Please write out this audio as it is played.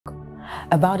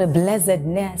about a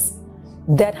blessedness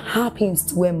that happens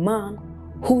to a man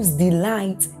whose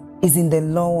delight is in the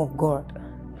law of God.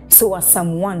 So as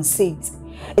Psalm 1 says,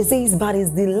 it says, but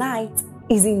his delight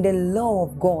is in the law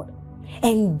of God,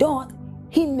 and doth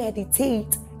he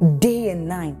meditate day and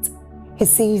night. He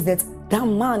says that that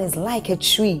man is like a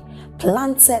tree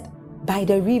planted by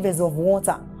the rivers of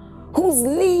water, whose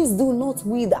leaves do not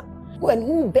wither, and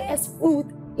who bears fruit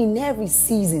in every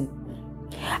season.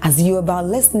 As you're about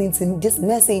listening to this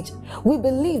message, we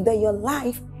believe that your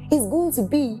life is going to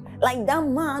be like that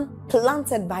man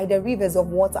planted by the rivers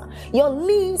of water. Your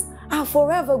leaves are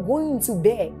forever going to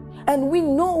bear. And we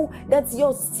know that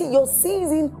your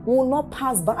season will not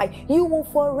pass by. You will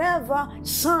forever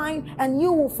shine and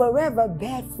you will forever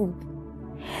bear fruit.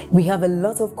 We have a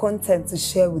lot of content to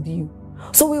share with you.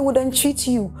 So we would entreat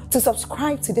you to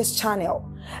subscribe to this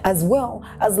channel, as well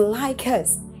as like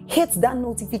us. Hit that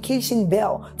notification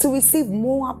bell to receive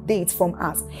more updates from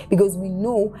us, because we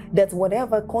know that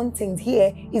whatever content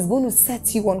here is going to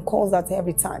set you on course at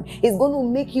every time. It's going to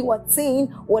make you attain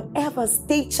whatever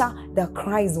stature that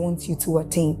Christ wants you to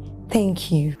attain. Thank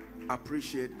you.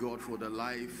 Appreciate God for the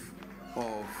life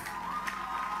of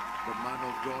the man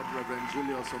of God, Reverend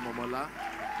Julius Omomola.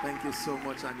 Thank you so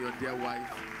much, and your dear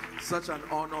wife. Such an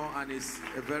honor, and it's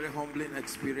a very humbling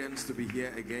experience to be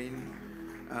here again.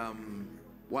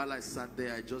 While I sat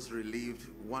there, I just relived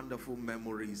wonderful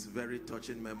memories, very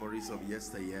touching memories of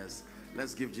yesteryears.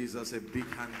 Let's give Jesus a big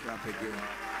hand clap again.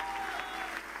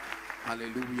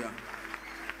 Hallelujah.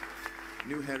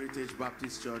 New Heritage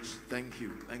Baptist Church, thank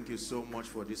you. Thank you so much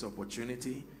for this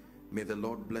opportunity. May the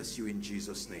Lord bless you in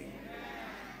Jesus' name.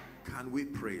 Can we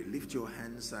pray? Lift your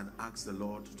hands and ask the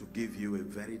Lord to give you a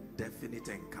very definite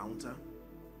encounter.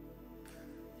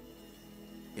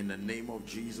 In the name of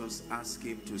Jesus, ask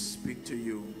him to speak to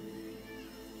you.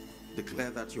 Declare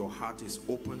that your heart is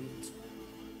opened,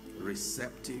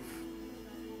 receptive,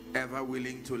 ever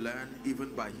willing to learn,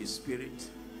 even by his Spirit.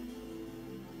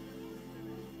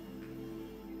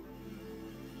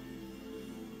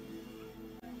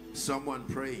 Someone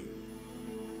pray.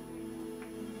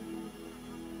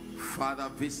 Father,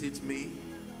 visit me.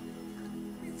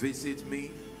 Visit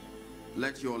me.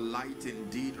 Let your light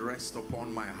indeed rest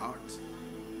upon my heart.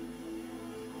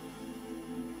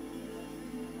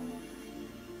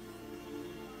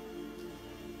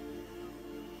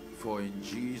 For in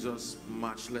Jesus'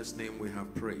 matchless name we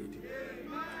have prayed.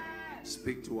 Amen.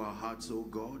 Speak to our hearts, O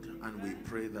God, and we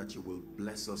pray that you will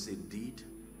bless us indeed.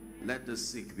 Let the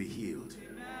sick be healed.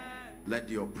 Amen. Let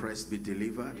the oppressed be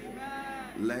delivered.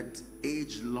 Amen. Let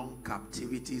age-long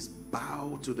captivities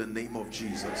bow to the name of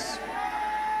Jesus.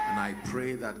 And I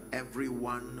pray that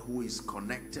everyone who is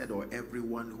connected or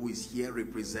everyone who is here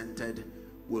represented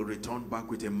will return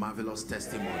back with a marvelous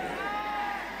testimony.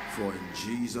 For in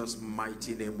Jesus'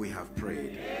 mighty name we have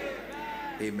prayed.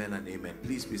 Amen and amen.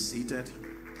 Please be seated.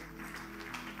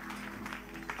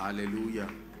 Hallelujah.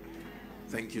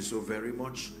 Thank you so very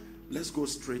much. Let's go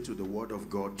straight to the Word of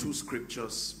God. 2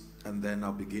 scriptures, and then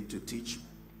I'll begin to teach.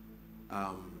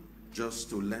 Just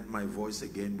to lend my voice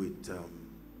again with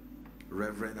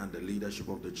Reverend and the leadership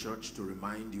of the church to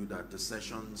remind you that the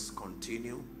sessions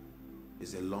continue.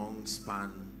 It's a long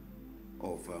span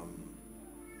of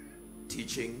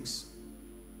teachings.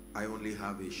 I only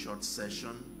have a short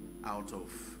session out of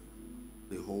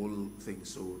the whole thing,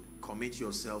 so commit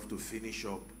yourself to finish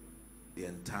up the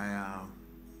entire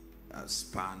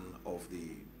span of the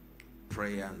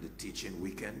prayer and the teaching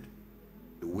weekend.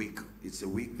 The week, it's a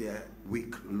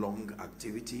week-long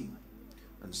activity,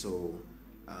 and so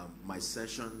my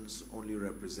sessions only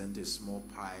represent a small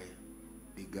pie,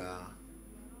 bigger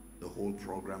the whole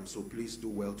program. So please do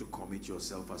well to commit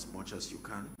yourself as much as you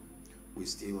can. We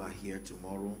still are here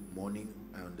tomorrow morning,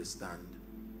 I understand,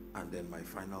 and then my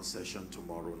final session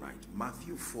tomorrow night.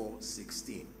 Matthew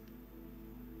 4:16.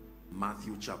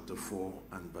 Matthew chapter 4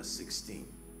 and verse 16.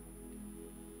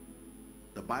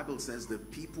 The Bible says, the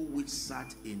people which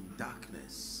sat in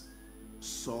darkness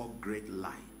saw great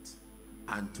light,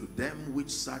 and to them which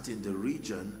sat in the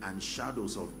region and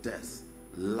shadows of death,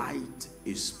 light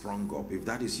is sprung up. If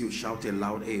that is you, shout a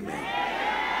loud amen.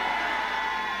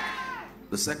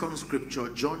 The second scripture,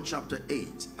 John chapter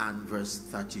 8 and verse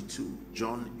 32.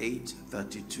 John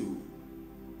 8:32.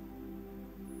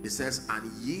 It says,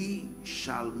 and ye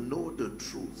shall know the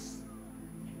truth,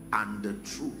 and the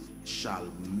truth shall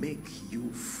make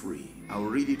you free. I'll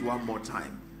read it one more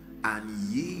time. And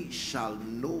ye shall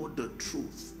know the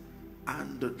truth,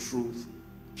 and the truth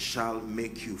shall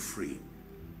make you free.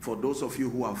 For those of you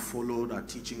who have followed our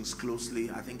teachings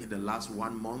closely, I think in the last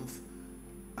 1 month,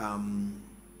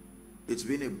 It's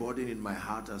been a burden in my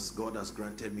heart as God has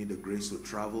granted me the grace to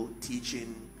travel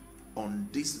teaching on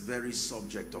this very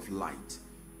subject of light,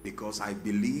 because I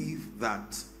believe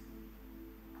that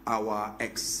our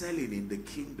excelling in the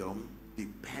kingdom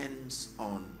depends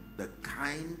on the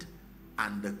kind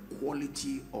and the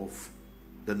quality of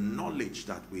the knowledge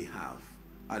that we have.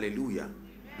 Hallelujah.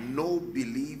 No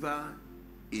believer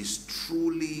is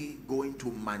truly going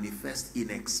to manifest in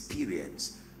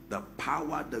experience the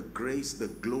power, the grace, the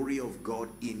glory of God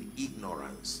in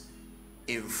ignorance.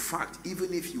 In fact,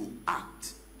 even if you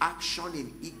action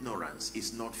in ignorance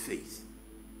is not faith.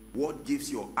 What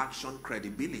gives your action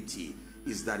credibility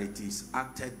is that it is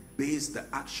acted based, the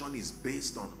action is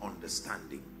based on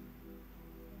understanding.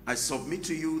 I submit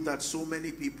to you that so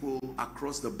many people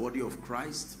across the body of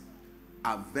Christ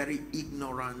are very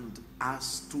ignorant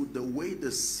as to the way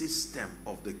the system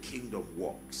of the kingdom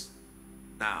works.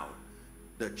 Now,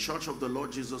 the Church of the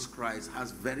Lord Jesus Christ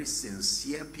has very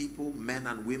sincere people, men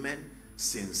and women,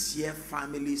 sincere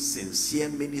families, sincere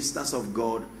ministers of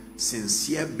God,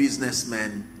 sincere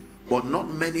businessmen, but not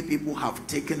many people have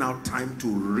taken out time to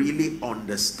really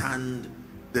understand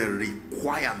the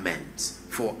requirement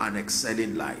for an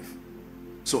excelling life.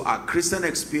 So our Christian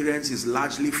experience is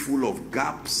largely full of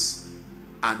gaps,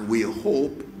 and we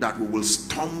hope that we will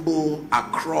stumble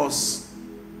across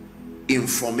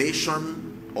information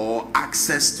or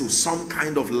access to some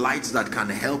kind of light that can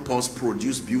help us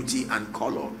produce beauty and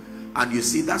color. And you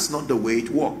see, that's not the way it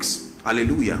works.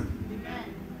 Hallelujah.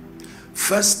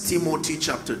 1 Timothy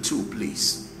chapter 2,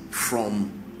 please,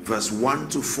 from verse 1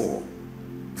 to 4.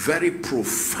 Very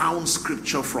profound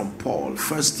scripture from Paul.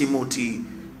 1 Timothy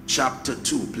chapter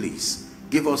 2, please.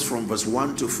 Give us from verse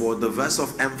 1 to 4. The verse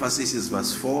of emphasis is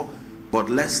verse 4, but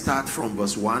let's start from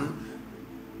verse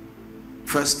 1.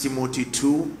 1 Timothy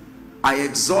 2. I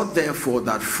exhort therefore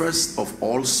that first of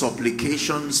all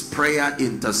supplications, prayer,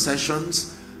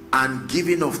 intercessions, and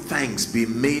giving of thanks be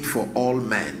made for all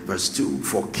men. Verse 2.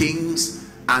 For kings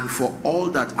and for all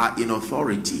that are in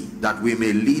authority, that we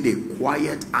may lead a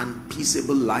quiet and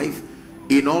peaceable life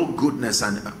in all goodness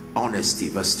and honesty.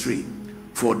 Verse 3.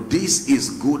 For this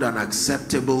is good and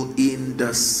acceptable in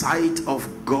the sight of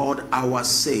God our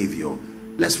Savior.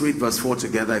 Let's read verse 4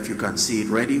 together if you can see it.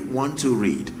 Ready? 1, 2,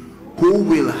 read. Who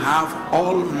will have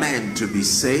all men to be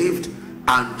saved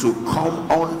and to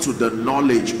come unto the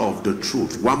knowledge of the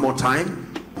truth. One more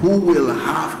time. Who will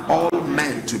have all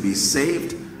men to be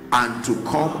saved and to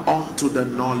come unto the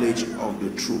knowledge of the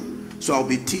truth. So I'll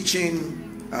be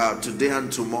teaching today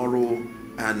and tomorrow,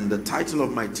 and the title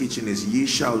of my teaching is Ye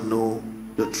Shall Know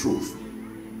the Truth.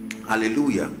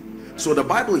 Hallelujah. So the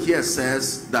Bible here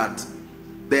says that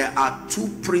there are two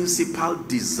principal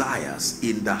desires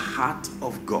in the heart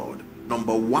of God.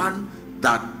 Number one,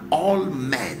 that all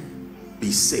men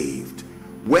be saved.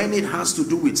 When it has to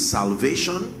do with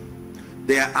salvation,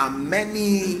 there are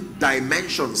many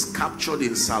dimensions captured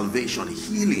in salvation.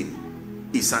 Healing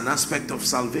is an aspect of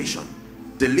salvation.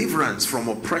 Deliverance from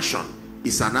oppression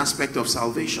is an aspect of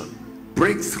salvation.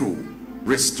 Breakthrough,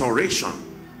 restoration,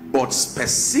 but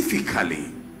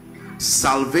specifically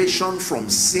salvation from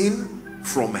sin,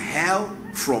 from hell,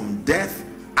 from death,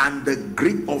 and the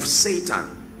grip of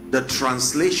Satan. The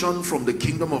translation from the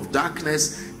kingdom of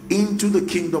darkness into the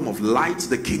kingdom of light,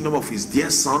 the kingdom of his dear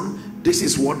son. This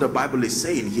is what the Bible is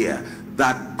saying here,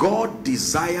 that God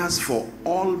desires for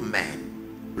all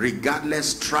men,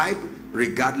 regardless tribe,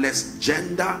 regardless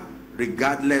gender,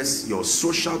 regardless your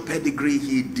social pedigree.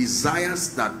 He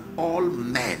desires that all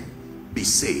men be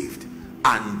saved.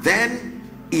 And then,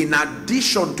 in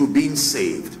addition to being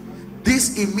saved,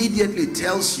 this immediately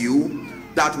tells you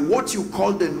that what you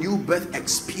call the new birth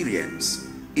experience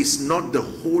is not the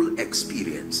whole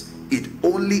experience. It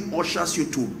only ushers you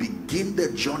to begin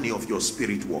the journey of your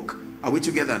spirit walk. Are we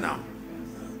together now?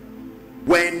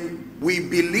 When we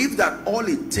believe that all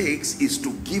it takes is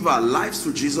to give our lives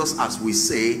to Jesus, as we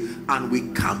say, and we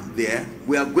come there,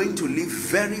 we are going to live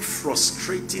very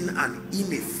frustrating and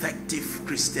ineffective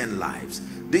Christian lives.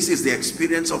 This is the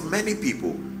experience of many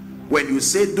people. When you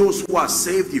say those who are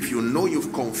saved, if you know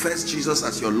you've confessed Jesus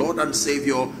as your Lord and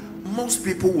Savior, most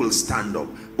people will stand up.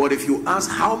 But if you ask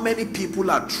how many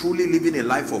people are truly living a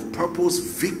life of purpose,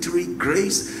 victory,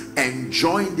 grace,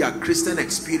 enjoying their Christian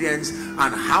experience,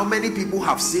 and how many people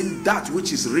have seen that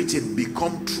which is written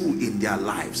become true in their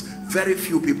lives, very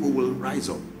few people will rise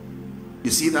up.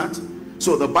 You see that?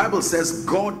 So the Bible says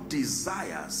God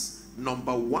desires,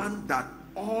 number one, that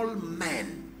all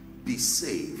men be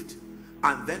saved.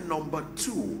 And then number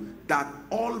two, that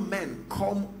all men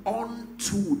come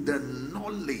unto the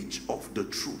knowledge of the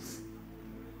truth.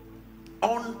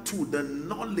 Unto the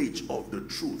knowledge of the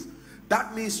truth.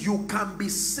 That means you can be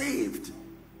saved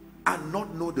and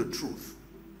not know the truth.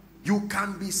 You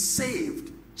can be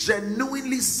saved,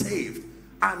 genuinely saved,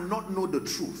 and not know the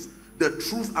truth. The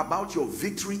truth about your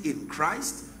victory in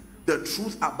Christ, the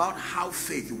truth about how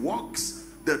faith works,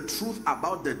 the truth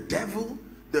about the devil,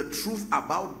 the truth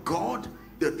about God,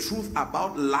 the truth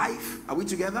about life. Are we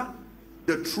together?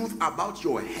 The truth about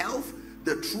your health,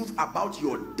 the truth about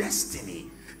your destiny.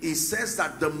 It says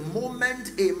that the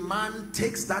moment a man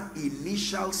takes that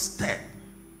initial step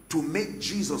to make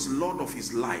Jesus Lord of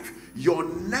his life, your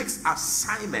next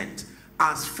assignment,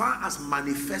 as far as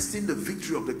manifesting the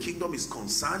victory of the kingdom is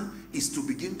concerned, is to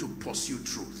begin to pursue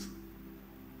truth.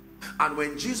 And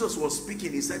when Jesus was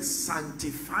speaking, he said,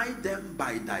 sanctify them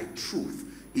by thy truth.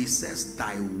 He says,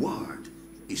 thy word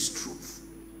is truth.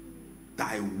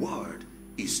 Thy word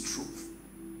is truth.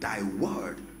 Thy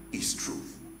word is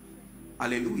truth.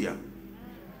 Hallelujah.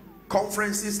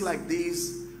 Conferences like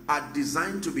these are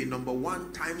designed to be, number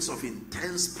one, times of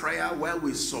intense prayer where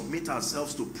we submit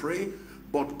ourselves to pray.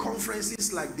 But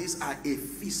conferences like this are a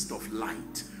feast of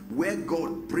light where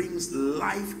God brings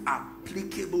life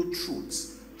applicable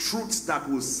truths, truths that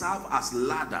will serve as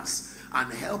ladders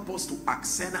and help us to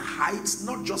ascend heights,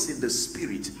 not just in the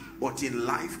spirit, but in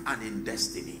life and in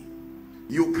destiny.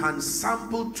 You can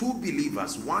sample two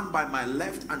believers, one by my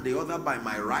left and the other by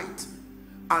my right,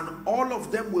 and all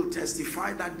of them will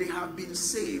testify that they have been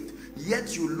saved.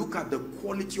 Yet you look at the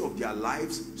quality of their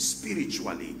lives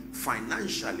spiritually,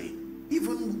 financially,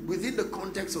 even within the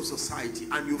context of society,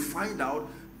 and you find out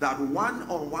that one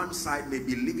on one side may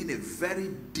be living a very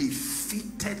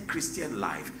defeated Christian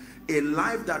life, a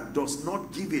life that does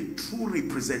not give a true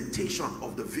representation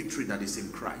of the victory that is in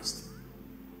Christ.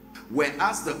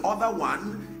 Whereas the other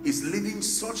one is living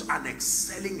such an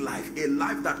excelling life, a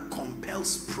life that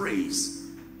compels praise.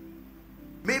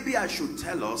 Maybe I should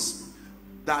tell us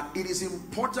that it is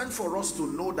important for us to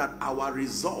know that our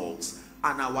results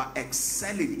and our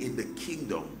excelling in the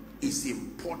kingdom is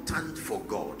important for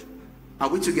God. Are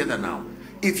we together now?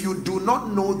 If you do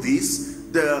not know this,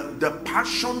 the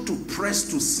passion to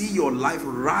press to see your life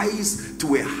rise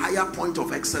to a higher point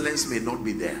of excellence may not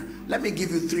be there. Let me give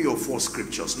you 3 or 4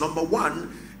 scriptures. Number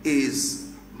one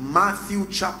is Matthew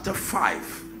chapter 5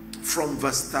 from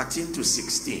verse 13 to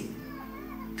 16.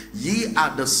 Ye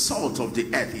are the salt of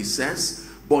the earth, he says,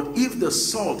 but if the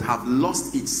salt have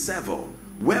lost its savour,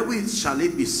 wherewith shall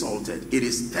it be salted? It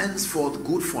is thenceforth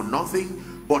good for nothing,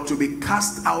 but to be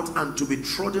cast out and to be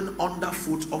trodden under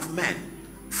foot of men.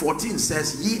 14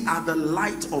 says, ye are the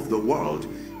light of the world.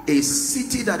 A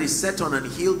city that is set on an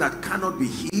hill that cannot be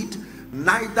hid,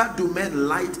 neither do men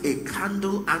light a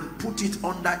candle and put it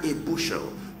under a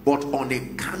bushel, but on a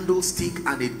candlestick,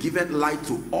 and it giveth light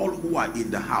to all who are in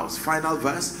the house. Final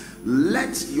verse,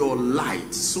 let your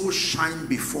light so shine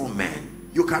before men.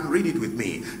 You can read it with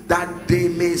me. That they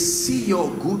may see your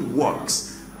good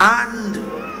works. And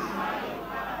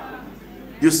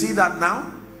you see that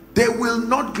now? They will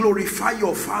not glorify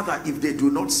your Father if they do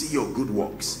not see your good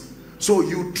works. So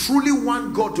you truly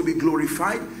want God to be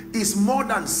glorified, is more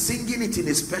than singing it in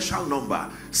a special number.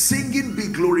 Singing be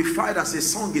glorified as a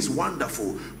song is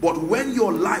wonderful, but when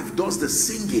your life does the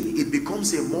singing, it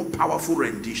becomes a more powerful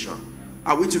rendition.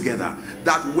 Are we together?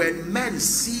 That when men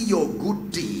see your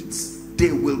good deeds,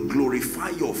 they will glorify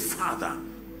your Father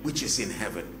which is in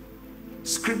heaven.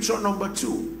 Scripture number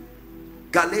 2,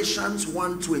 Galatians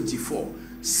 1:24.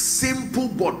 Simple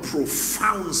but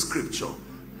profound scripture.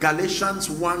 Galatians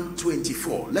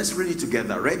 1:24. Let's read it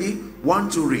together. Ready? 1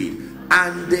 to read.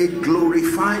 And they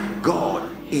glorified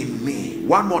God in me.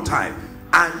 One more time.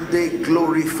 And they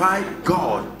glorified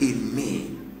God in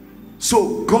me.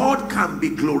 So God can be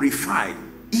glorified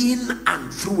in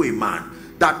and through a man.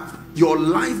 That your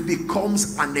life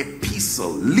becomes an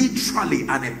epistle, literally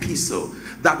an epistle,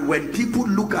 that when people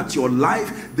look at your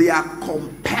life, they are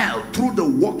compelled through the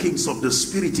workings of the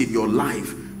Spirit in your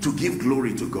life to give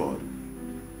glory to God.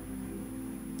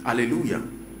 Hallelujah.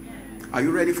 Are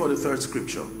you ready for the third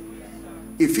scripture?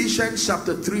 Ephesians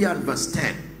chapter 3 and verse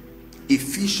 10.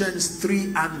 Ephesians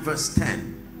 3 and verse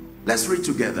 10. Let's read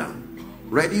together.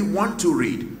 Ready? 1 to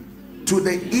read. To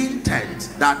the intent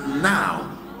that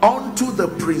now unto the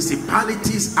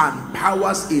principalities and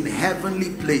powers in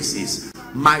heavenly places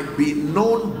might be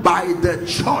known by the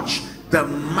church the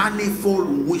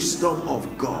manifold wisdom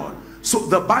of God. So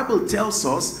the Bible tells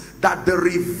us that the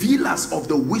revealers of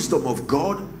the wisdom of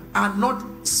God are not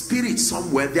spirits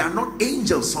somewhere, they are not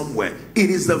angels somewhere.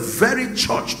 It is the very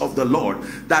church of the Lord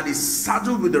that is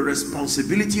saddled with the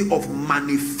responsibility of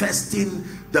manifesting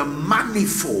the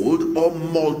manifold or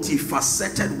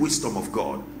multifaceted wisdom of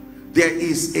God. There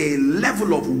is a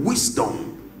level of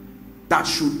wisdom that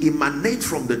should emanate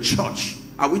from the church.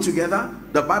 Are we together?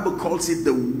 The Bible calls it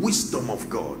the wisdom of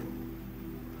God.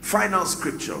 Final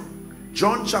scripture,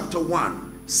 John chapter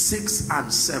 1, 6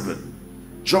 and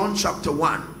 7. John chapter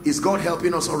 1. Is God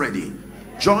helping us already?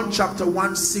 John chapter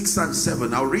 1, 6 and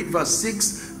 7. I'll read verse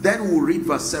 6, then we'll read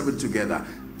verse 7 together.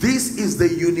 This is the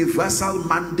universal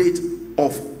mandate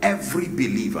of every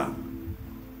believer.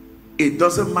 It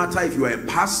doesn't matter if you are a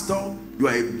pastor, you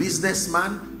are a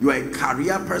businessman, you are a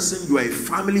career person, you are a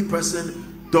family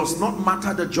person. Does not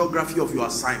matter the geography of your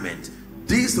assignment.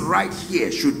 This right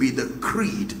here should be the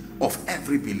creed of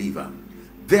every believer.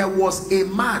 There was a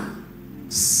man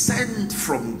sent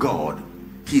from God.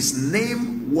 His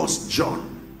name was John.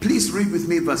 Please read with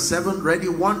me verse 7. Ready?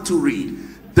 1, 2, read.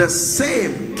 The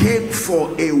same came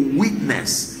for a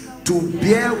witness, to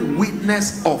bear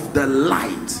witness of the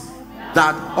light,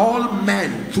 that all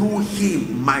men through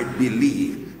him might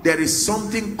believe. There is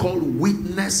something called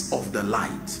witness of the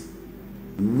light.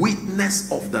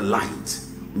 Witness of the light.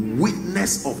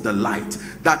 Witness of the light.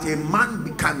 That a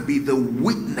man can be the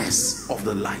witness of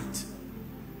the light.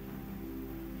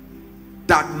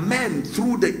 That men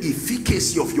through the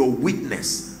efficacy of your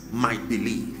witness might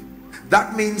believe.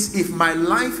 That means if my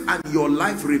life and your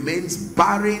life remains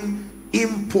barren,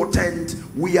 impotent,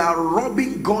 we are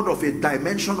robbing God of a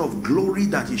dimension of glory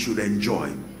that he should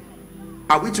enjoy.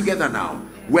 Are we together now?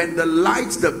 When the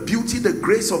light, the beauty, the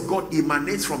grace of God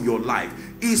emanates from your life,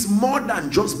 is more than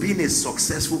just being a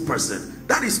successful person.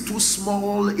 That is too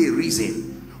small a reason.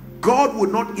 God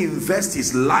would not invest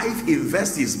his life,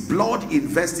 invest his blood,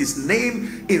 invest his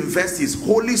name, invest his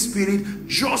Holy Spirit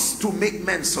just to make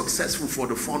men successful for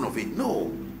the fun of it.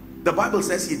 No. The Bible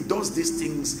says he does these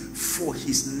things for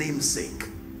his name's sake.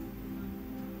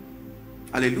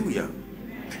 Hallelujah.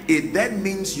 It then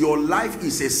means your life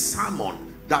is a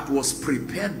sermon that was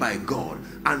prepared by God,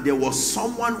 and there was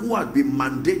someone who had been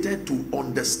mandated to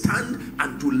understand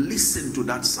and to listen to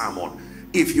that sermon.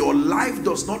 If your life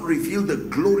does not reveal the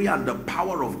glory and the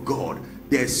power of God,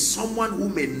 there's someone who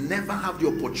may never have the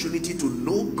opportunity to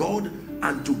know God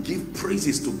and to give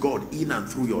praises to God in and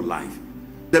through your life.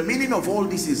 The meaning of all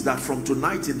this is that from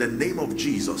tonight, in the name of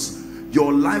Jesus,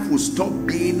 your life will stop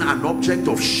being an object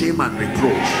of shame and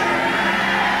reproach.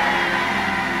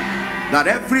 That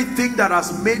everything that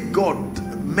has made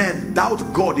men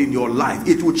doubt God in your life,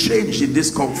 it will change in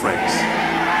this conference.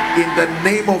 In the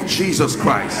name of Jesus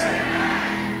Christ.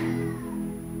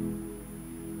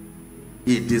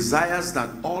 He desires that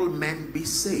all men be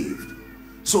saved.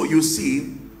 So you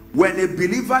see, when a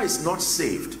believer is not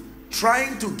saved,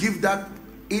 trying to give that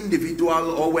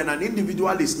individual, or when an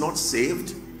individual is not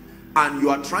saved and you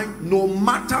are trying, no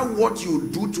matter what you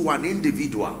do to an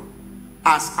individual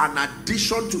as an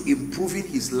addition to improving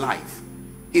his life,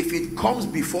 if it comes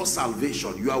before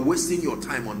salvation, you are wasting your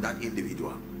time on that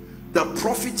individual. The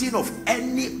profiting of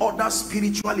any other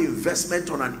spiritual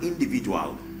investment on an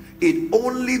individual, it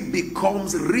only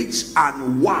becomes rich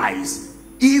and wise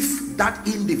if that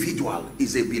individual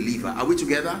is a believer. Are we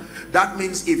together? That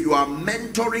means if you are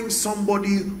mentoring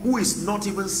somebody who is not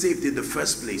even saved in the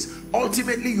first place,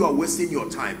 ultimately you are wasting your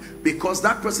time, because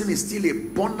that person is still a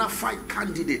bona fide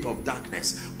candidate of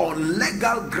darkness. On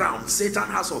legal ground, Satan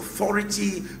has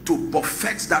authority to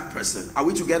buffet that person. Are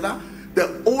we together?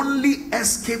 The only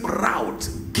escape route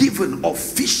given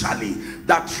officially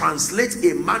that translates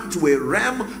a man to a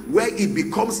realm where it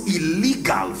becomes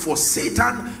illegal for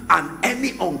Satan and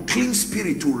any unclean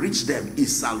spirit to reach them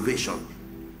is salvation.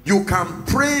 You can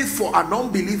pray for an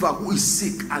unbeliever who is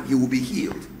sick and he will be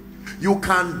healed. You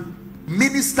can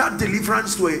minister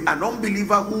deliverance to an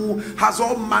unbeliever who has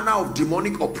all manner of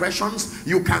demonic oppressions.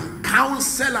 You can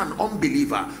counsel an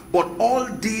unbeliever, but all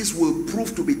these will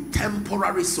prove to be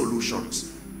temporary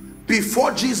solutions.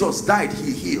 Before Jesus died,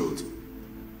 he healed,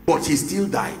 but he still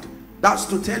died. That's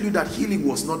to tell you that healing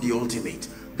was not the ultimate.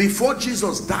 Before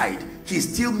Jesus died, he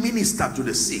still ministered to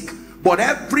the sick, but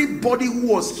everybody who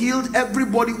was healed,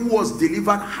 everybody who was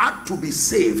delivered had to be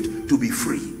saved to be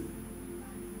free.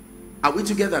 Are we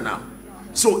together now?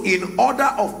 So in order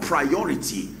of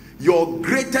priority, your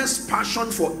greatest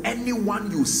passion for anyone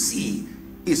you see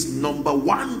is number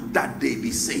one, that they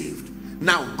be saved.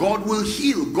 Now God will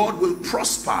heal, God will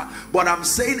prosper, but I'm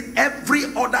saying every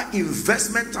other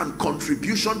investment and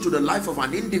contribution to the life of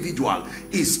an individual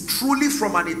is truly,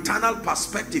 from an eternal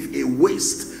perspective, a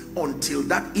waste until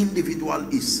that individual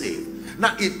is saved.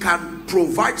 Now it can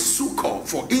provide succor.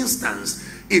 For instance,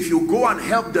 if you go and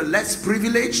help the less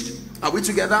privileged, are we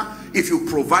together? If you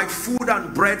provide food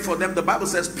and bread for them, the Bible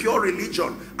says pure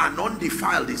religion and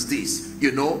undefiled is this,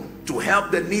 you know, to help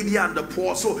the needy and the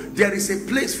poor. So there is a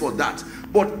place for that.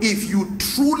 But if you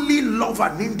truly love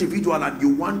an individual and you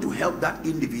want to help that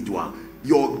individual,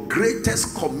 your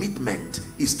greatest commitment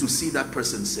is to see that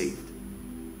person saved.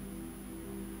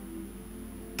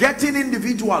 Getting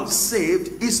individuals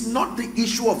saved is not the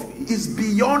issue of, is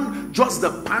beyond just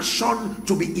the passion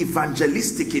to be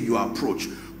evangelistic in your approach.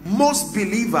 Most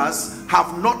believers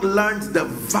have not learned the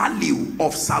value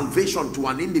of salvation to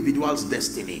an individual's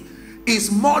destiny.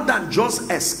 It's more than just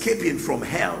escaping from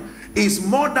hell. It's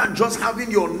more than just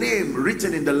having your name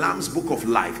written in the Lamb's Book of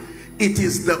Life. It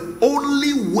is the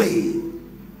only way.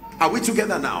 Are we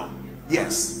together now?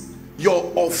 Yes.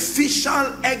 Your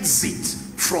official exit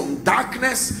from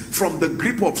darkness, from the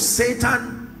grip of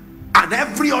Satan, and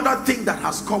every other thing that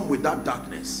has come with that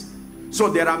darkness. So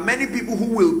there are many people who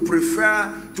will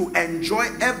prefer to enjoy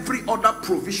every other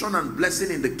provision and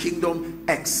blessing in the kingdom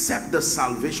except the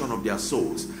salvation of their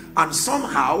souls. And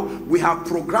somehow we have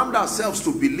programmed ourselves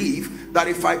to believe that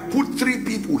if I put 3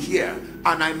 people here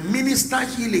and I minister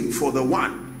healing for the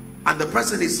one and the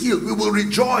person is healed, we will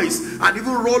rejoice and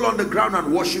even roll on the ground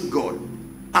and worship God.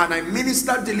 And I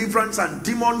minister deliverance and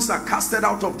demons are casted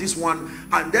out of this one,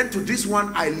 and then to this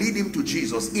one I lead him to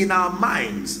Jesus. In our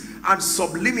minds and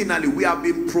subliminally we have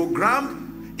been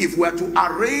programmed. If we are to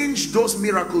arrange those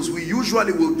miracles, we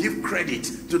usually will give credit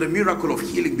to the miracle of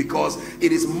healing because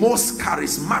it is most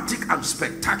charismatic and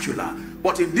spectacular.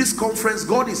 But in this conference,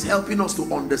 God is helping us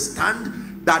to understand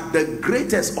that the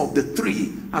greatest of the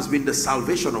 3 has been the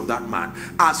salvation of that man.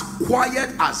 As quiet,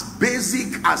 as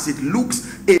basic as it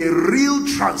looks, a real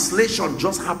translation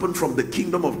just happened from the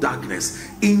kingdom of darkness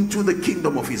into the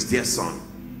kingdom of his dear son.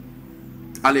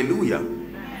 Hallelujah.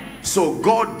 So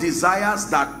God desires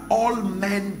that all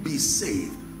men be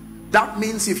saved. That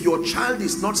means if your child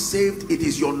is not saved, it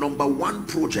is your #1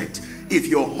 project. If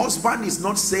your husband is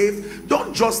not saved,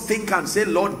 don't just think and say,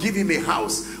 Lord, give him a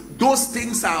house. Those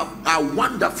things are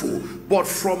wonderful, but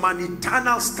from an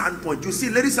eternal standpoint, you see,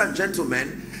 ladies and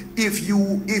gentlemen, if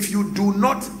you do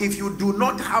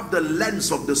not have the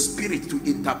lens of the Spirit to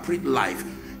interpret life,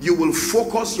 you will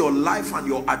focus your life and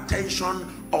your attention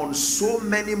on so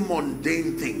many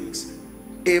mundane things.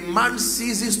 A man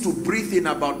ceases to breathe in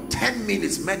about 10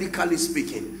 minutes, medically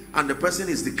speaking, and the person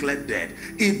is declared dead.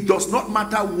 It does not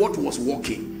matter what was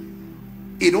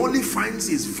working. It only finds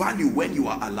its value when you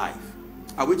are alive.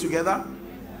 Are we together?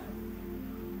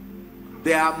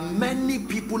 There are many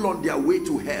people on their way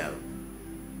to hell,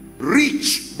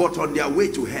 rich but on their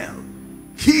way to hell,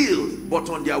 healed but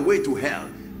on their way to hell,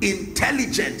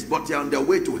 intelligent but they are on their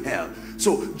way to hell.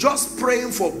 So just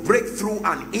praying for breakthrough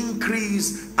and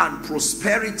increase and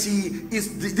prosperity,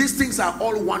 these things are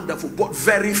all wonderful, but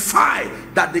verify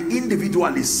that the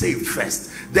individual is saved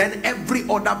first. Then every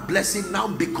other blessing now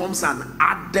becomes an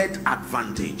added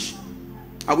advantage.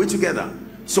 Are we together?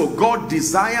 So God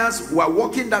desires, we are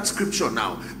walking that scripture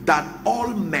now, that all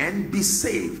men be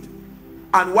saved.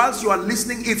 And whilst you are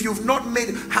listening, if you've not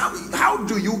made, how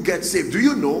do you get saved? Do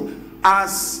you know,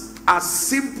 as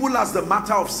simple as the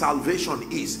matter of salvation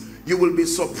is, you will be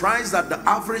surprised that the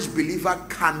average believer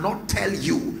cannot tell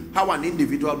you how an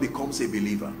individual becomes a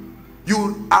believer.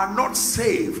 You are not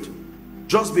saved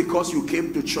just because you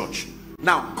came to church.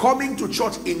 Now, coming to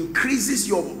church increases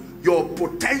your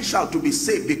potential to be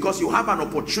saved because you have an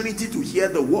opportunity to hear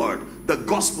the word, the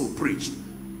gospel preached.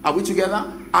 Are we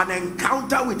together? An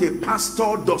encounter with a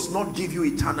pastor does not give you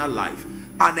eternal life.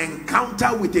 An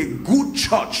encounter with a good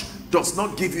church does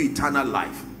not give you eternal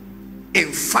life.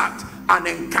 In fact, an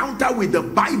encounter with the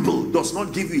Bible does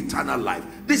not give you eternal life.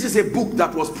 This is a book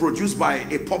that was produced by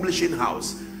a publishing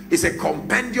house. It's a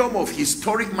compendium of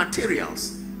historic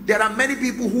materials. There are many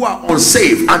people who are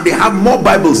unsaved and they have more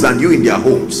Bibles than you in their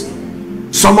homes.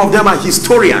 Some of them are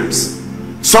historians.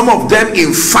 Some of them,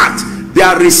 in fact,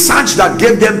 their research that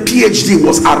gave them PhD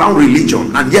was around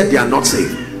religion, and yet they are not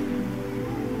saved.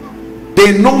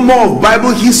 They know more of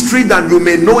Bible history than you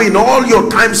may know in all your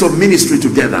times of ministry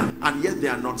together, and yet they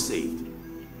are not saved.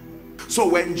 So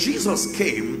when Jesus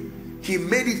came, he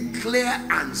made it clear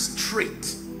and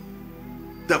straight,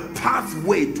 the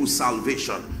pathway to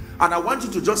salvation. And I want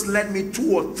you to just lend me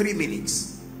 2 or 3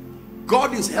 minutes.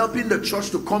 God is helping the church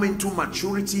to come into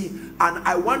maturity, and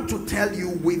I want to tell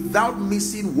you without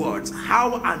missing words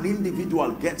how an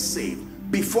individual gets saved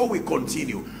before we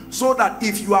continue, so that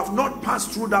if you have not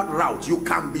passed through that route, you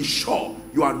can be sure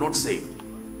you are not saved.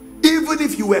 Even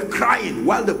if you were crying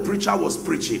while the preacher was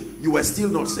preaching, you were still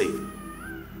not saved.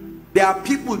 There are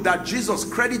people that Jesus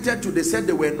credited to, they said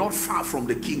they were not far from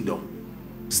the kingdom.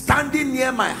 Standing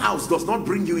near my house does not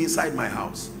bring you inside my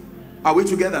house. Are we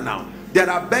together now? There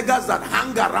are beggars that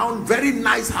hang around very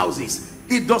nice houses.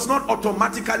 It does not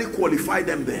automatically qualify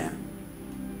them there.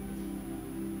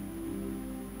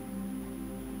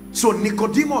 So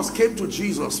Nicodemus came to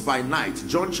Jesus by night,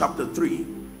 John chapter 3,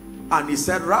 and he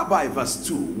said, Rabbi, verse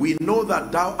 2, we know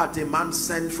that thou art a man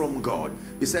sent from God.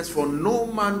 He says, for no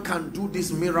man can do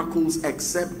these miracles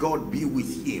except God be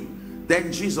with him.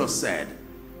 Then Jesus said,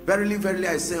 verily, verily,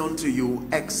 I say unto you,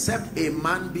 except a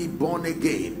man be born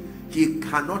again, he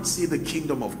cannot see the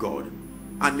kingdom of God.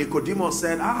 And Nicodemus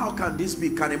said, how can this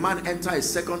be? Can a man enter a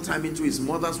second time into his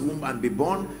mother's womb and be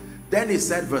born? Then he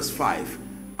said, verse 5,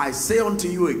 I say unto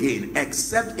you again,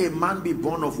 except a man be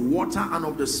born of water and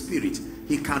of the Spirit,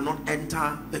 he cannot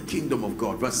enter the kingdom of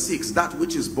God. Verse 6, that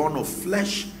which is born of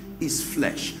flesh is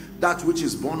flesh, that which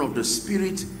is born of the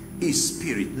Spirit is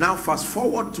spirit. Now fast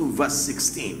forward to verse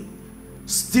 16.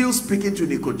 Still speaking to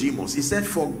Nicodemus, he said,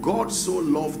 for God so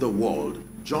loved the world,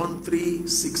 John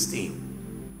 3:16,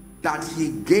 that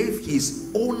he gave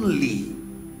his only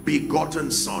begotten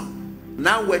son.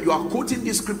 Now when you are quoting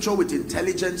this scripture with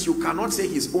intelligence, you cannot say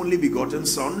his only begotten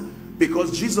son,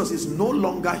 because Jesus is no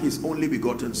longer his only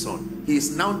begotten son. He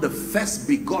is now the first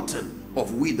begotten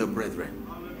of we the brethren.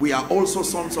 We are also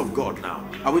sons of God now.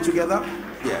 Are we together?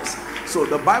 Yes. So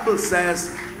the Bible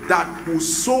says that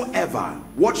whosoever,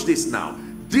 watch this now,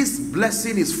 this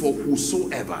blessing is for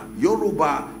whosoever,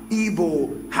 Yoruba,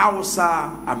 Igbo,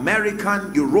 Hausa,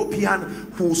 American,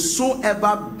 European,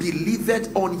 whosoever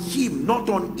believeth on him, not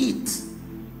on it,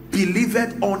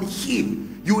 believeth on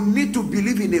him. You need to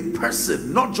believe in a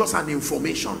person, not just an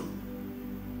information.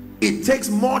 It takes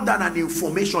more than an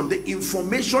information. The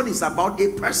information is about a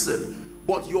person,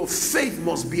 but your faith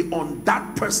must be on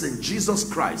that person, Jesus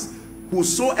Christ.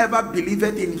 Whosoever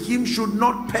believeth in him should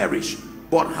not perish,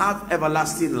 but have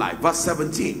everlasting life. Verse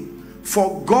 17,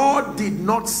 for God did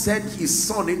not send his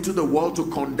son into the world to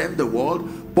condemn the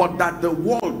world, but that the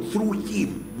world through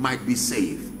him might be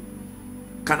saved.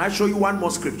 Can I show you one more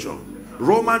scripture?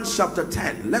 Romans chapter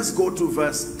 10. Let's go to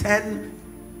verse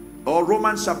 10, or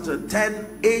Romans chapter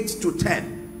 10, 8 to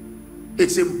 10.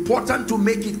 It's important to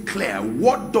make it clear,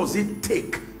 what does it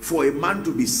take for a man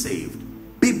to be saved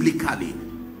biblically?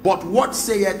 But what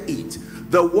saith it?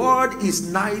 The word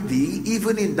is nigh thee,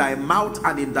 even in thy mouth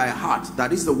and in thy heart.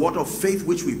 That is the word of faith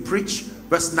which we preach.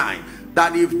 Verse 9,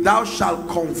 that if thou shalt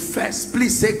confess,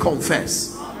 please say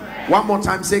confess. Amen. One more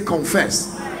time, say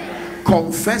confess. Amen.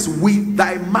 Confess with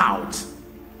thy mouth.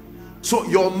 So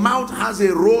your mouth has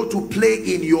a role to play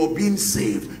in your being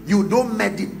saved. You don't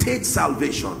meditate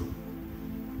salvation.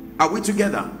 Are we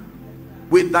together?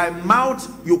 With thy mouth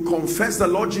you confess the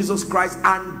Lord Jesus Christ,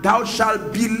 and thou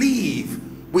shalt believe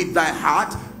with thy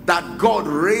heart that God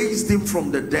raised him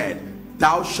from the dead,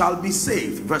 thou shalt be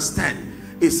saved. Verse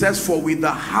 10, it says, for with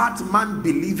the heart man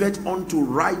believeth unto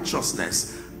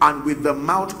righteousness, and with the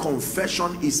mouth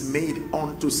confession is made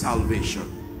unto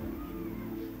salvation.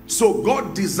 So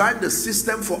God designed the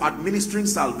system for administering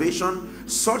salvation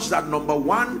such that, number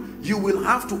one, you will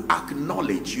have to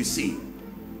acknowledge. You see,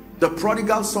 the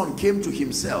prodigal son came to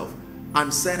himself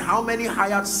and said, how many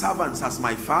hired servants has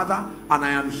my father, and I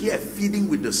am here feeding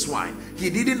with the swine. He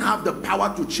didn't have the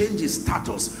power to change his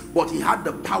status, but he had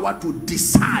the power to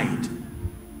decide.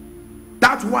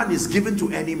 That one is given to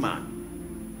any man.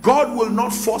 God will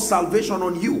not force salvation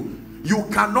on you. You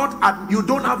cannot, you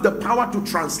don't have the power to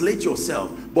translate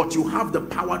yourself, but you have the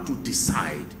power to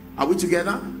decide. Are we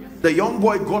together? Yes. The young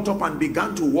boy got up and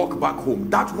began to walk back home.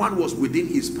 That one was within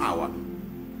his power.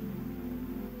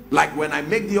 Like when I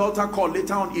make the altar call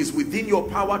later on, is within your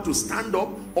power to stand up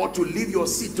or to leave your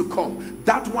seat to come.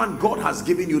 That one, God has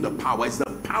given you the power. It's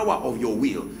the power of your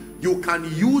will. You can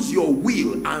use your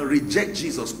will and reject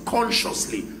Jesus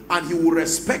consciously, and he will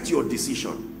respect your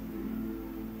decision.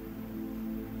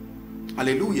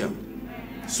 Hallelujah.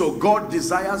 So God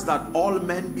desires that all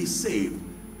men be saved.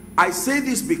 I say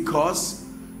this because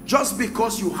just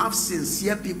because you have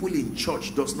sincere people in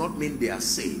church does not mean they are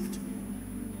saved.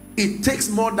 It takes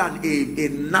more than a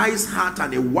nice heart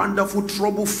and a wonderful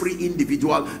trouble-free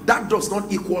individual. That does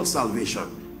not equal salvation.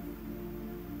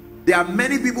 There are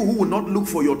many people who will not look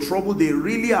for your trouble. They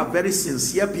really are very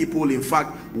sincere people, in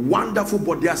fact wonderful,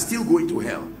 but they are still going to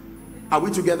hell. Are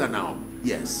we together now?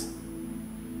 Yes.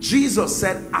 Jesus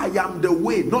said, I am the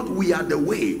way, not we are the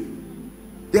way.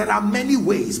 There are many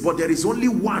ways, but there is only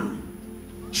one.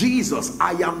 Jesus,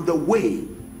 I am the way,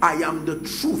 I am the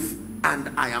truth,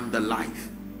 and I am the life.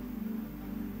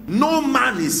 No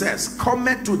man, he says,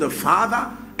 cometh to the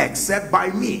Father except by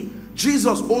me.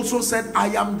 Jesus also said, I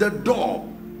am the door.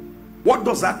 What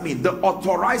does that mean? The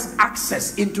authorized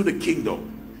access into the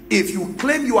kingdom. If you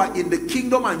claim you are in the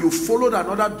kingdom and you followed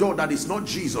another door that is not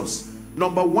Jesus,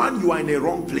 number one, you are in a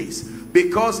wrong place.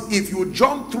 Because if you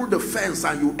jump through the fence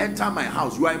and you enter my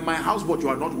house, you are in my house but you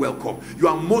are not welcome. You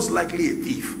are most likely a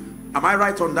thief. Am I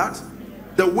right on that?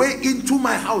 The way into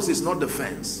my house is not the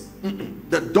fence.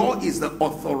 The door is the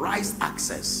authorized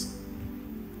access.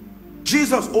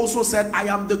 Jesus also said, I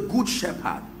am the good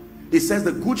shepherd. He says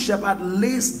the good shepherd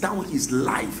lays down his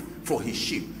life for his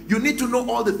sheep. You need to know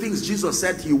all the things Jesus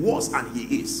said he was and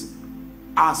he is,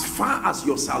 as far as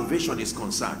your salvation is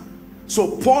concerned.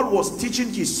 So Paul was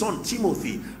teaching his son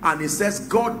Timothy, and he says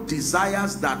God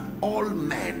desires that all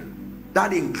men,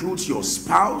 that includes your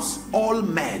spouse, all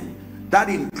men, that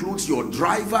includes your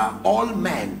driver, all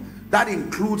men, that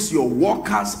includes your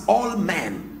workers, all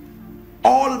men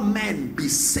be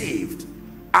saved.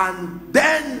 And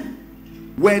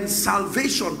then when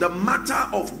salvation, the matter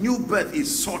of new birth,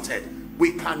 is sorted,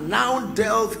 we can now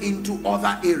delve into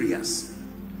other areas.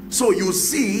 So you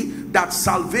see that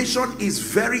salvation is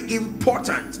very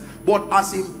important, but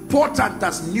as important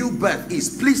as new birth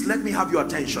is, please let me have your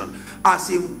attention, as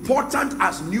important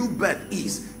as new birth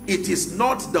is, it is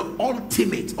not the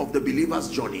ultimate of the believer's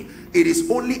journey. It is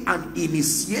only an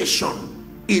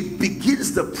initiation. It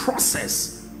begins the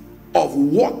process of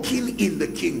walking in the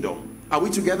kingdom. Are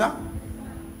we together?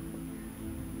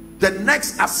 The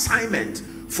next assignment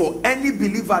for any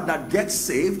believer that gets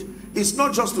saved is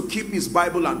not just to keep his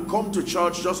Bible and come to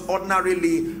church just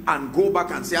ordinarily and go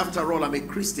back and say, after all, I'm a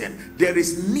Christian. There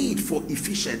is need for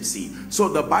efficiency. So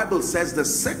the Bible says the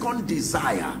second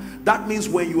desire, that means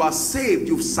when you are saved,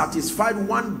 you've satisfied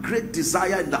one great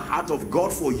desire in the heart of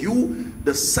God for you.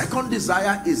 The second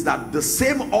desire is that the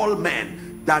same all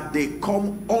men, that they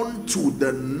come unto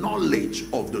the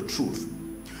knowledge of the truth.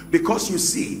 Because you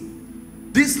see,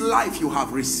 this life you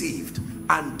have received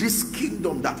and this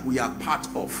kingdom that we are part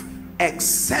of,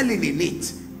 excelling in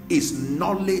it is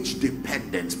knowledge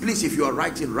dependent. Please, if you are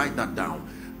writing, write that down.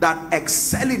 That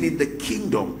excelling in the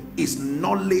kingdom is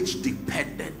knowledge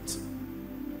dependent.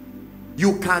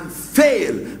 You can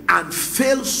fail, and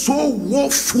fail so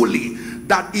woefully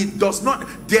that it does not,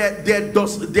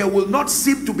 there will not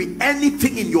seem to be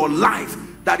anything in your life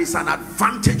that is an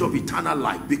advantage of eternal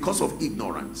life because of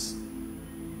ignorance.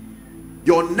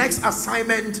 Your next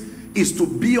assignment is to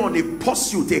be on a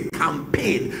pursuit, a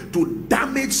campaign to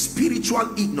damage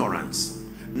spiritual ignorance.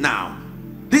 Now,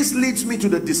 this leads me to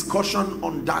the discussion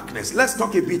on darkness. Let's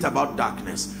talk a bit about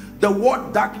darkness. The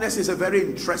word darkness is a very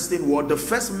interesting word. The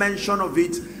first mention of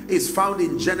it is found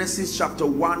in Genesis chapter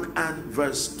 1 and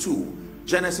verse 2.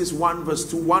 Genesis 1 verse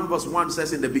 2. 1 verse 1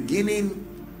 says, in the beginning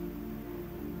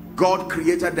God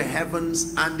created the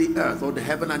heavens and the earth, or the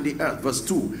heaven and the earth. Verse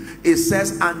 2, it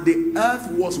says, and the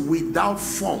earth was without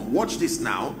form, watch this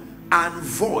now, and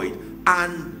void,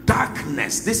 and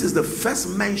darkness, this is the first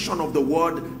mention of the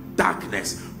word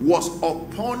darkness, was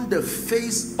upon the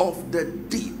face of the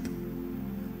deep,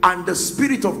 and the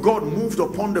Spirit of God moved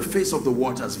upon the face of the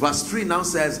waters. Verse 3 now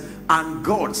says, and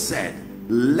God said,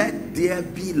 let there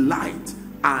be light,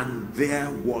 and there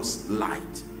was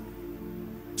light.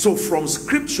 So from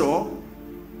scripture,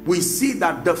 we see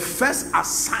that the first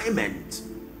assignment,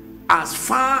 as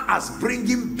far as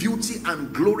bringing beauty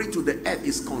and glory to the earth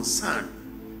is concerned,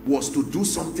 was to do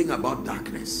something about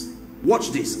darkness.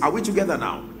 Watch this. Are we together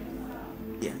now?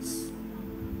 Yes.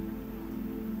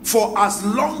 For as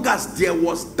long as there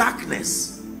was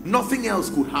darkness, nothing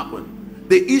else could happen.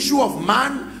 The issue of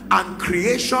man and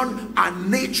creation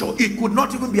and nature, it could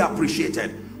not even be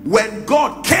appreciated. When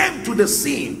God came to the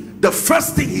scene, the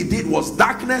first thing he did was,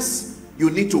 darkness, you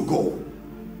need to go.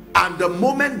 And the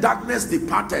moment darkness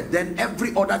departed, then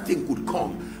every other thing could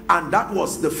come. And that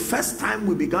was the first time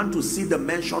we began to see the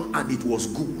mention, and it was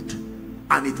good.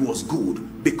 And it was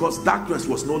good because darkness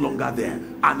was no longer there,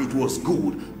 and it was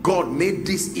good. God made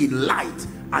this in light,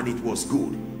 and it was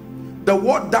good. The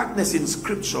word darkness in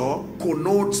scripture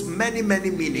connotes many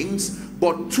meanings,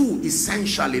 but two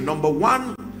essentially. Number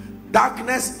one,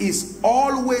 darkness is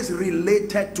always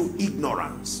related to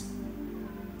ignorance.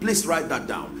 Please write that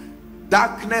down.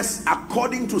 Darkness,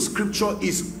 according to scripture,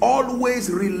 is always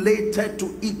related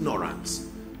to ignorance.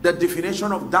 The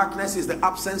definition of darkness is the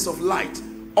absence of light,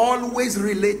 always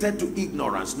related to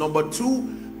ignorance. Number two,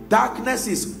 darkness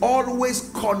is always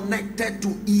connected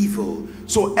to evil.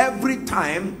 So every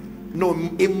time, no,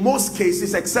 in most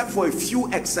cases, except for a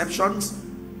few exceptions,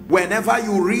 whenever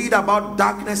you read about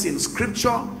darkness in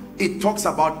scripture, it talks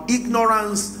about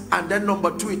ignorance, and then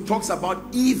number two, it talks about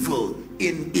evil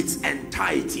in its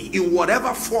entirety, in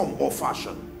whatever form or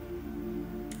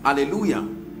fashion. Hallelujah.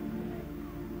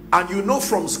 And you know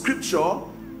from scripture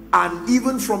and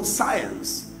even from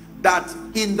science that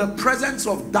in the presence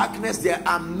of darkness there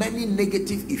are many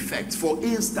negative effects. For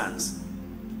instance,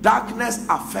 darkness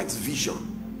affects vision.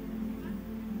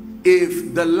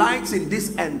 If the lights in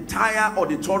this entire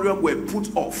auditorium were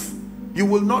put off you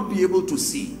will not be able to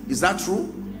see. Is that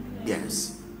true?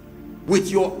 Yes. With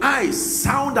your eyes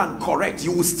sound and correct,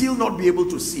 you will still not be able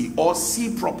to see or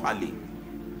see properly.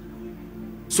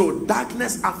 So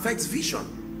darkness affects vision.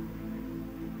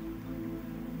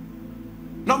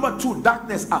 Number two,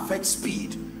 darkness affects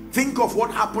speed. Think of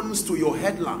what happens to your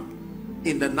headlamp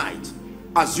in the night.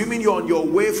 Assuming you're on your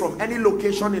way from any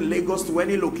location in Lagos to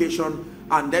any location,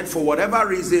 and then for whatever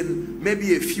reason,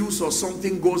 maybe a fuse or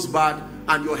something goes bad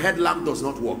and your headlamp does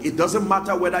not work. It doesn't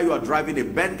matter whether you are driving a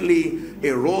Bentley,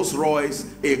 a Rolls Royce,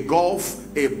 a Golf,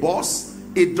 a Boss.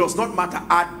 It does not matter.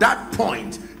 At that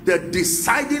point, the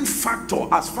deciding factor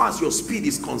as far as your speed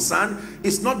is concerned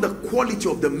is not the quality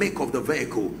of the make of the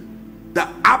vehicle. The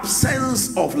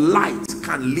absence of light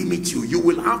can limit you. You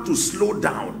will have to slow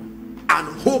down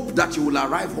and hope that you will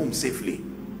arrive home safely.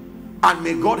 And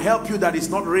may God help you that it's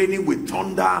not raining with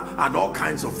thunder and all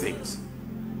kinds of things.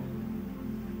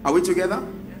 Are we together?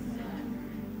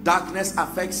 Darkness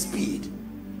affects speed.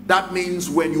 That means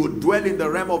when you dwell in the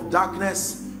realm of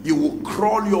darkness, you will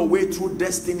crawl your way through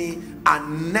destiny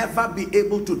and never be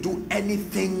able to do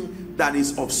anything that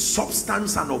is of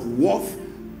substance and of worth.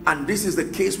 And this is the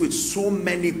case with so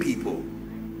many people.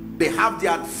 They have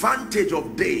the advantage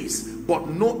of days, but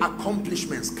no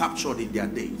accomplishments captured in their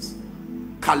days.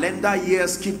 Calendar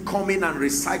years keep coming and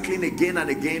recycling again and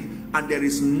again, and there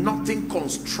is nothing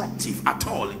constructive at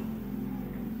all.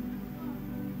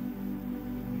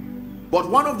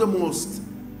 But one of the most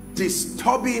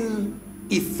disturbing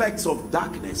effects of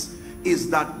darkness is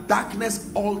that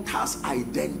darkness alters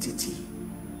identity.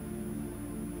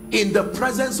 In the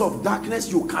presence of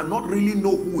darkness, you cannot really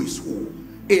know who is who.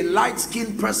 A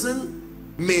light-skinned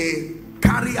person may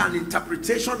carry an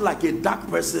interpretation like a dark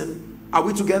person. Are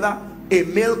we together? A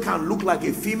male can look like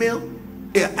a female.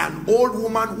 An old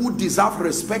woman who deserves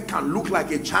respect can look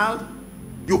like a child.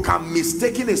 You can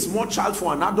mistake a small child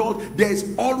for an adult. There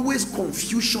is always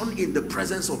confusion in the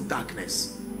presence of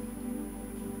darkness.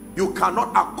 You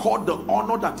cannot accord the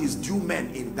honor that is due men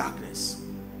in darkness.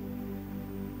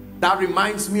 That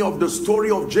reminds me of the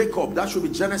story of Jacob. That should be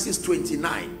Genesis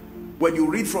 29. When you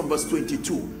read from verse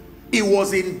 22, it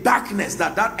was in darkness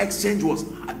that exchange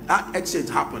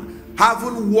happened.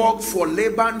 Having worked for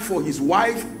Laban for his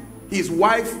wife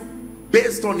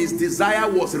based on his desire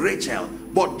was Rachel,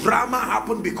 but drama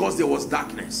happened because there was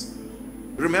darkness.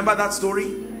 Remember that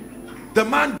story? The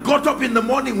man got up in the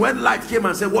morning when light came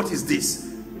and said, "What is this?"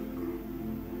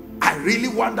 I really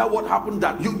wonder what happened.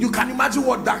 That you can imagine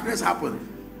what darkness happened.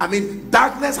 I mean,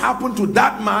 darkness happened to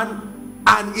that man,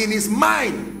 and in his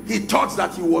mind he thought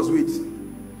that he was with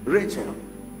Rachel,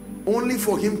 only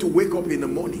for him to wake up in the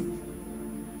morning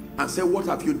and say, "What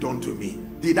have you done to me?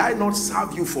 Did I not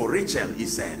serve you for Rachel?" He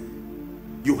said,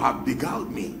 "You have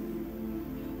beguiled me."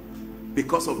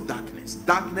 Because of darkness.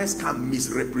 Darkness can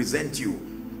misrepresent you.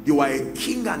 You are a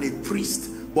king and a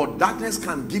priest, but darkness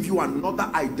can give you another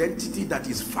identity that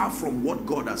is far from what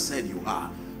God has said you are.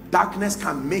 Darkness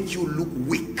can make you look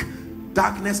weak.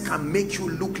 Darkness can make you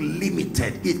look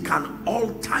limited. It can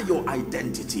alter your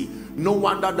identity. No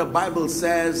wonder the Bible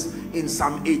says in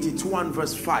Psalm 82 and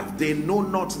verse 5, "They know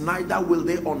not, neither will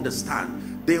they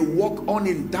understand. They walk on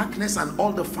in darkness, and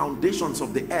all the foundations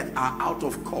of the earth are out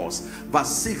of course." Verse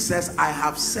 6 says, "I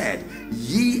have said,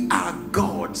 ye are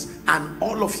gods, and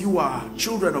all of you are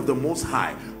children of the Most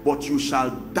High, but you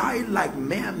shall die like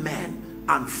mere men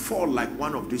and fall like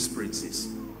one of these princes."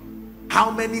 How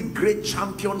many great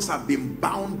champions have been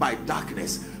bound by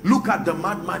darkness? Look at the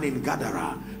madman in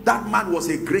Gadara. That man was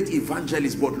a great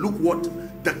evangelist, but look what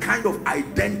the kind of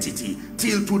identity.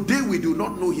 Till today we do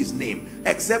not know his name,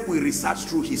 except we research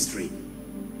through history.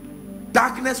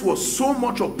 Darkness was so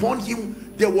much upon him,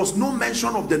 there was no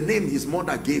mention of the name his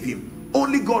mother gave him.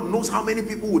 Only God knows how many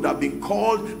people would have been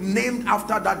called, named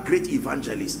after that great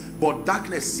evangelist. But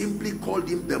darkness simply called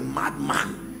him the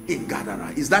madman in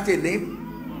Gadara. Is that a name?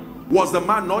 Was the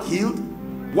man not healed?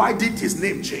 Why did his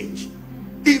name change?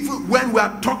 Even when we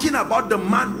are talking about the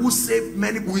man who saved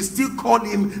many, we still call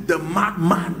him the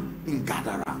madman in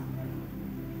Gadara.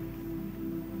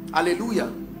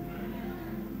 Hallelujah.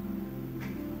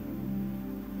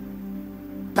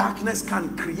 Darkness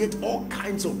can create all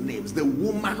kinds of names. The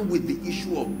woman with the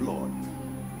issue of blood.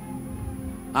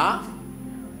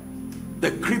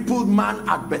 The crippled man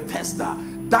at Bethesda.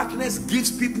 Darkness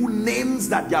gives people names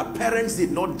that their parents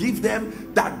did not give them,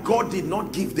 that God did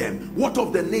not give them. What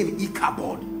of the name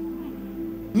Ichabod?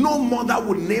 No mother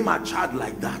would name a child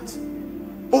like that.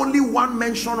 Only one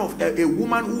mention of a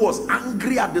woman who was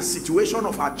angry at the situation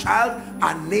of her child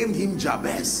and named him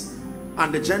Jabez.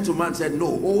 And the gentleman said,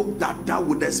 "No, oh, that thou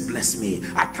wouldest bless me.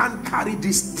 I can't carry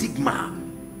this stigma.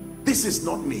 This is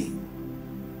not me."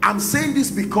 I'm saying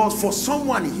this because for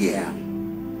someone here,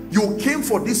 you came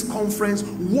for this conference.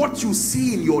 What you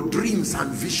see in your dreams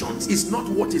and visions is not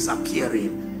what is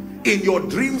appearing. In your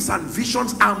dreams and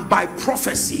visions and by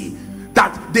prophecy,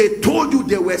 that they told you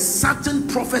there were certain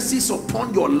prophecies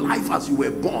upon your life as you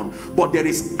were born, but there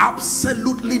is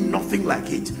absolutely nothing like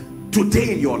it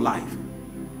today in your life.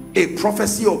 A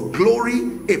prophecy of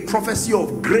glory, a prophecy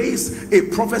of grace, a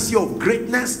prophecy of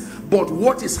greatness. But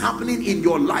what is happening in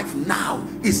your life now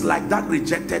is like that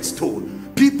rejected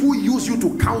stone. People use you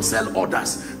to counsel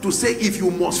others, to say if you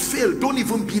must fail, don't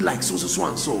even be like so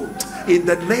and so. In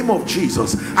the name of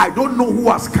Jesus, I don't know who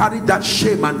has carried that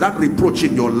shame and that reproach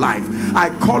in your life. I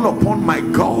call upon my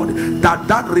God that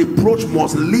that reproach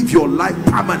must leave your life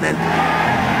permanent.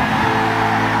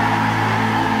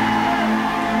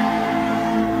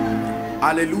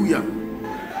 Hallelujah.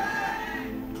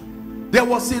 There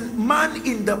was a man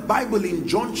in the Bible in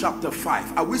John chapter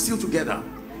 5. Are we still together?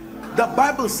 The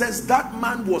Bible says that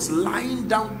man was lying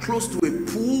down close to a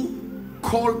pool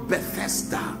called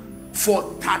Bethesda for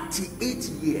 38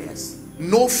 years.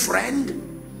 No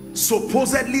friend,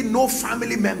 supposedly no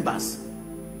family members.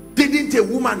 Didn't a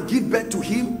woman give birth to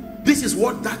him? This is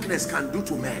what darkness can do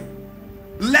to men.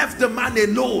 Left the man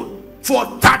alone for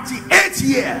 38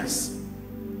 years.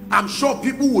 I'm sure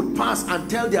people would pass and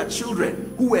tell their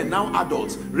children who were now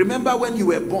adults, remember when you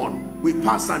were born, we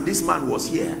passed and this man was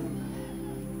here.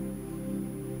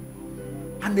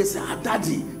 And they say, ah,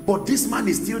 daddy, but this man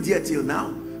is still there till now.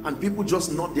 And people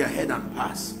just nod their head and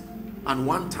pass. And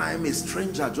one time a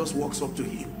stranger just walks up to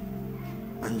him.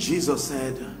 And Jesus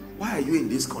said, why are you in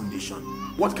this condition?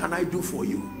 What can I do for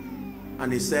you?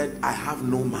 And he said, I have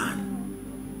no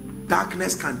man.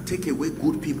 Darkness can take away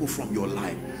good people from your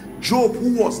life. Job,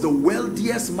 who was the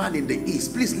wealthiest man in the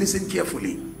east, please listen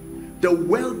carefully. The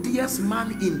wealthiest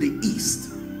man in the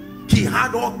east, he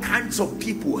had all kinds of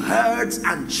people, herds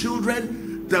and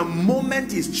children. The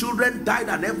moment his children died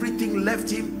and everything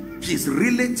left him, his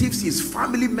relatives, his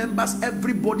family members,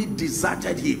 everybody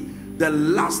deserted him. The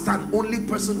last and only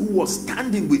person who was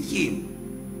standing with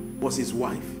him was his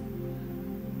wife.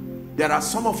 There are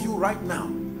some of you right now,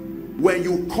 when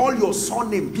you call your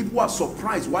surname, people are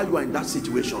surprised while you are in that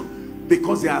situation,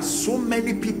 because there are so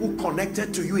many people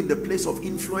connected to you in the place of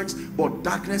influence, but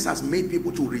darkness has made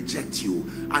people to reject you,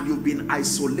 and you've been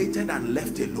isolated and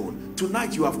left alone.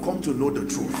 Tonight you have come to know the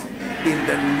truth. In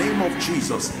the name of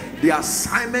Jesus, the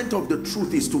assignment of the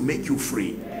truth is to make you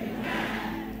free.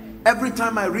 Every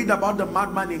time I read about the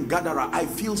madman in Gadara, I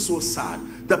feel so sad.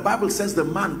 The Bible says the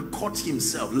man cut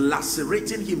himself,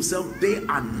 lacerating himself day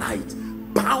and night,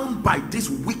 bound by these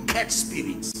wicked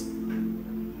spirits.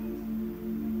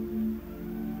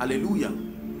 Hallelujah.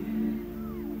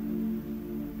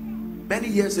 Many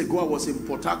years ago I was in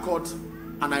Port Harcourt,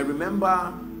 and I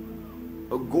remember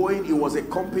going, it was a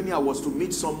company, I was to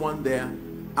meet someone there,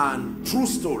 and true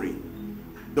story,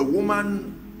 the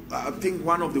woman, I think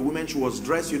one of the women, she was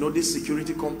dressed, you know, these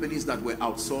security companies that were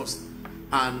outsourced,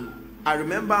 and I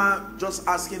remember just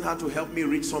asking her to help me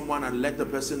reach someone and let the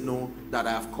person know that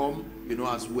I have come, you know,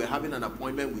 as we're having an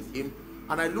appointment with him.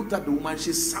 And I looked at the woman,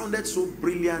 she sounded so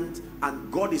brilliant,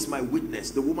 and God is my witness.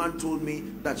 The woman told me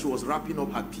that she was wrapping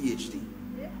up her PhD.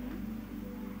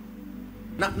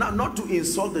 Now, not to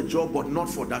insult the job, but not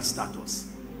for that status.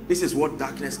 This is what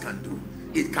darkness can do.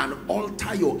 It can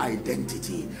alter your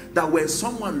identity. That when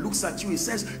someone looks at you, he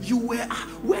says,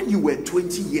 when you were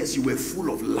 20 years, you were full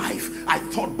of life. I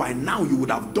thought by now you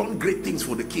would have done great things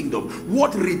for the kingdom.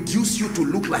 What reduced you to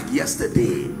look like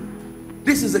yesterday?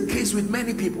 This is the case with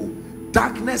many people.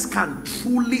 Darkness can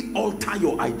truly alter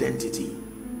your identity.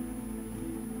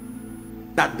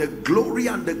 That the glory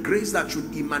and the grace that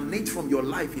should emanate from your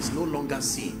life is no longer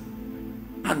seen.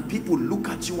 And people look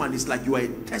at you and it's like you are a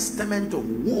testament of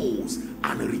woes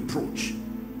and reproach.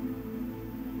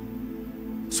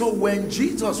 So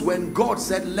when God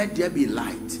said, let there be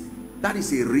light, that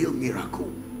is a real miracle.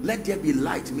 Let there be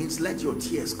light means let your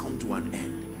tears come to an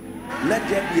end. Let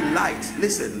there be light.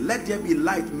 Listen, let there be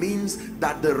light means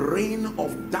that the reign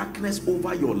of darkness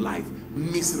over your life,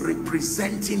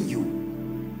 misrepresenting you.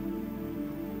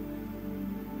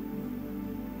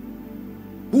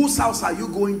 Whose house are you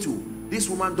going to? This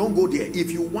woman, don't go there.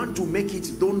 If you want to make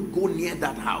it, don't go near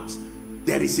that house.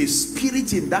 There is a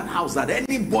spirit in that house that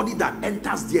anybody that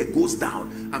enters there goes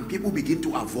down, and people begin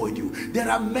to avoid you. There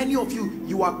are many of you,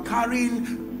 you are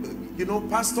carrying, you know,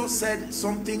 pastor said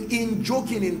something in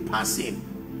joking, in passing,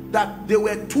 that there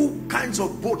were two kinds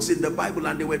of boats in the Bible,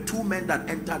 and there were two men that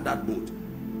entered that boat.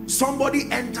 Somebody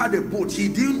entered the boat. He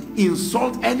didn't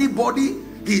insult anybody.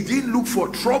 He didn't look for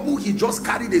trouble. He just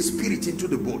carried a spirit into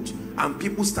the boat, and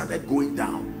people started going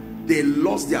down. They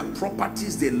lost their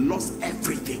properties, they lost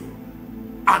everything.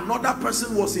 Another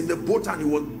person was in the boat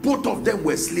and both of them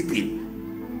were sleeping.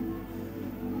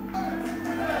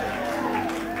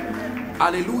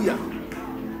 Hallelujah.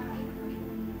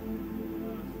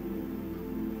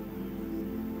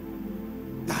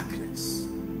 Darkness.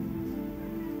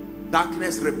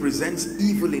 Darkness represents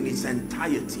evil in its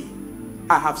entirety.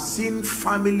 I have seen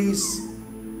families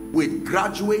with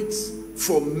graduates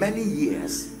for many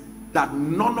years that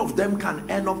none of them can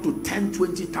earn up to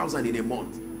 10,000-20,000 in a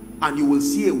month. And you will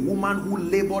see a woman who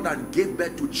labored and gave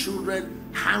birth to children,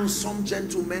 handsome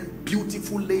gentlemen,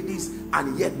 beautiful ladies,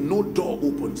 and yet no door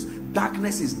opens.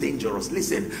 Darkness is dangerous.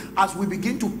 Listen, as we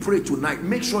begin to pray tonight,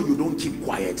 make sure you don't keep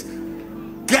quiet.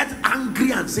 Get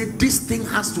angry and say, this thing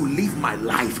has to leave my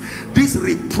life. This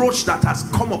reproach that has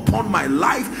come upon my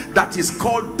life that is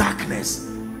called darkness.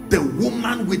 The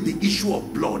woman with the issue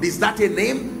of blood, is that a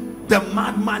name? The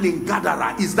madman in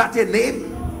Gadara, is that a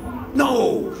name?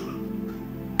 No.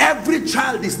 Every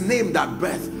child is named at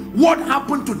birth. What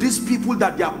happened to these people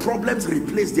that their problems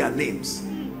replace their names?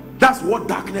 That's what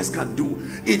darkness can do.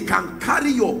 It can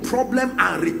carry your problem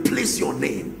and replace your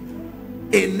name.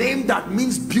 A name that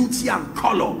means beauty and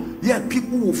color, yet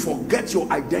people will forget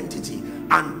your identity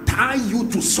and tie you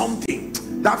to something.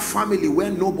 That family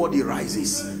where nobody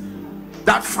rises,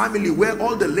 that family where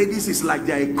all the ladies is like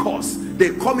they're a curse.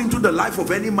 They come into the life of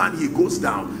any man, he goes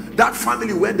down. That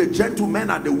family where the gentlemen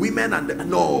and the women and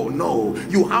no,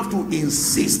 you have to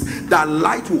insist that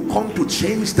light will come to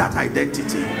change that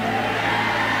identity.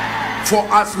 For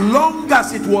as long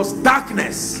as it was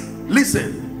darkness,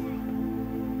 listen,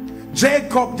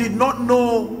 Jacob did not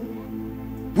know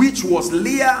which was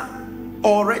Leah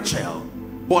or Rachel,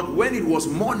 but when it was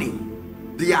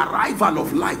morning, the arrival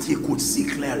of light, he could see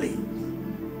clearly.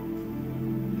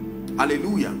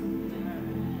 Hallelujah.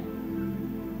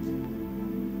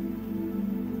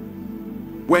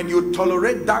 When you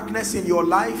tolerate darkness in your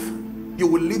life, you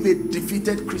will live a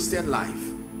defeated Christian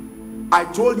life. I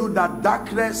told you that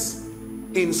darkness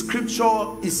in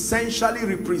scripture essentially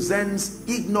represents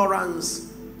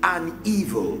ignorance and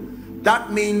evil.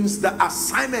 That means the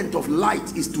assignment of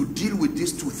light is to deal with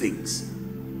these two things.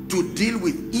 To deal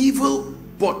with evil,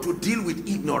 but to deal with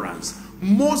ignorance.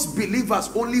 Most believers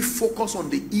only focus on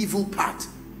the evil part,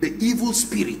 the evil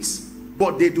spirits,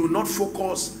 but they do not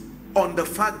focus on the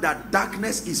fact that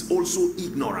darkness is also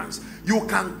ignorance. You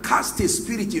can cast a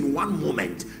spirit in one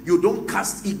moment. You don't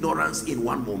cast ignorance in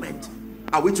one moment.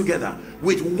 Are we together?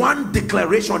 With one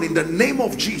declaration in the name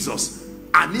of Jesus,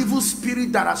 an evil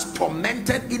spirit that has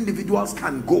tormented individuals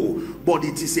can go, but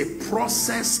it is a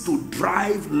process to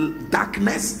drive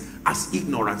darkness as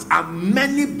ignorance. And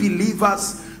many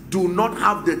believers do not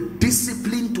have the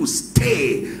discipline to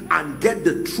stay and get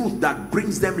the truth that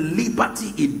brings them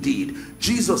liberty indeed.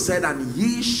 Jesus said, and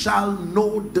ye shall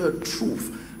know the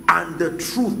truth, and the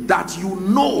truth that you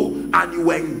know and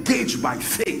you engage by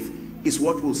faith is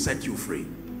what will set you free.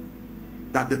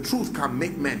 That the truth can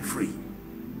make men free.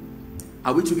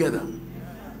 Are we together?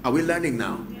 Are we learning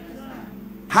now?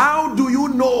 How do you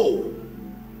know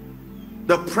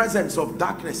the presence of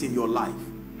darkness in your life?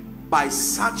 By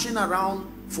searching around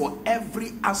for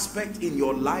every aspect in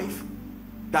your life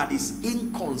that is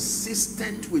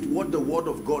inconsistent with what the word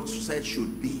of God said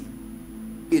should be.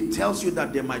 It tells you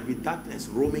that there might be darkness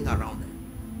roaming around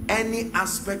there. Any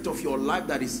aspect of your life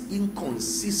that is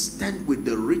inconsistent with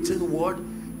the written word,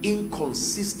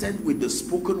 inconsistent with the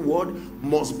spoken word,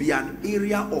 must be an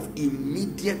area of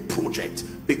immediate project,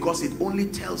 because it only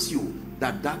tells you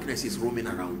that darkness is roaming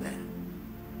around there.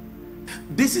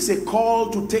 This is a call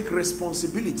to take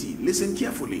responsibility. Listen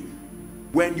carefully.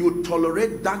 When you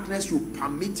tolerate darkness, you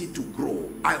permit it to grow.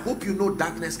 I hope you know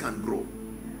darkness can grow.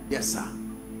 Yes, sir.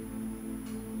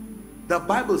 The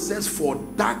Bible says, for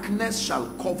darkness shall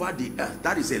cover the earth.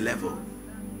 That is a level.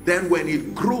 Then when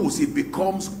it grows, it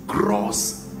becomes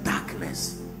gross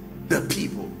darkness. The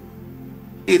people.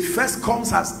 It first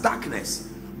comes as darkness,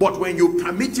 but when you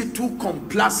permit it to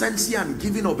complacency and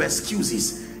giving of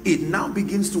excuses, it now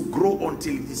begins to grow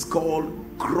until it is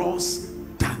called gross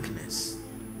darkness.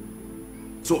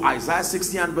 So Isaiah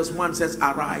 60 and verse 1 says,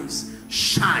 arise,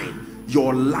 shine,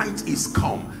 your light is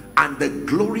come, and the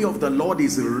glory of the Lord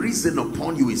is risen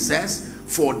upon you. It says,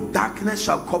 for darkness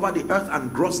shall cover the earth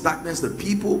and gross darkness the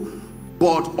people,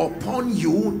 but upon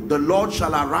you the Lord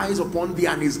shall arise upon thee,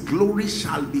 and his glory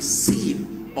shall be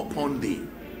seen upon thee.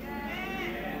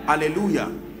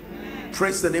 Hallelujah.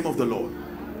 Praise the name of the Lord.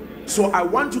 So I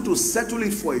want you to settle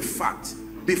it for a fact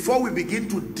before we begin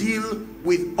to deal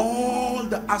with all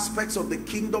the aspects of the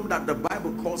kingdom that the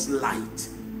Bible calls light.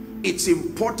 It's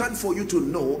important for you to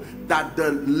know that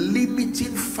the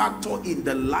limiting factor in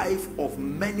the life of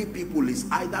many people is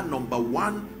either number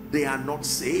one, they are not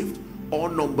saved, or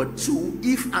number two,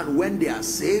 if and when they are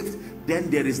saved, then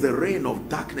there is the reign of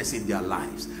darkness in their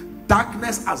lives.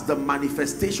 Darkness as the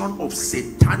manifestation of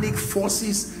satanic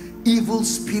forces, evil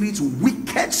spirits,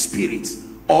 wicked spirits,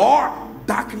 or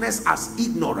darkness as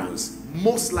ignorance,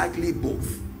 most likely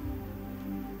both.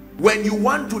 When you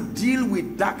want to deal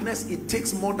with darkness, it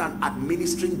takes more than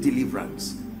administering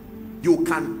deliverance. You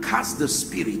can cast the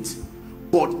spirit,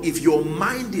 but if your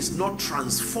mind is not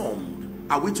transformed,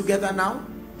 are we together now?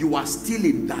 You are still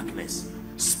in darkness.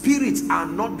 Spirits are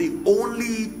not the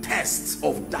only tests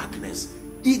of darkness.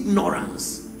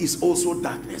 Ignorance is also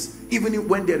darkness, even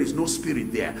when there is no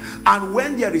spirit there. And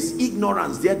when there is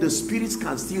ignorance there, the spirits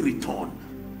can still return,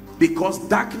 because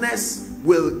darkness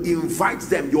will invite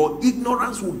them. Your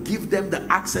ignorance will give them the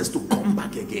access to come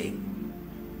back again.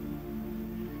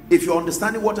 If you're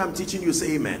understanding what I'm teaching you,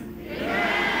 say amen.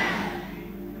 Yeah.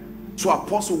 So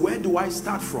Apostle, where do I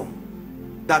start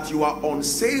from? That you are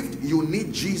unsaved, you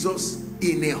need Jesus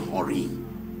in a hurry.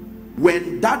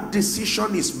 When that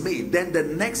decision is made, then the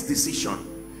next decision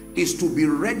is to be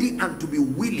ready and to be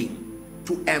willing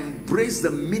to embrace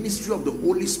the ministry of the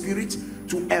Holy Spirit,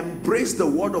 to embrace the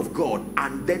word of God,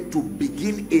 and then to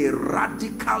begin a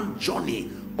radical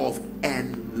journey of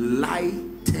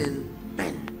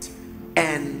enlightenment.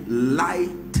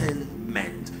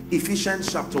 Enlightenment.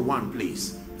 Ephesians chapter 1,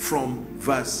 please, from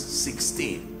verse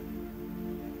 16.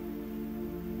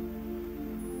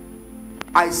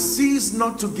 I cease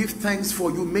not to give thanks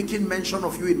for you, making mention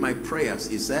of you in my prayers,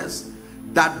 it says,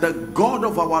 that the God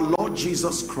of our Lord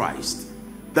Jesus Christ,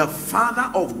 the Father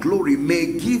of glory,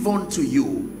 may give unto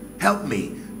you, help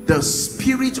me, the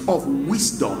spirit of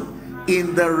wisdom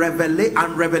in the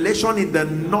revelation in the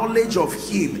knowledge of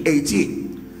him.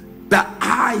 18, the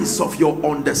eyes of your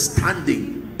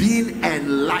understanding being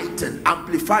enlightened.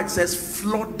 Amplified says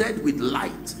flooded with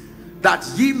light, that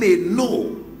ye may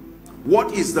know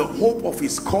what is the hope of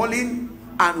his calling,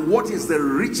 and what is the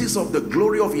riches of the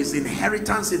glory of his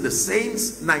inheritance in the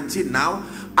saints. 19 now.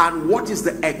 And what is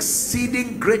the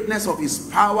exceeding greatness of his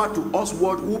power to us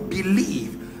who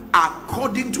believe,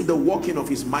 according to the working of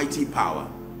his mighty power.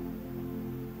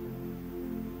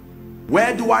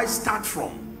 Where do I start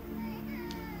from?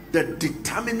 The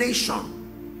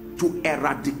determination to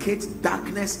eradicate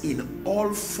darkness in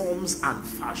all forms and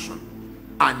fashion.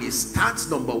 And it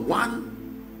starts, number one,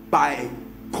 by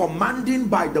commanding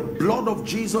by the blood of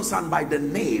Jesus and by the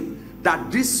name that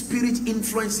these spirit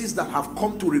influences that have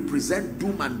come to represent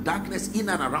doom and darkness in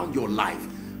and around your life,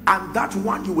 and that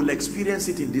one, you will experience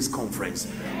it in this conference.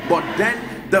 But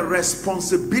then the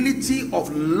responsibility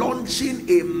of launching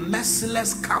a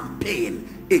merciless campaign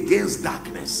against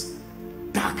darkness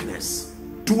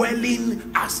dwelling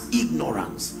as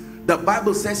ignorance. The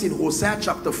Bible says in Hosea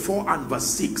chapter 4 and verse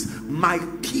 6, my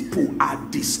people are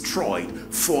destroyed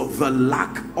for the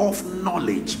lack of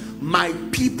knowledge. My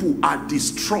people are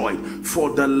destroyed for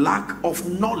the lack of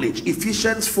knowledge.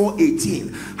 Ephesians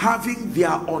 4:18, having their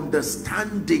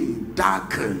understanding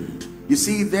darkened. You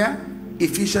see there?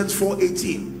 Ephesians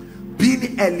 4:18,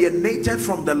 being alienated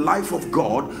from the life of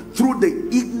God through the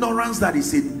ignorance that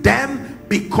is in them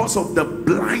because of the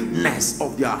blindness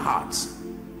of their hearts.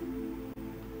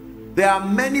 There are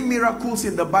many miracles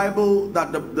in the Bible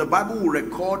that the Bible will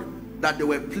record that there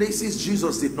were places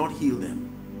Jesus did not heal them.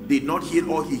 Did not heal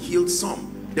all, he healed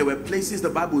some. There were places the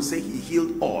Bible will say he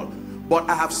healed all. But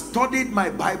I have studied my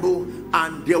Bible,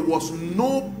 and there was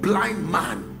no blind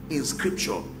man in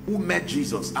scripture who met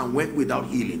Jesus and went without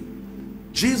healing.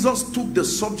 Jesus took the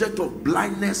subject of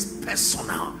blindness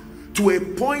personal, to a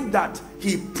point that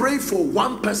he prayed for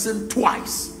one person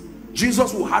twice.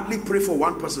 Jesus will hardly pray for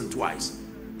one person twice.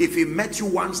 If he met you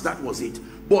once, that was it.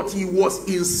 But he was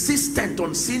insistent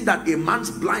on seeing that a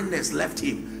man's blindness left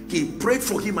him. He prayed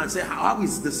for him and said, how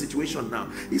is the situation now?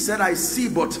 He said, I see,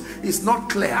 but it's not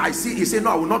clear. I see. He said, no,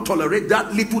 I will not tolerate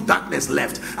that little darkness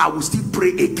left. I will still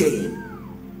pray again.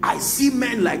 I see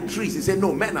men like trees. He said,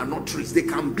 no, men are not trees. They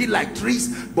can be like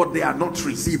trees, but they are not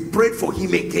trees. He prayed for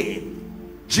him again.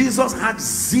 Jesus had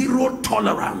zero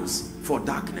tolerance for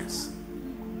darkness.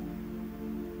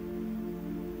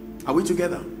 Are we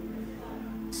together?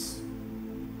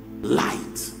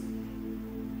 Light.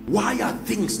 Why are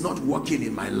things not working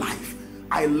in my life?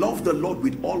 I love the Lord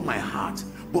with all my heart,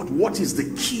 But what is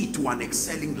the key to an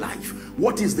excelling life?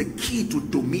 What is the key to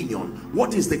dominion?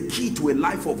 What is the key to a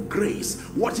life of grace?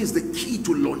 What is the key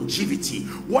to longevity?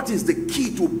 What is the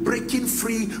key to breaking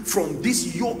free from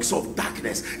these yokes of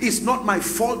darkness? It's not my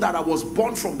fault that I was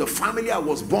born from the family I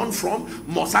was born from.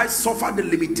 Must I suffer the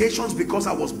limitations because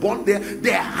I was born there?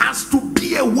 There has to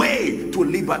be a way to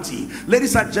liberty.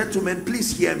 Ladies and gentlemen,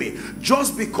 please hear me.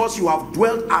 Just because you have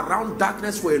dwelt around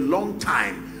darkness for a long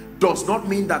time does not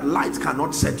mean that light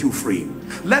cannot set you free.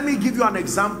 Let me give you an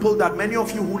example that many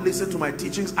of you who listen to my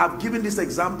teachings, I've given these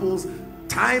examples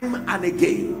time and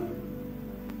again.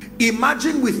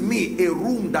 Imagine with me a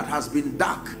room that has been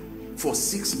dark for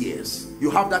 6 years. You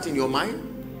have that in your mind?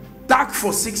 Dark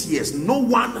for 6 years. No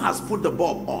one has put the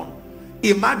bulb on.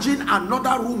 Imagine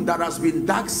another room that has been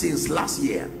dark since last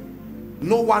year.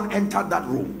 No one entered that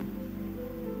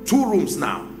room. 2 rooms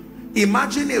now.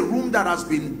 Imagine a room that has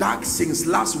been dark since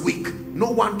last week. No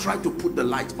one tried to put the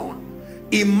light on.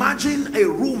 Imagine a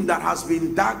room that has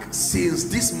been dark since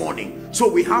this morning. So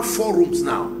we have 4 rooms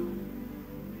now.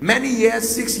 Many years,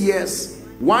 6 years,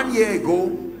 1 year ago,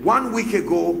 1 week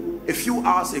ago, a few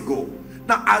hours ago.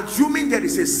 Now, assuming there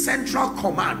is a central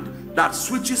command that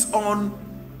switches on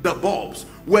the bulbs.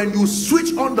 When you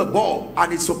switch on the bulb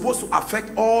and it's supposed to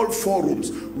affect all 4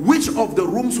 rooms, which of the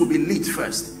rooms will be lit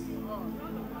first?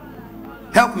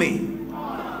 Help me.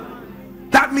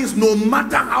 That means no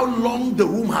matter how long the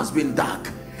room has been dark,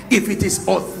 if it is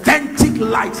authentic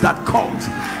light that comes,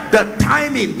 the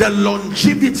timing, the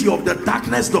longevity of the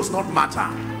darkness does not matter.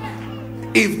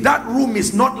 If that room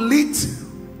is not lit,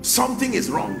 something is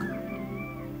wrong.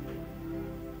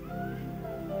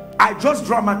 I just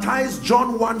dramatized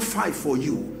John 1:5 for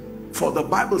you. For the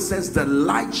Bible says the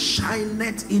light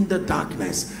shineth in the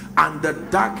darkness, and the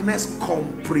darkness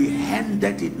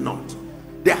comprehended it not.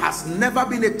 There has never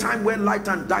been a time where light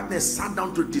and darkness sat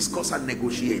down to discuss and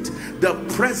negotiate. The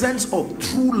presence of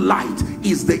true light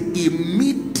is the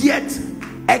immediate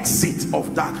exit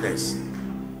of darkness.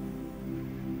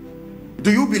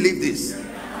 Do you believe this?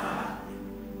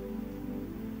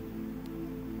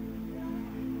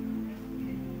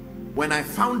 When I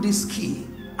found this key,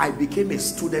 I became a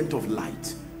student of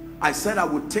light. I said I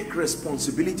would take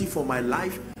responsibility for my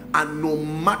life, and no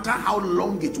matter how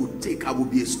long it would take, I will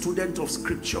be a student of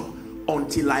scripture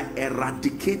until I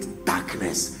eradicate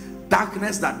darkness.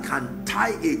 Darkness that can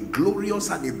tie a glorious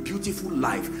and a beautiful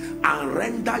life and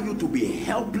render you to be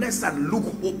helpless and look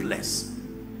hopeless.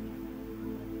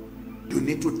 You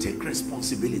need to take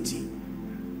responsibility.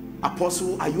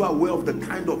 Apostle, are you aware of the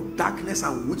kind of darkness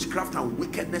and witchcraft and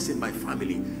wickedness in my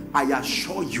family? I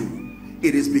assure you,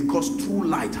 it is because true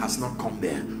light has not come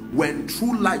there. When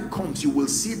true light comes, you will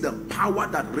see the power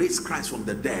that raised Christ from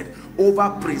the dead over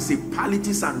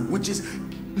principalities and witches.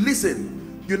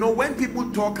 Listen, you know, when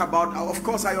people talk about, of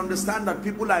course I understand that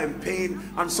people are in pain,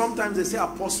 and sometimes they say,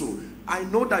 Apostle, I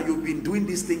know that you've been doing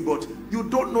this thing, but you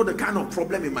don't know the kind of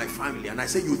problem in my family. And I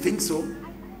say, you think so?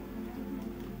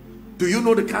 Do you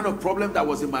know the kind of problem that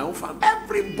was in my own family?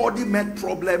 Everybody met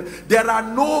problem. There are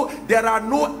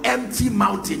no empty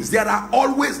mountains. There are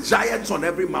always giants on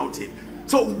every mountain.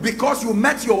 So because you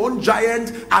met your own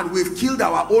giant and we've killed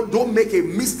our own, don't make a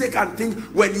mistake and think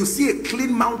when you see a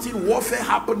clean mountain, warfare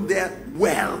happened there.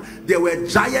 Well, there were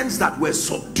giants that were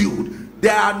subdued.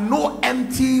 There are no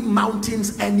empty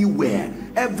mountains anywhere.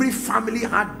 Every family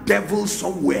had devils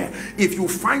somewhere. If you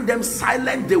find them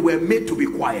silent, they were made to be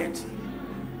quiet.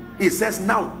 It says,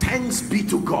 now thanks be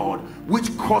to God,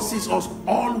 which causes us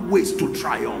always to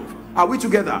triumph. Are we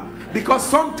together? Because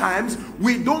sometimes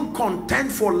we don't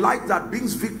contend for light that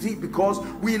brings victory, because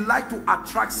we like to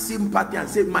attract sympathy and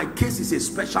say, my case is a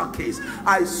special case.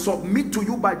 I submit to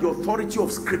you by the authority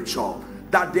of scripture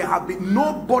that there have been,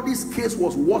 nobody's case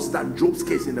was worse than Job's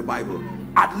case in the Bible.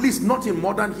 At least not in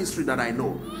modern history that I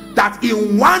know. That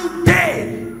in one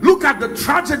day, look at the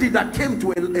tragedy that came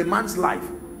to a man's life.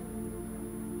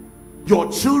 Your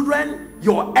children,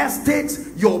 your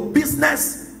estates, your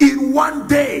business, in one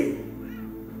day.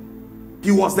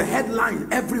 He was the headline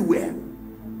everywhere.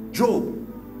 Job,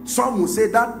 some will say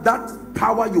that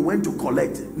power you went to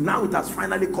collect, now it has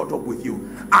finally caught up with you.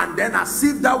 And then as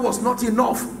if that was not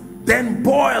enough, then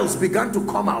boils began to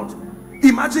come out.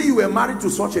 Imagine you were married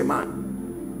to such a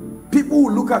man. People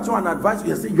will look at you and advise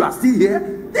you and say, you are still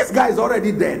here? This guy is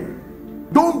already dead.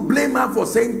 Don't blame her for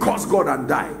saying curse God and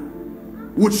die.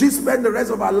 Would she spend the rest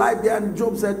of her life there? And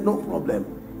Job said, no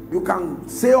problem. You can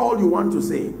say all you want to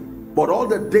say, but all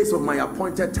the days of my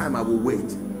appointed time I will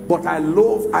wait. But I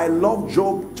love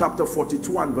Job chapter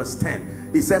 42 and verse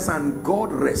 10. It says, and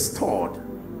God restored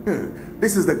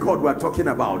This is the God we're talking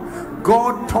about.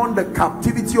 God turned the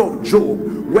captivity of Job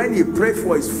when he prayed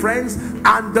for his friends,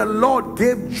 and the Lord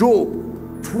gave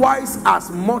Job twice as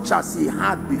much as he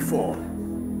had before.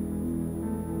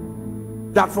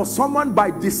 That for someone,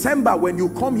 by December, when you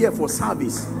come here for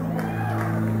service,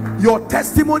 your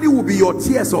testimony will be your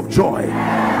tears of joy.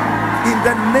 In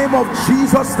the name of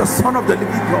Jesus, the Son of the living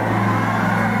God.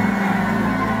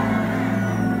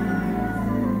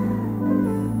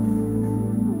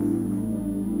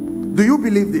 Do you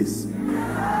believe this?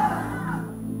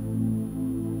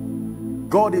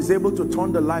 God is able to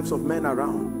turn the lives of men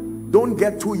around. Don't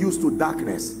get too used to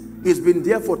darkness. It's been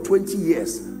there for 20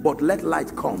 years, but let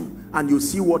light come and you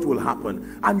see what will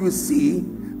happen. And you see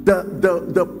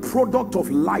the product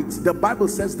of light. The Bible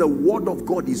says the word of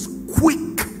God is quick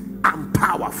and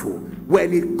powerful.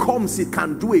 When it comes, it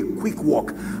can do a quick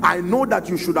work. I know that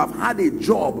you should have had a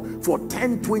job for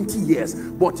 10, 20 years,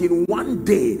 but in one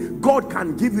day, God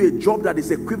can give you a job that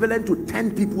is equivalent to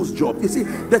 10 people's job. You see,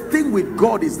 the thing with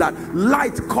God is that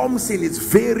light comes in its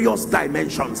various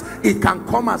dimensions. It can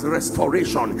come as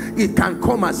restoration. It can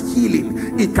come as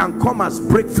healing. It can come as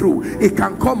breakthrough. It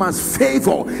can come as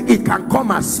favor. It can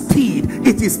come as speed.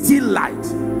 It is still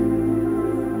light.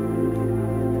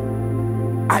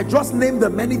 I just named the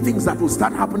many things that will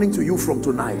start happening to you from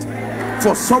tonight.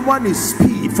 For someone is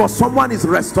speed, for someone is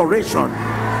restoration.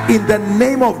 In the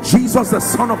name of Jesus, the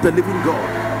Son of the living God.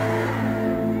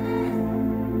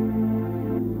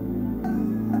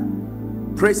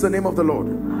 Praise the name of the Lord.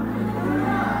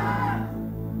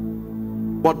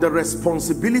 But the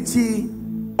responsibility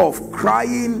of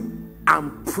crying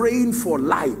and praying for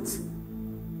light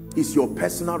is your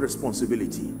personal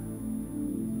responsibility.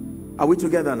 Are we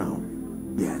together now?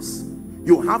 Yes.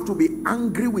 You have to be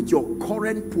angry with your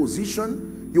current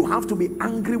position. You have to be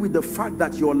angry with the fact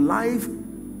that your life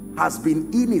has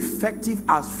been ineffective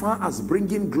as far as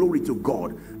bringing glory to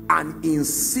God, and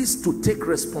insist to take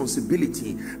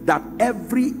responsibility that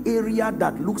every area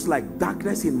that looks like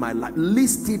darkness in my life,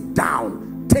 list it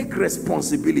down. Take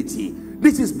responsibility.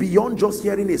 This is beyond just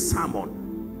hearing a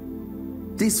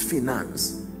sermon. This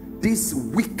finance, these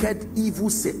wicked, evil,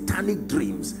 satanic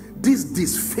dreams, this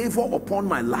disfavor upon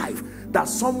my life, that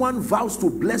someone vows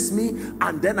to bless me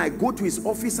and then I go to his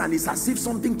office and it's as if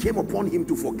something came upon him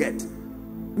to forget.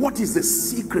 What is the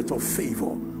secret of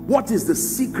favor? What is the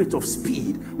secret of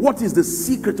speed? What is the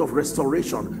secret of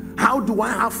restoration? How do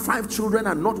I have 5 children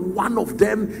and not one of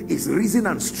them is risen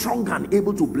and strong and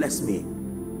able to bless me?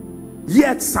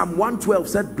 Yet Psalm 112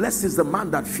 said, blessed is the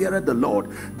man that feareth the Lord,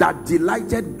 that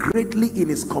delighted greatly in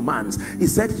his commands. He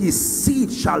said his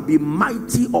seed shall be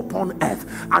mighty upon earth,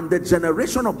 and the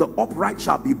generation of the upright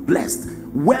shall be blessed.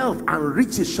 Wealth and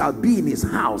riches shall be in his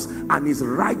house, and his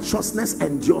righteousness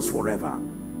endures forever.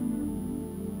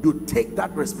 You take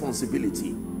that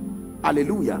responsibility.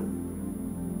 Hallelujah.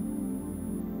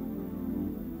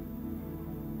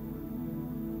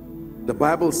 The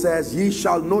Bible says, ye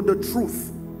shall know the truth,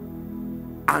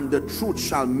 and the truth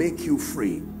shall make you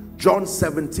free. John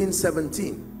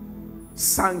 17:17.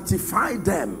 Sanctify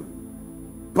them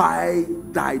by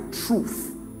thy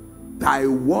truth. Thy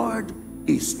word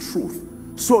is truth.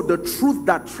 So the truth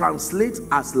that translates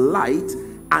as light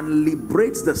and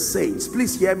liberates the saints.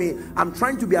 Please hear me. I'm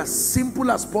trying to be as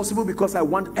simple as possible because I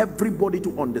want everybody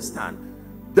to understand.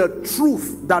 The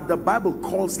truth that the Bible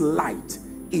calls light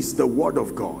is the word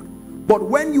of God. But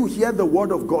when you hear the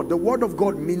word of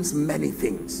God means many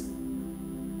things.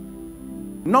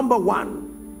 Number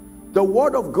one, the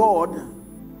word of God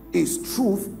is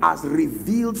truth as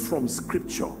revealed from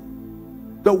scripture.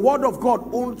 The word of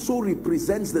God also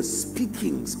represents the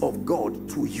speakings of God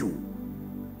to you.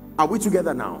 Are we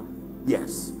together now?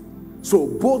 Yes. So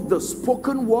both the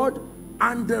spoken word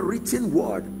and the written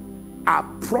word are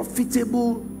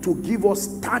profitable to give us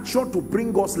stature, to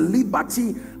bring us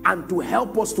liberty, and to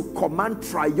help us to command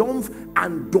triumph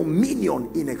and dominion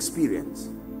in experience.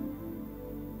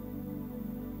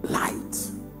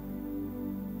 Light.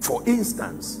 For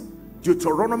instance,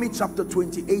 Deuteronomy chapter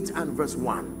 28 and verse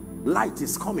 1. Light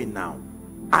is coming now.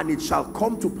 And it shall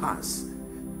come to pass,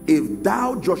 if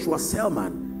thou, Joshua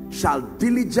Selman, shall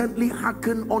diligently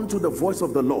hearken unto the voice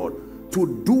of the Lord,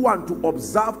 to do and to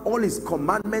observe all his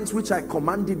commandments which I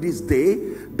commanded this day,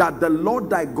 that the Lord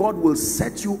thy God will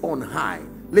set you on high.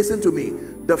 Listen to me.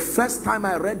 The first time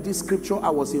I read this scripture, I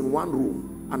was in one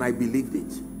room and I believed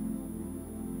it.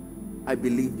 I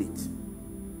believed it.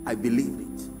 I believed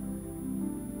it.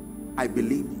 I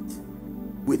believed it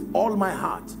with all my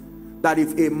heart, that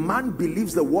if a man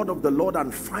believes the word of the Lord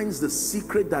and finds the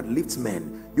secret that lifts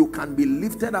men, you can be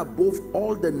lifted above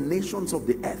all the nations of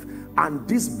the earth and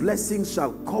these blessings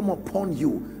shall come upon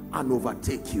you and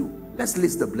overtake you. Let's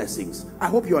list the blessings. I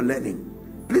hope you are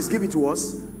learning. Please give it to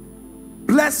us.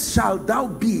 Blessed shall thou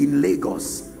be in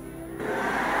Lagos.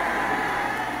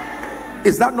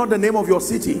 Is that not the name of your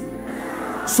city?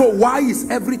 So why is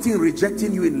everything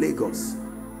rejecting you in Lagos?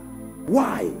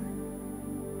 Why?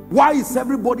 Why is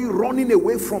everybody running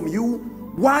away from you?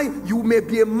 Why? You may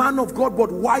be a man of God,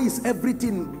 but why is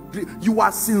everything? You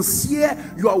are sincere,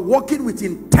 you are walking with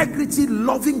integrity,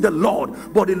 loving the Lord,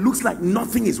 but it looks like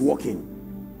nothing is working.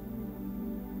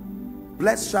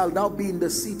 Blessed shall thou be in the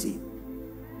city,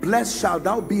 blessed shall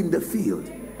thou be in the field.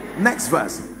 Next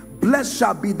verse. Blessed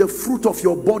shall be the fruit of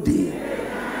your body.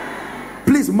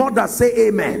 Please, mother, say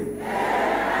amen.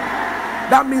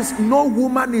 That means no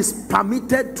woman is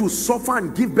permitted to suffer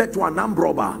and give birth to an armed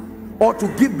robber, or to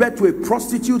give birth to a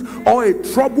prostitute, or a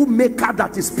troublemaker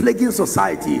that is plaguing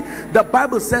society. The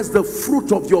Bible says the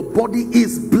fruit of your body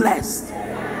is blessed.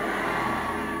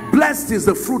 Blessed is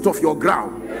the fruit of your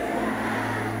ground.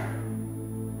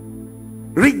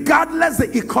 Regardless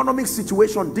the economic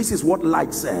situation, this is what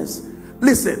light says.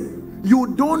 Listen,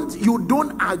 you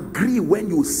don't agree when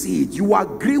you see it. You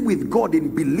agree with God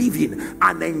in believing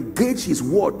and engage his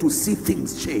word to see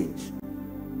things change.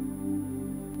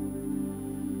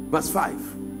 Verse 5.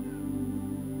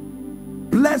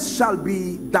 Blessed shall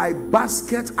be thy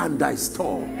basket and thy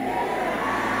store.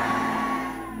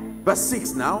 Verse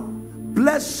 6 now.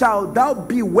 Blessed shalt thou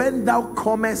be when thou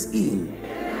comest in,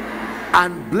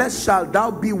 and blessed shalt thou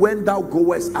be when thou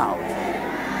goest out.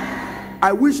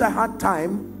 I wish I had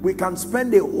time. We can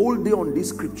spend a whole day on this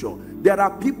scripture. There are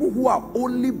people who are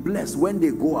only blessed when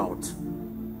they go out.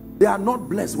 They are not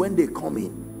blessed when they come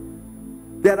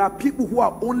in. There are people who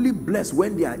are only blessed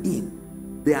when they are in.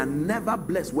 They are never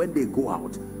blessed when they go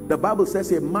out. The Bible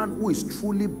says a man who is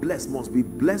truly blessed must be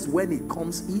blessed when he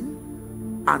comes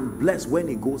in and blessed when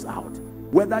he goes out.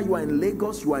 Whether you are in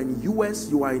Lagos, you are in US,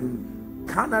 you are in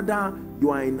Canada,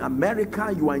 you are in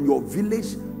America, you are in your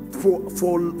village,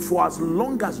 for as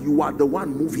long as you are the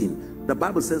one moving, the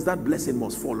Bible says that blessing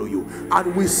must follow you.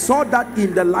 And we saw that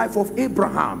in the life of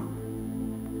Abraham.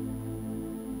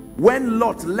 When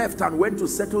Lot left and went to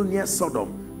settle near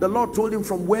Sodom, the Lord told him,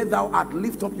 from where thou art,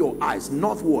 lift up your eyes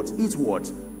northwards,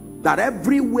 eastwards, that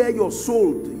everywhere your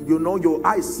soul, your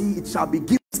eyes see, it shall be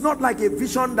given. It's not like a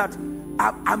vision that,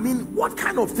 I mean, what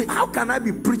kind of thing? How can I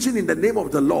be preaching in the name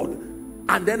of the Lord,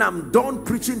 and then I'm done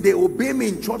preaching, they obey me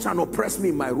in church and oppress me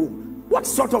in my room? What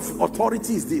sort of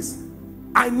authority is this?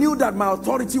 I knew that my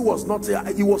authority was not,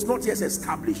 it was not yet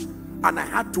established, and I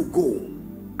had to go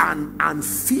and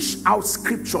fish out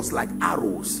scriptures like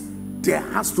arrows. There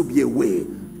has to be a way.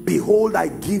 Behold, I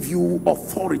give you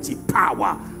authority,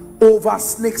 power over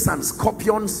snakes and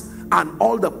scorpions and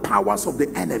all the powers of the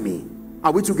enemy.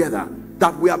 Are we together?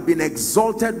 That we have been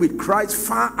exalted with Christ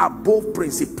far above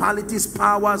principalities,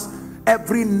 powers,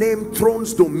 every name,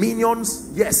 thrones, dominions.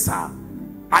 Yes, sir.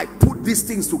 I put these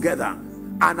things together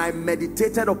and I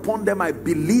meditated upon them. I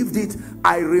believed it.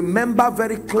 I remember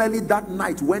very clearly that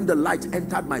night when the light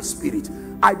entered my spirit.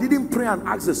 I didn't pray and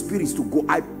ask the spirits to go.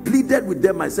 I pleaded with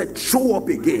them. I said, show up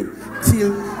again.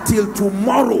 Till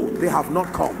tomorrow they have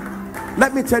not come.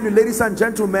 Let me tell you, ladies and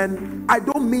gentlemen, I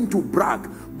don't mean to brag,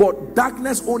 but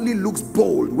darkness only looks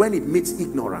bold when it meets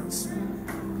ignorance.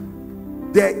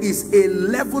 There is a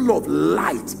level of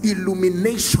light,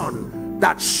 illumination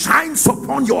that shines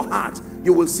upon your heart.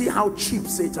 You will see how cheap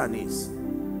Satan is.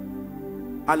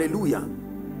 Hallelujah.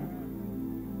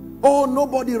 Oh,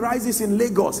 nobody rises in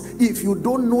Lagos. If you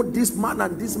don't know this man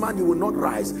and this man, you will not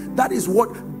rise. That is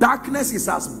what darkness is,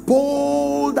 as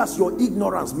bold as your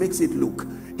ignorance makes it look.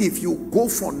 If you go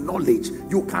for knowledge,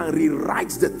 you can rewrite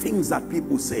the things that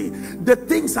people say. The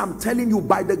things I'm telling you,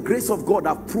 by the grace of God,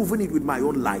 I've proven it with my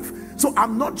own life. So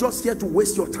I'm not just here to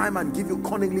waste your time and give you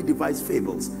cunningly devised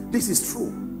fables. This is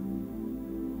true.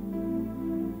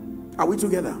 Are we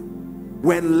together?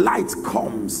 When light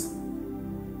comes,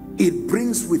 it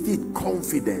brings with it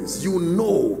confidence. You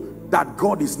know that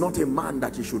God is not a man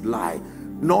that he should lie,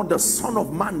 nor the son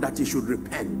of man that he should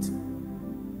repent.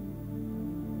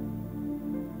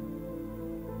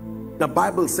 The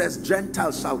Bible says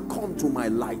Gentiles shall come to my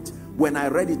light. When I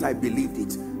read it, I believed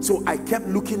it. So I kept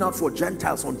looking out for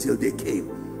Gentiles until they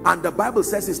came. And the Bible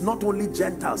says it's not only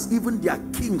Gentiles, even their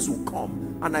kings will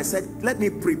come. And I said, let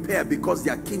me prepare, because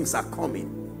their kings are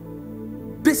coming.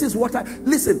 This is what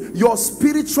listen, your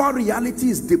spiritual reality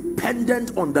is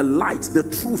dependent on the light, the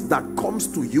truth that comes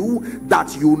to you,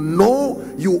 that you know,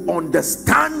 you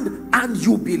understand, and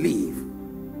you believe.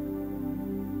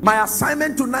 My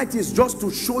assignment tonight is just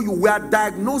to show you we are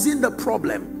diagnosing the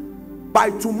problem. By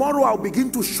tomorrow, I'll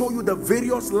begin to show you the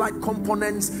various light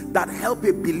components that help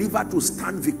a believer to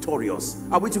stand victorious.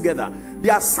 Are we together?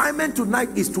 The assignment tonight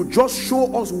is to just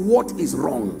show us what is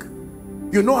wrong.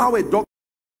 You know how a doctor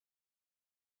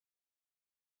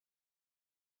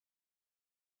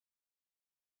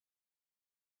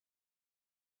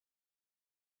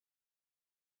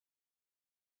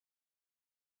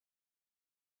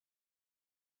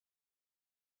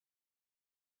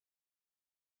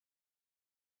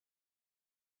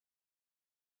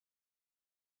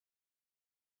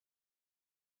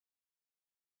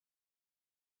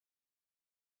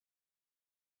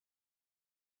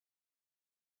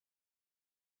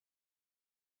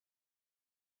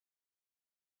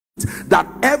that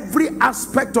every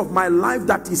aspect of my life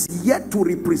that is yet to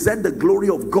represent the glory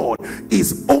of God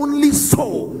is only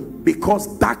so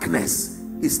because darkness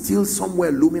is still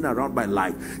somewhere looming around my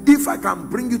life. If I can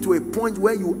bring you to a point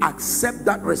where you accept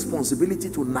that responsibility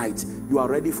tonight, you are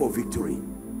ready for victory.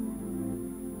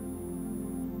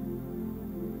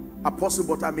 Apostle,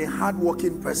 but I'm a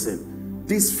hard-working person.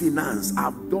 This finance,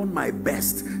 I've done my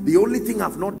best. The only thing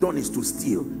I've not done is to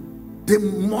steal. The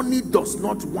money does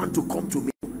not want to come to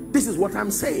me. This is what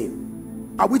I'm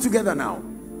saying. Are we together now?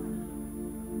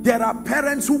 There are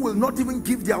parents who will not even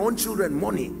give their own children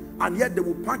money, and yet they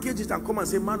will package it and come and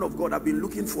say, man of God, I've been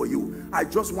looking for you. I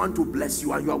just want to bless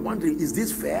you. And you are wondering, is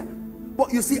this fair?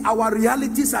 But you see, our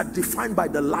realities are defined by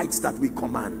the lights that we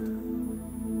command.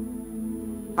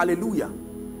 Hallelujah.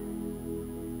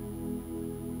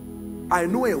 I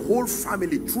know a whole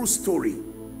family, true story,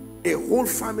 a whole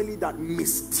family that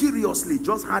mysteriously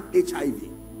just had HIV.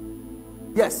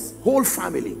 Yes, whole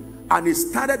family. And it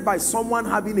started by someone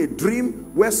having a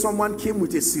dream where someone came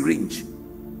with a syringe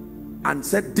and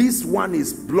said this one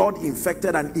is blood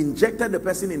infected, and injected the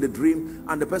person in the dream,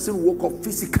 and the person woke up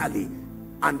physically,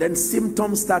 and then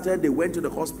symptoms started. They went to the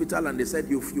hospital and they said,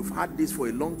 you've had this for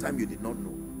a long time, you did not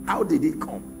know. How did it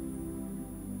come?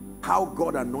 How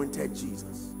God anointed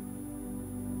Jesus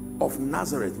of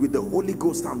Nazareth with the Holy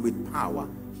Ghost and with power.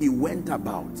 He went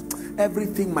about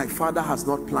everything my Father has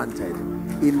not planted,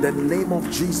 in the name of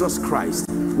Jesus Christ,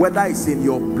 whether it's in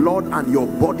your blood and your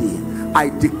body, I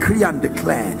decree and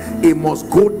declare it must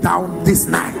go down this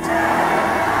night.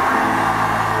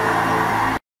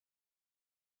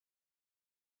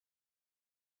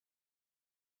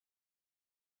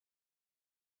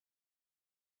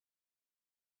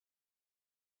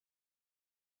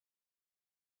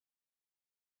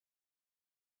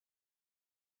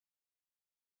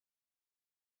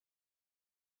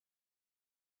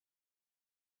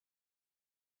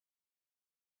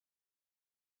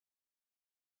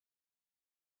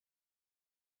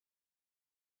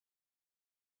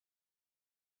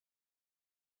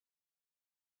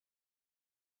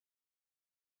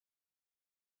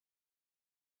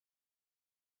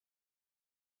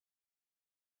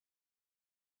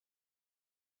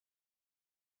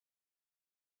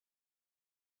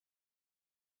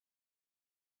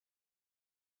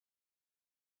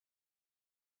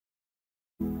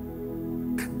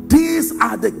 These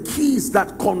are the keys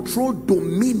that control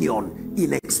dominion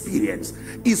in experience.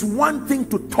 It's one thing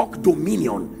to talk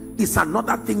dominion, it's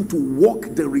another thing to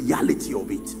walk the reality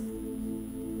of it.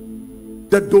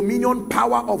 The dominion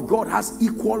power of God has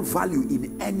equal value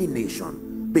in any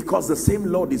nation, because the same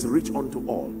Lord is rich unto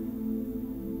all.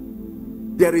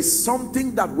 There is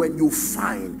something that when you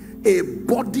find, a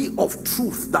body of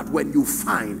truth that when you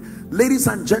find, ladies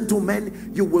and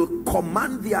gentlemen, you will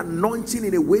command the anointing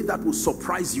in a way that will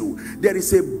surprise you. There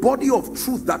is a body of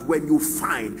truth that when you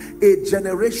find, a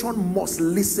generation must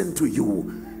listen to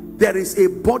you. There is a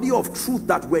body of truth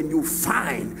that when you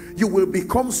find, you will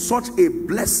become such a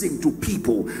blessing to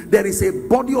people. There is a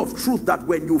body of truth that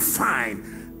when you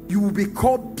find, you will be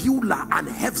called Beulah and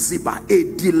Hephzibah,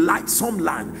 a delightsome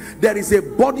land. There is a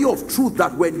body of truth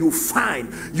that when you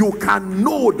find, you can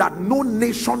know that no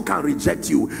nation can reject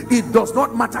you. It does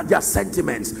not matter their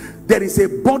sentiments. There is a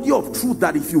body of truth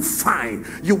that if you find,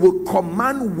 you will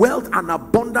command wealth and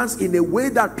abundance in a way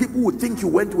that people would think you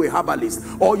went to a herbalist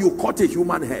or you cut a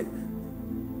human head.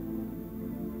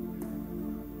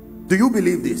 Do you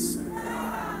believe this?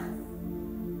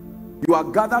 You are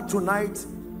gathered tonight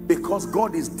because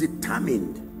God is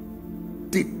determined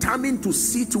to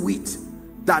see to it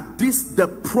that the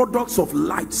products of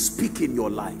light speak in your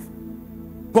life.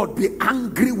 But be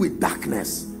angry with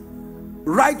darkness.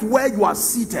 Right where you are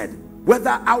seated,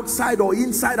 whether outside or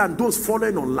inside, and those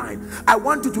following online. I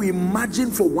want you to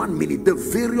imagine for 1 minute the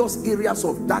various areas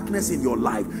of darkness in your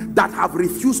life that have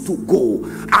refused to go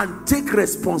and take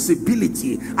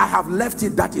responsibility. I have left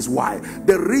it. That is why.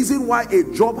 The reason why a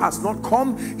job has not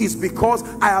come is because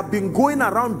I have been going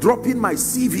around dropping my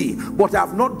CV, but I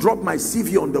have not dropped my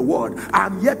CV on the word. I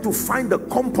am yet to find the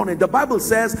component. The Bible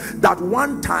says that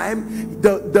one time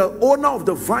the owner of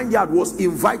the vineyard was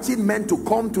inviting men to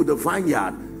come to the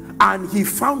vineyard, and he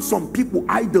found some people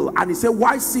idle, and he said,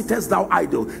 "Why sittest thou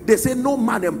idle?" They said, "No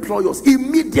man employ us."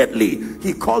 Immediately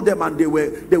he called them, and they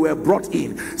were brought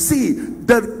in. See,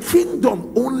 the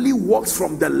kingdom only works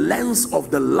from the lens of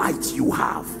the light you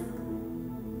have.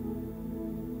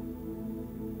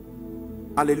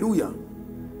 Hallelujah.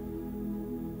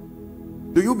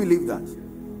 Do you believe that?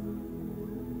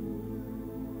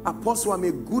 Apostle, I'm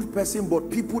a good person, but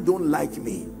people don't like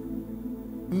me.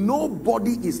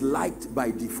 Nobody is liked by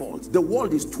default. The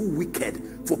world is too wicked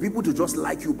for people to just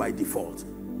like you by default.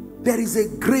 There is a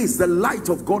grace, the light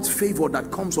of God's favor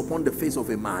that comes upon the face of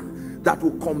a man that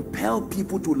will compel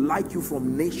people to like you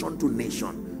from nation to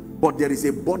nation. But there is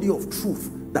a body of truth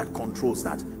that controls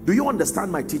that. Do you understand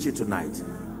my teaching tonight?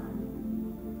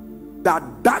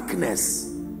 That darkness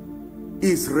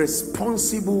is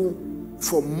responsible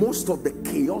for most of the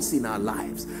chaos in our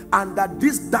lives, and that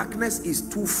this darkness is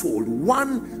twofold.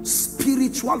 One,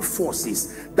 spiritual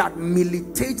forces that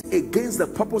militate against the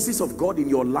purposes of God in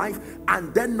your life,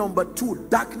 and then number two,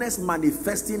 darkness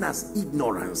manifesting as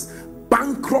ignorance,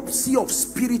 bankruptcy of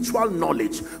spiritual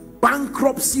knowledge,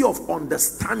 bankruptcy of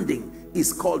understanding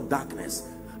is called darkness.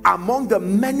 Among the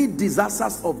many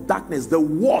disasters of darkness, the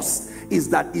worst is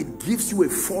that it gives you a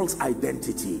false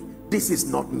identity. This is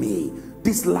not me.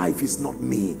 This life is not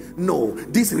me. No,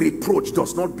 this reproach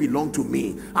does not belong to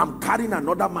me. I'm carrying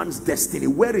another man's destiny.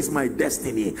 Where is my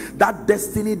destiny? That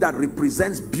destiny that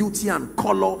represents beauty and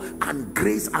color and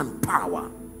grace and power.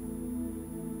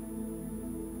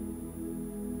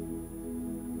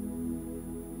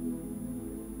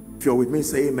 If you're with me,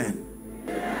 say amen.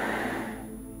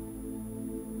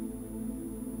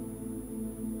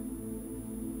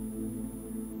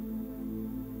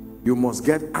 You must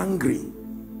get angry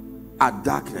at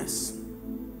darkness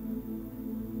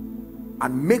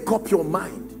and make up your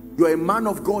mind. You're a man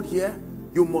of God here.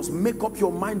 You must make up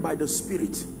your mind by the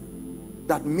Spirit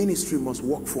that ministry must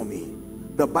work for me.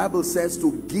 The Bible says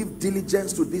to give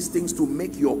diligence to these things, to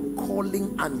make your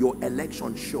calling and your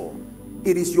election sure.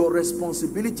 It is your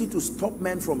responsibility to stop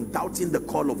men from doubting the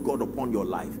call of God upon your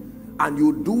life. And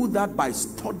you do that by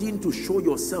studying to show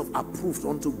yourself approved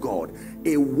unto God,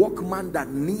 a workman that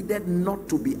needed not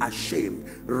to be ashamed,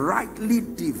 rightly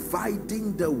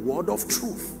dividing the word of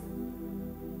truth.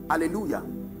 Hallelujah.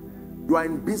 You are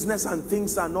in business and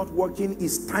things are not working.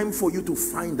 It's time for you to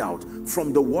find out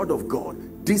from the word of God.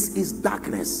 This is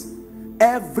darkness.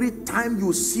 Every time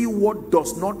you see what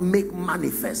does not make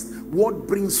manifest, what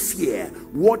brings fear,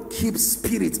 what keeps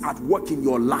spirits at work in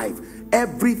your life,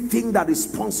 everything that is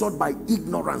sponsored by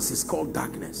ignorance is called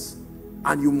darkness.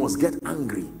 And you must get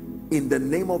angry in the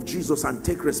name of Jesus and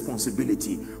take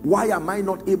responsibility. Why am I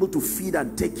not able to feed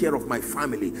and take care of my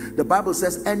family? The Bible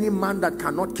says any man that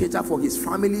cannot cater for his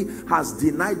family has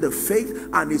denied the faith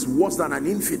and is worse than an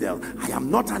infidel. I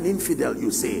am not an infidel,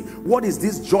 you say. What is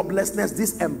this joblessness,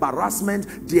 this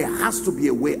embarrassment? There has to be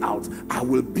a way out. I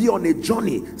will be on a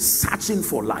journey searching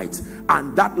for light,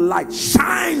 and that light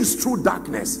shines through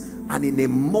darkness, and in a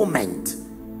moment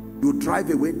you drive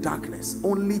away darkness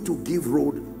only to give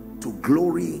road to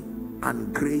glory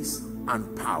and grace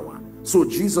and power. So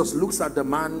Jesus looks at the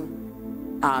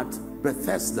man at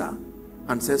Bethesda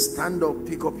and says, stand up,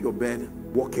 pick up your bed,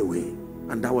 walk away.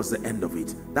 And that was the end of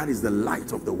it. That is the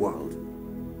light of the world.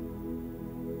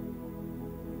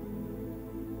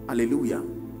 Hallelujah.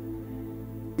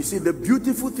 You see, the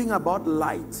beautiful thing about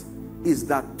light is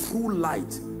that true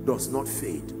light does not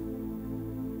fade.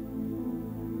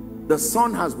 The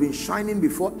sun has been shining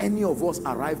before any of us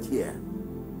arrived here,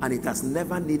 and it has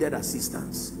never needed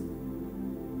assistance.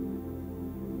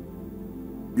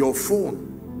 Your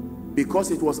phone,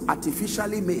 because it was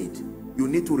artificially made, you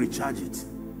need to recharge it.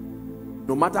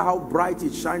 No matter how bright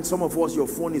it shines, some of us, your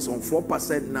phone is on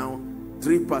 4% now,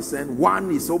 3%,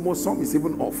 1 is almost, some is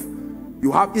even off.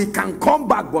 You have, it can come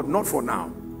back, but not for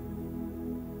now.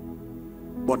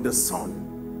 But the sun,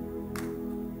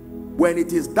 when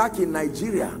it is dark in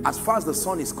Nigeria, as far as the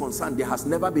sun is concerned, there has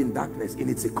never been darkness in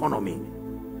its economy.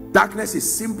 Darkness is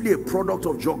simply a product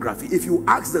of geography. If you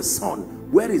ask the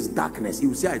sun, where is darkness? He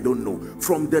will say, I don't know.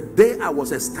 From the day I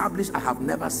was established, I have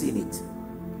never seen it.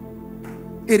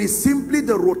 It is simply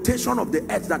the rotation of the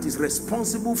earth that is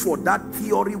responsible for that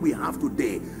theory we have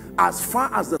today. As far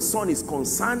as the sun is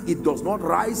concerned, it does not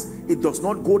rise, it does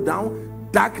not go down.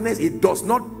 Darkness, it does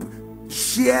not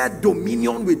share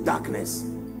dominion with darkness.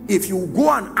 If you go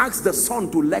and ask the sun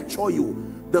to lecture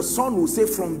you, the sun will say,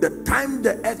 from the time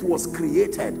the earth was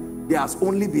created, there has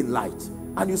only been light.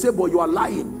 And you say, but you are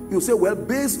lying. You say, well,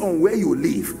 based on where you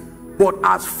live. But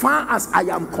as far as I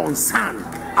am concerned,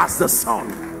 as the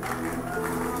sun.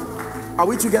 Are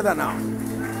we together now?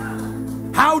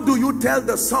 How do you tell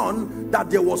the sun that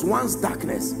there was once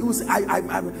darkness? You say,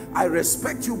 I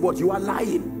respect you, but you are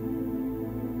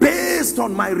lying. Based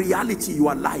on my reality, you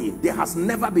are lying. There has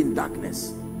never been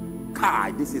darkness.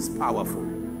 God, this is powerful.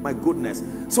 My goodness.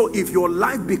 So if your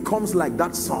life becomes like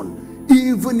that sun,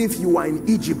 even if you are in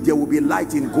Egypt, there will be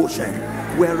light in Goshen,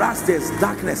 whereas there's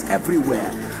darkness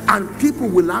everywhere. And people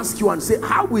will ask you and say,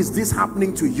 how is this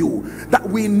happening to you? That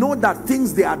we know that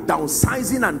things, they are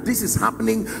downsizing and this is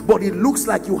happening, but it looks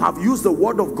like you have used the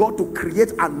word of God to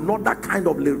create another kind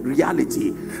of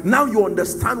reality. Now you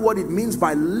understand what it means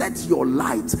by let your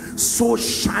light so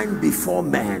shine before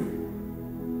men.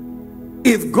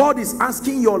 If God is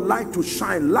asking your light to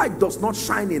shine, light does not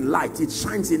shine in light, it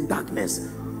shines in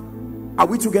darkness. Are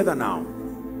we together now?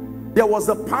 There was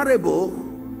a parable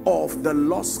of the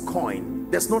lost coin.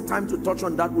 There's no time to touch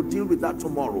on that. We'll deal with that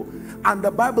tomorrow. And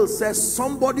the Bible says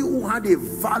somebody who had a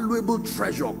valuable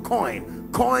treasure,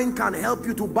 coin can help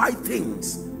you to buy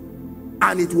things,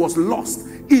 and it was lost.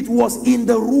 It was in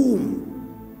the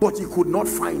room, but he could not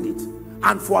find it.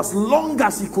 And for as long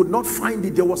as he could not find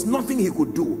it, there was nothing he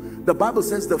could do. The Bible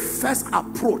says the first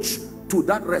approach to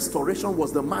that restoration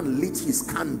was the man lit his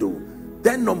candle.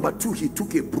 Then number two, he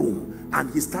took a broom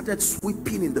and he started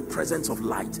sweeping in the presence of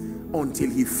light until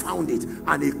he found it.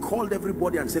 And he called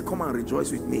everybody and said, come and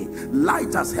rejoice with me.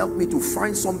 Light has helped me to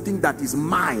find something that is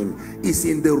mine, is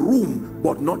in the room,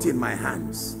 but not in my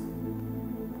hands.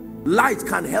 Light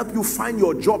can help you find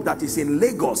your job that is in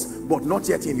Lagos, but not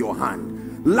yet in your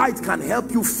hand. Light can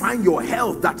help you find your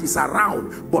health that is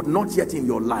around, but not yet in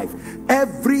your life.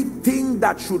 Everything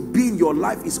that should be in your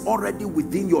life is already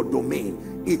within your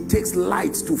domain. It takes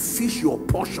light to fish your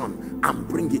portion and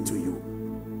bring it to you.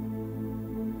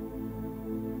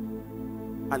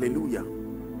 Hallelujah.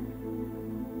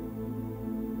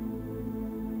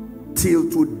 Till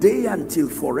today and till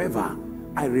forever,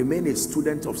 I remain a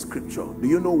student of scripture. Do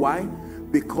you know why?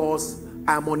 Because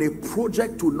I'm on a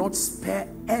project to not spare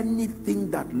anything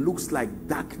that looks like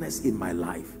darkness in my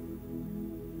life.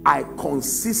 I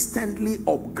consistently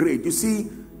upgrade. You see,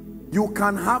 you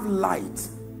can have light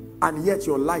and yet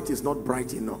your light is not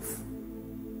bright enough.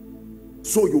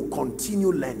 So you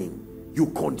continue learning, you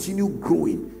continue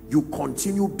growing, you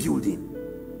continue building.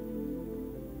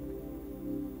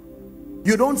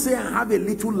 You don't say, I have a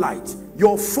little light.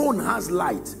 Your phone has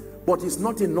light, but it's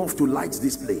not enough to light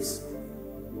this place.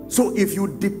 So if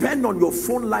you depend on your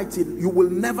phone lighting, you will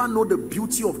never know the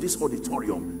beauty of this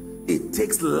auditorium. It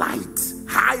takes light,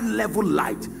 high level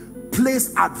light,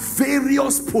 placed at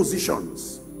various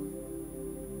positions.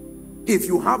 If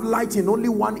you have light in only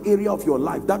one area of your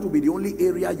life, that will be the only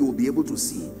area you will be able to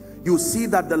see. You see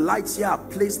that the lights here are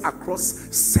placed across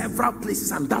several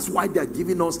places, and that's why they're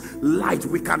giving us light.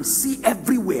 We can see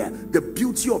everywhere the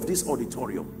beauty of this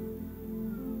auditorium.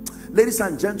 Ladies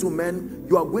and gentlemen,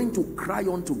 you are going to cry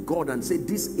unto God and say,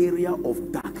 this area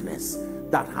of darkness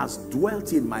that has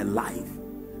dwelt in my life,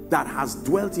 that has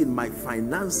dwelt in my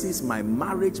finances, my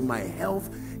marriage, my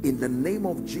health, in the name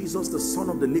of Jesus, the Son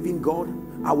of the living God.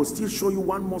 I will still show you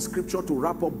one more scripture to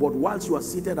wrap up, but whilst you are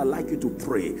seated, I'd like you to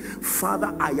pray.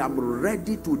 Father, I am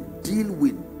ready to deal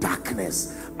with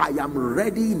darkness. I am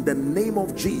ready in the name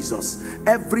of Jesus.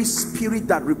 Every spirit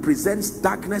that represents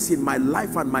darkness in my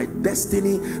life and my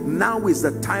destiny, now is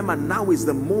the time and now is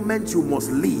the moment you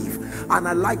must leave. And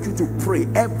I'd like you to pray.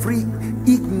 Every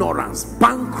ignorance,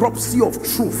 bankruptcy of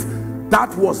truth,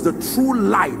 that was the true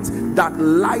light that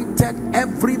lighted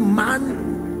every man.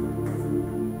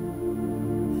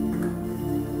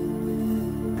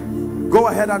 Go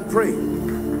ahead and pray.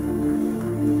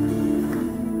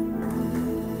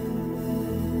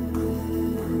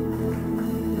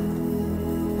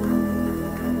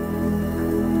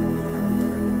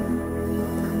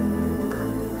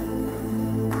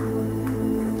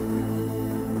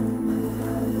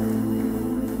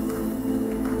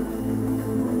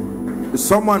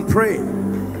 Someone pray.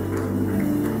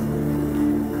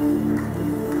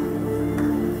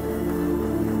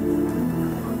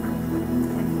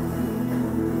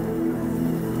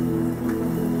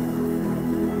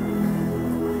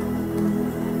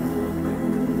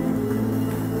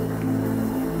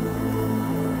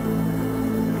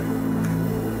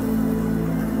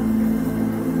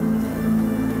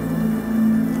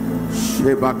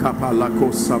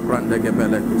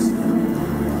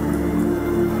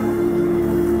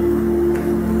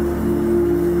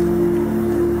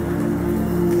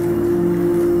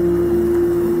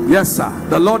 Yes, sir.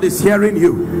 The Lord is hearing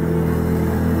you.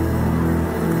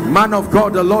 Man of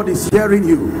God, the Lord is hearing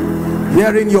you,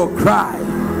 hearing your cry.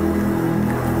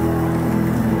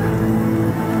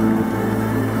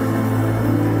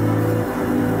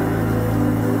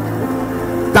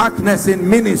 Darkness in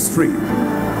ministry,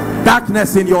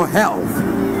 darkness in your health,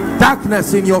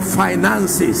 darkness in your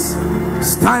finances.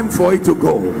 It's time for it to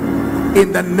go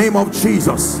in the name of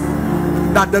Jesus.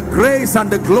 That the grace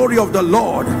and the glory of the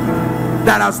Lord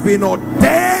that has been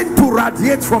ordained to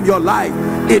radiate from your life,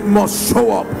 it must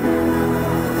show up.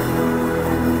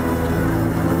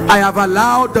 I have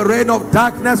allowed the reign of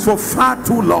darkness for far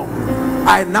too long.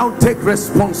 I now take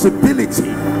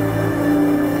responsibility.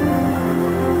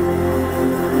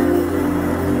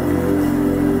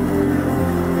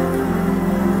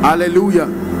 Hallelujah.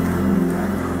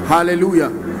 Hallelujah.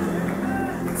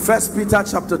 1 Peter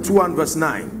chapter 2 and verse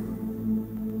 9.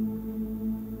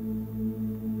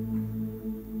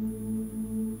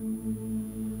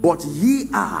 But ye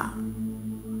are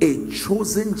a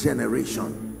chosen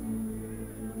generation,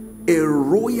 a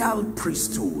royal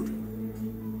priesthood,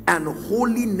 and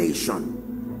holy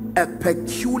nation, a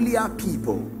peculiar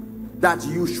people, that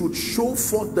you should show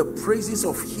forth the praises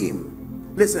of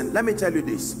him. Listen, let me tell you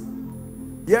this.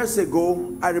 Years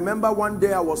ago, I remember one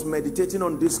day I was meditating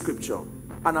on this scripture,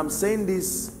 and I'm saying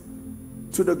this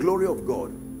to the glory of God.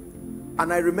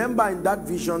 And I remember in that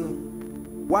vision,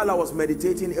 while I was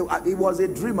meditating, it was a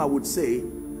dream, I would say,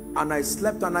 and I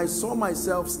slept and I saw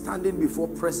myself standing before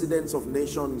presidents of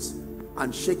nations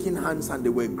and shaking hands, and they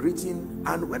were greeting.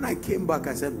 And when I came back,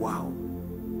 I said, wow.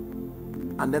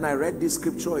 And then I read this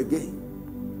scripture again,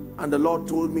 and the Lord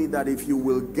told me that if you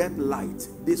will get light,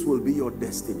 this will be your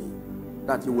destiny,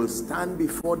 that you will stand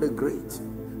before the great.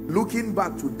 Looking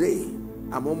back today,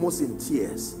 I'm almost in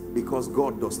tears, because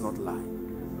God does not lie.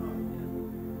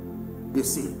 You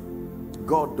see,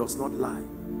 God does not lie.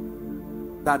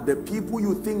 That the people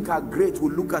you think are great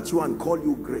will look at you and call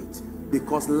you great,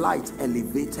 because light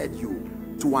elevated you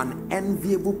to an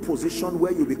enviable position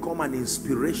where you become an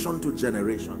inspiration to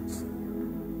generations.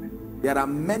 There are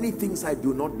many things I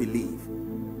do not believe,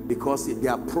 because they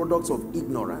are products of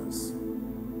ignorance.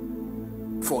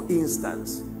 For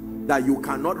instance, that you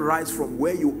cannot rise from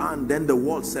where you are and then the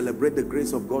world celebrate the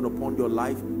grace of God upon your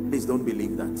life. Please don't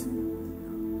believe that.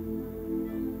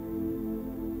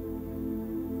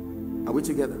 Are we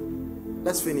together?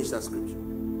 Let's finish that scripture.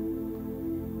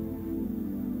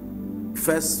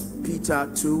 1 Peter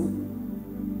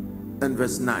 2 and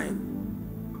verse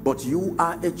 9. But you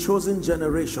are a chosen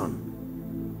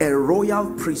generation, a royal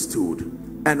priesthood,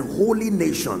 and holy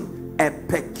nation, a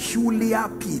peculiar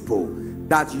people,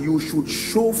 that you should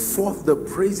show forth the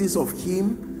praises of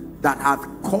him that hath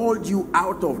called you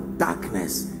out of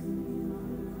darkness.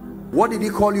 What did he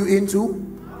call you into?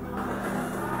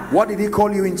 What did he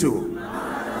call you into?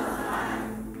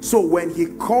 So when he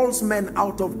calls men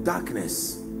out of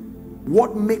darkness,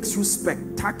 what makes you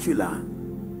spectacular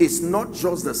is not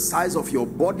just the size of your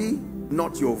body,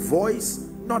 not your voice,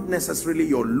 not necessarily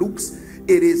your looks.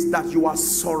 It is that you are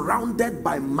surrounded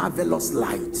by marvelous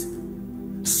light.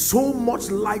 So much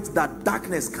light that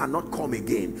darkness cannot come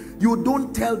again. You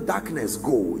don't tell darkness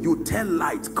go, you tell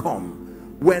light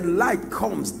come. When light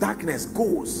comes, darkness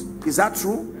goes. Is that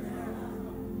true?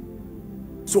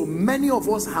 So many of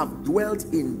us have dwelt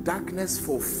in darkness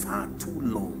for far too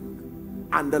long,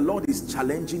 and the Lord is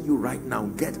challenging you right now.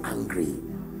 Get angry,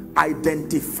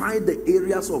 identify the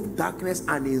areas of darkness,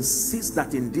 and insist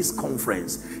that in this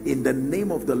conference, in the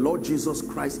name of the Lord Jesus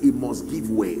Christ, it must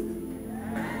give way.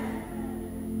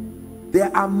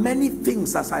 There are many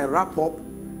things, as I wrap up,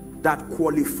 that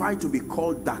qualify to be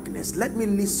called darkness. Let me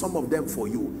list some of them for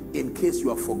you in case you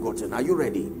have forgotten. Are you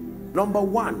ready? Number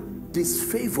one,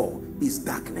 disfavor is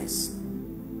darkness.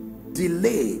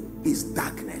 Delay is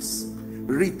darkness.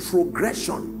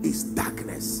 Retrogression is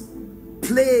darkness.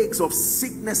 Plagues of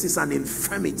sicknesses and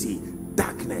infirmity,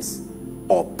 darkness.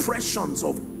 Oppressions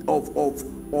of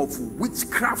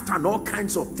witchcraft and all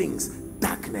kinds of things,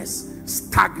 darkness.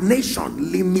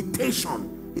 Stagnation,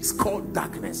 limitation is called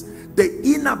darkness. The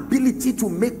inability to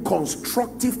make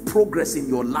constructive progress in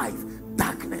your life,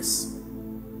 darkness.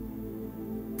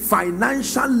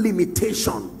 Financial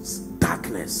limitations,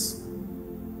 darkness.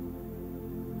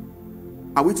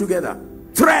 Are we together?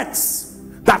 Threats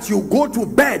that you go to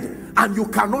bed and you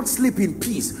cannot sleep in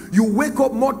peace. You wake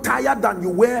up more tired than you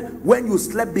were when you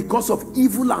slept because of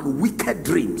evil and wicked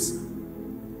dreams.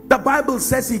 The Bible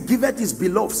says he giveth his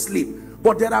beloved sleep.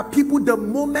 But there are people, the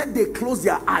moment they close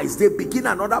their eyes, they begin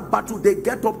another battle, they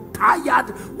get up tired.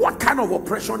 What kind of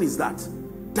oppression is that?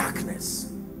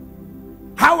 Darkness.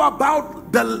 How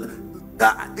about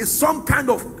some kind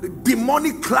of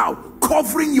demonic cloud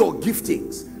covering your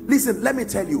giftings? Listen, let me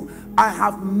tell you, I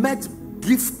have met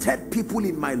gifted people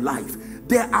in my life.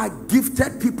 There are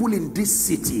gifted people in this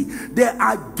city. There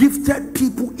are gifted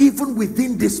people even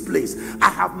within this place. I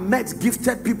have met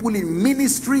gifted people in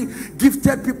ministry,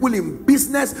 gifted people in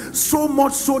business, so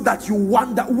much so that you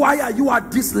wonder, why are you at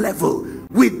this level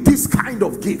with this kind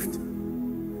of gift?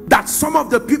 That some of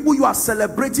the people you are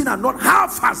celebrating are not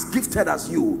half as gifted as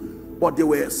you. But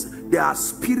there are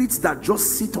spirits that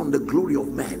just sit on the glory of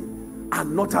men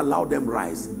and not allow them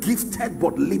rise. Gifted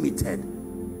but limited.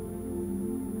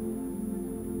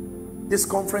 This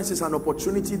conference is an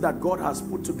opportunity that God has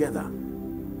put together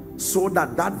so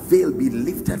that that veil be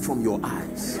lifted from your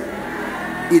eyes.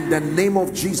 In the name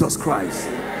of Jesus Christ.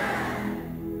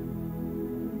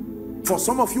 For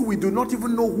some of you, we do not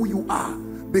even know who you are,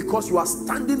 because you are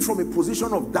standing from a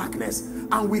position of darkness,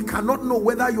 and we cannot know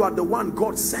whether you are the one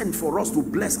God sent for us to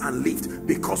bless and lift,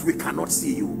 because we cannot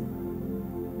see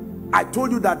you. I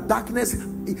told you that darkness,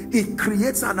 it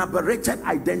creates an aberrated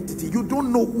identity. You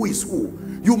don't know who is who.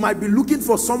 You might be looking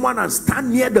for someone and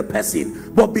stand near the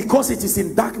person, but because it is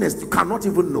in darkness, you cannot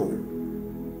even know.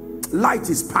 Light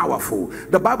is powerful.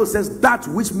 The Bible says that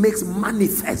which makes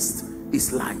manifest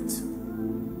is light.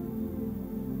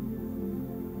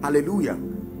 Hallelujah.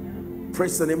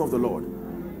 Praise the name of the Lord.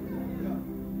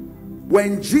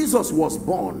 When Jesus was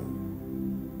born,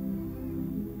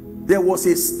 there was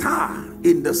a star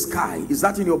in the sky. Is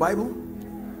that in your Bible?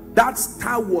 That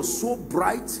star was so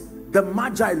bright, the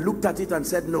Magi looked at it and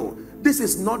said, no, this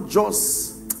is not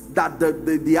just that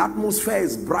the atmosphere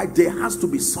is bright, there has to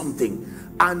be something.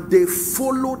 And they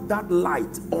followed that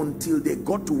light until they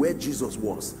got to where Jesus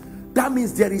was. That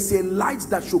means there is a light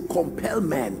that should compel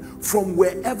men from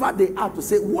wherever they are to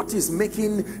say, what is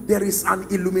making, there is an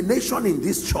illumination in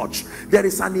this church, there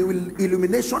is an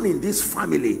illumination in this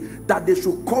family, that they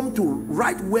should come to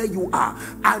right where you are.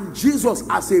 And Jesus,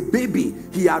 as a baby,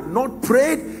 he had not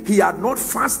prayed, he had not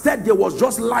fasted, there was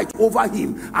just light over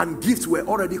him, and gifts were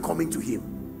already coming to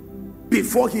him.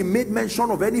 Before he made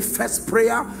mention of any first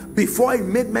prayer, before he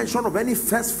made mention of any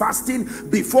first fasting,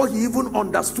 before he even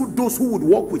understood those who would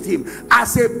walk with him,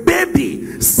 as a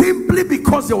baby, simply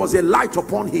because there was a light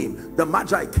upon him, the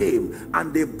Magi came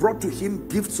and they brought to him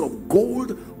gifts of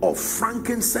gold, of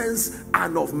frankincense,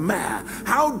 and of myrrh.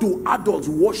 How do adults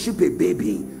worship a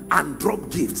baby and drop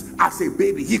gifts? As a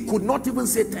baby, he could not even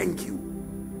say thank you.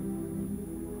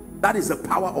 That is the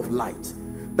power of light.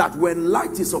 That when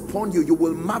light is upon you, you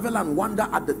will marvel and wonder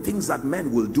at the things that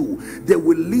men will do. They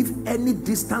will leave any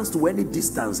distance to any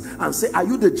distance and say, are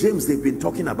you the James they've been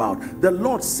talking about? The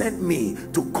Lord sent me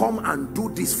to come and do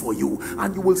this for you.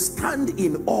 And you will stand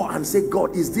in awe and say,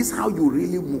 God, is this how you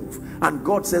really move? And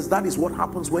God says that is what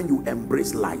happens when you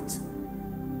embrace light.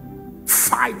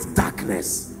 Fight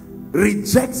darkness.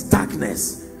 Reject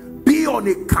darkness. Be on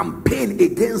a campaign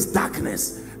against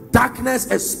darkness. Darkness,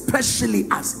 especially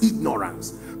as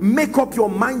ignorance. Make up your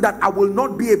mind that I will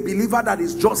not be a believer that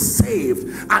is just saved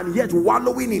and yet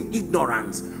wallowing in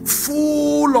ignorance,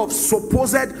 full of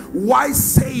supposed wise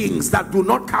sayings that do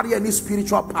not carry any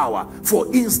spiritual power.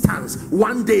 For instance,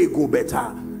 one day go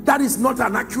better. That is not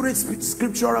an accurate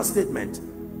scriptural statement.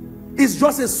 It's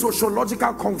just a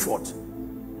sociological comfort.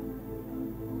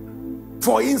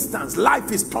 For instance,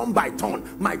 life is turn by turn.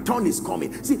 My turn is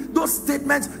coming. See, those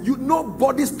statements,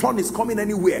 nobody's turn is coming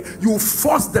anywhere. You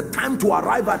force the time to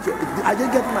arrive at your... I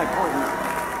didn't get my point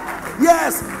now.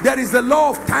 Yes, there is the law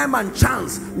of time and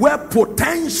chance where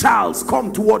potentials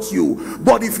come towards you.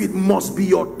 But if it must be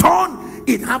your turn,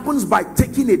 it happens by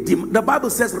taking a the Bible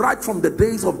says right from the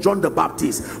days of John the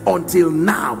Baptist until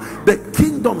now, the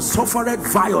kingdom suffered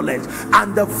violence,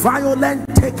 and the violent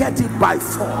taketh it by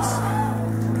force.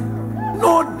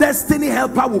 No destiny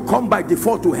helper will come by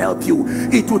default to help you.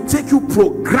 It will take you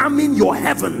programming your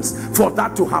heavens for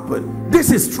that to happen.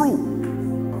 This is true.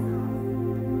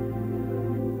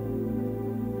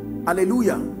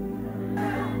 Hallelujah.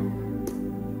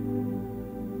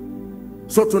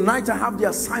 So tonight I have the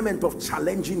assignment of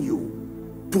challenging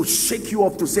you to shake you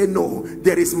off, to say, no,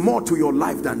 there is more to your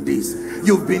life than this.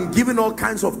 You've been given all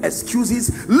kinds of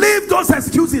excuses. Leave those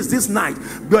excuses this night.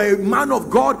 You're a man of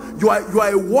God, you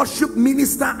are a worship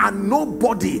minister, and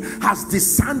nobody has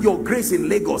discerned your grace in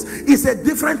Lagos. It's a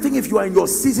different thing if you are in your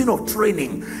season of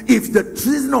training. If the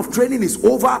season of training is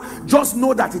over, just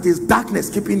know that it is darkness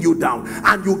keeping you down,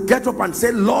 and you get up and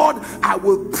say, Lord, I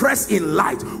will press in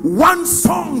light. One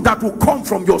song that will come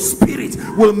from your spirit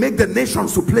will make the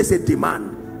nations to place a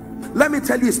demand. Let me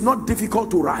tell you, it's not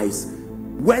difficult to rise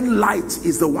when light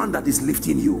is the one that is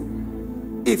lifting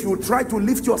you. If you try to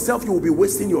lift yourself, you will be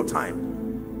wasting your time.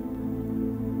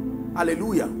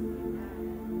 Hallelujah.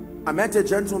 I met a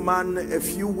gentleman a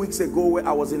few weeks ago where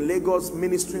I was in Lagos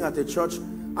ministering at a church,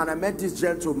 and I met this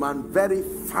gentleman, very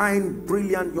fine,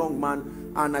 brilliant young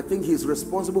man, and I think he's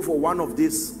responsible for one of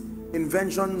these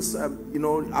inventions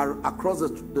across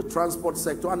the transport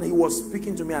sector. And he was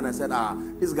speaking to me, and I said,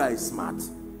 this guy is smart.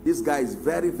 This guy is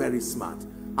very, very smart.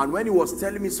 And when he was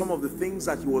telling me some of the things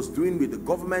that he was doing with the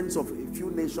governments of a few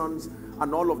nations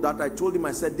and all of that, I told him,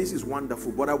 I said, this is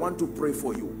wonderful, but I want to pray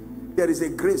for you. There is a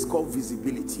grace called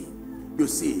visibility. You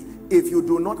see, if you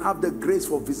do not have the grace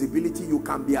for visibility, you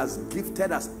can be as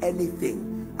gifted as anything,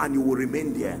 and you will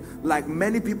remain there. Like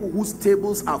many people whose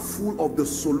tables are full of the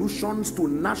solutions to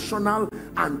national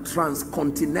and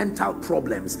transcontinental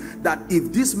problems, that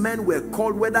if these men were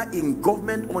called, whether in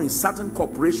government or in certain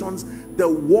corporations, the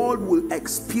world will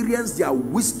experience their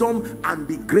wisdom and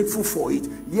be grateful for it.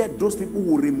 Yet those people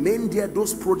will remain there.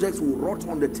 Those projects will rot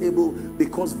on the table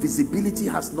because visibility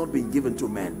has not been given to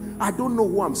men. I don't know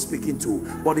who I'm speaking to,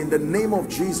 but in the name of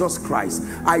Jesus Christ,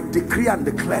 I decree and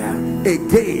declare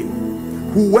again,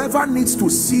 whoever needs to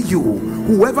see you,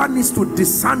 whoever needs to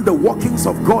discern the workings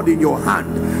of God in your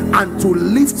hand and to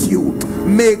lift you,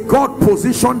 may God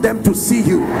position them to see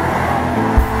you.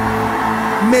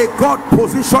 May God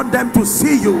position them to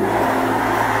see you.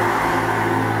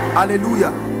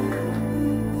 Hallelujah.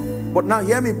 But now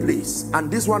hear me please, and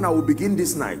this one I will begin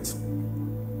this night.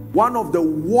 One of the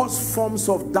worst forms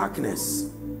of darkness,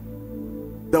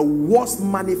 the worst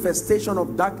manifestation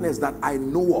of darkness that I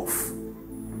know of,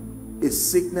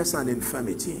 is sickness and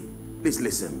infirmity. Please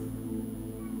listen.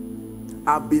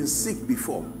 I've been sick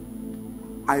before.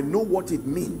 I know what it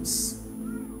means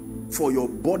for your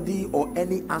body or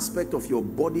any aspect of your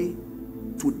body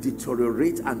to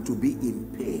deteriorate and to be in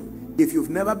pain. If you've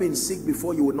never been sick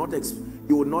before, you will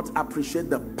not appreciate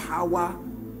the power,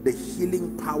 the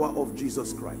healing power of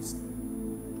Jesus Christ.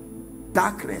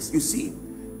 Darkness, you see,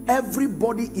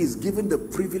 everybody is given the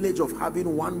privilege of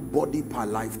having one body per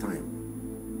lifetime.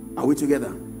 Are we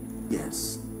together?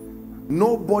 Yes.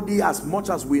 Nobody, as much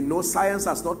as we know, science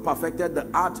has not perfected the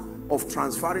art of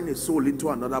transferring a soul into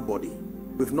another body.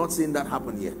 We've not seen that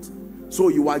happen yet. So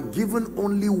you are given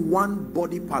only one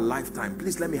body per lifetime.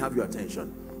 Please let me have your attention.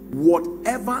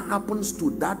 Whatever happens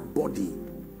to that body,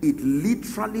 it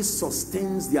literally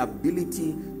sustains the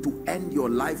ability to end your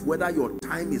life, whether your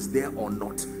time is there or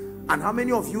not. And how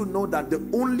many of you know that the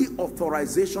only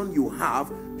authorization you have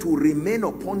to remain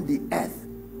upon the earth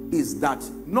is that,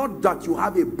 not that you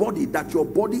have a body, that your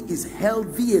body is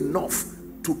healthy enough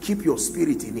to keep your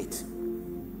spirit in it.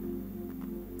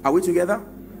 Are we together?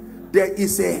 There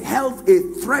is a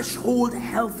threshold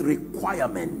health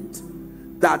requirement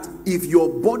that if your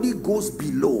body goes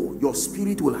below, your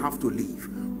spirit will have to leave,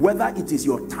 whether it is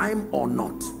your time or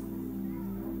not.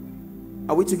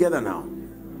 Are we together now?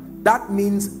 That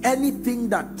means anything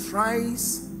that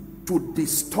tries to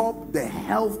disturb the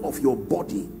health of your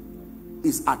body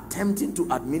is attempting to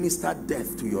administer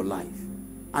death to your life,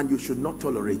 and you should not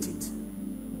tolerate it.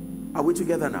 Are we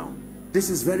together now?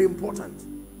 This is very important.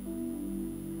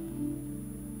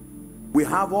 We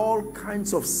have all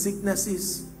kinds of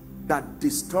sicknesses that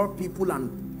disturb people and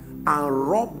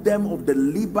rob them of the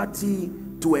liberty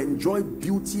to enjoy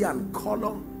beauty and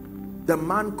color. The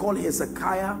man called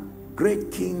Hezekiah,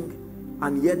 great king,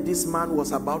 and yet this man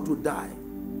was about to die.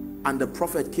 And the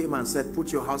prophet came and said,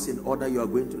 put your house in order, you are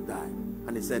going to die.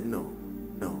 And he said, no,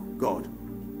 God,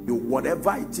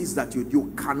 whatever it is that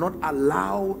you cannot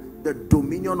allow the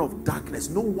dominion of darkness.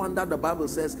 No wonder the Bible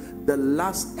says the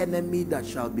last enemy that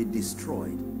shall be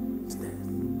destroyed is death.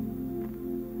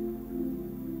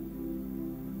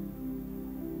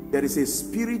 There is a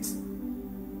spirit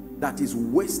that is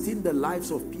wasting the lives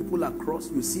of people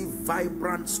across. You see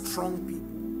vibrant, strong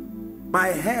people. My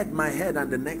head,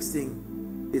 and the next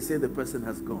thing, they say the person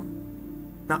has gone.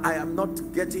 Now, I am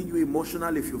not getting you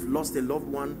emotional. If you've lost a loved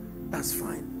one, that's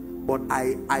fine. But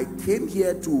I came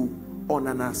here on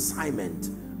an assignment,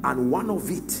 and one of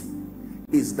it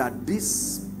is that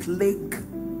this plague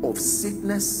of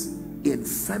sickness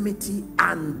infirmity,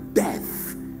 and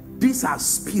death. These are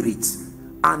spirits,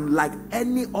 and like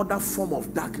any other form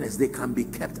of darkness, they can be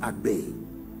kept at bay.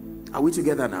 Are we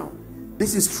together now?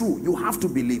 This is true. You have to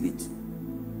believe it.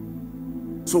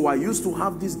 So I used to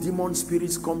have these demon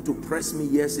spirits come to press me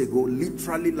years ago,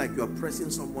 literally like you are pressing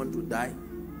someone to die.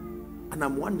 And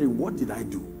I'm wondering, what did I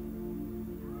do?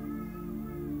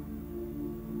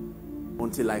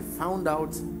 Until I found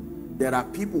out there are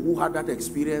people who had that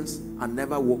experience and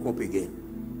never woke up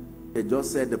again. They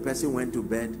just said the person went to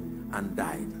bed and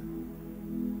died.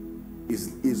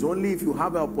 It's only if you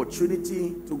have an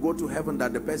opportunity to go to heaven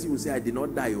that the person will say, I did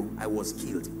not die, I was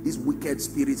killed. These wicked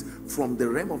spirits from the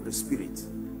realm of the spirit.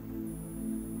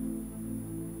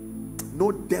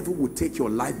 No devil will take your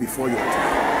life before your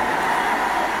time.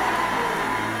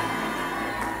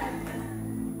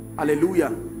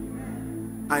 Hallelujah.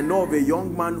 I know of a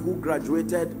young man who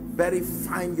graduated, very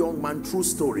fine young man, true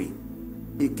story.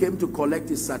 He came to collect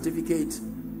his certificate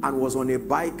and was on a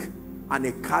bike, and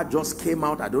a car just came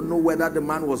out. I don't know whether the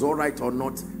man was all right or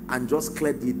not, and just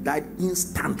cleared. He died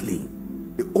instantly.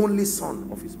 The only son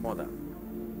of his mother.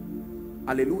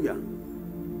 Hallelujah.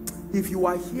 If you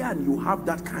are here and you have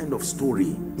that kind of story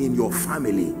in your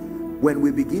family, when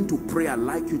we begin to pray, I'd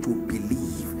like you to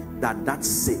believe that that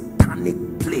satanic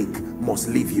plague must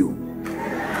leave you.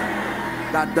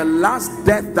 That the last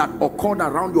death that occurred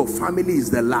around your family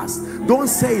is the last. Don't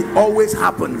say it always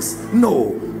happens.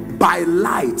 No. By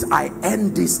light, I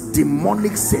end this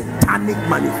demonic, satanic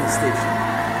manifestation.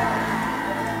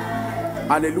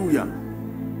 Hallelujah.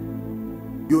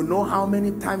 You know how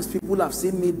many times people have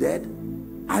seen me dead?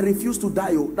 I refuse to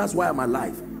die. That's why I'm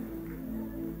alive.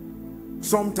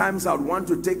 Sometimes I would want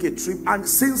to take a trip, and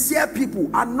sincere people,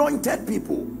 anointed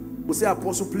people, will say,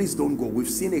 Apostle, please don't go. We've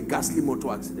seen a ghastly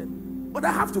motor accident. But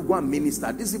I have to go and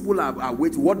minister. These people are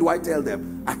waiting. What do I tell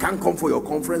them? I can't come for your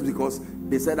conference because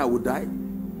they said I would die.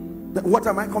 What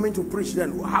am I coming to preach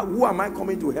then? Who am I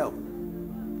coming to help?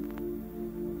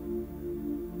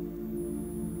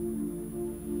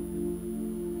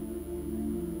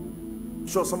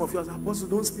 Sure, some of you are saying, Apostle,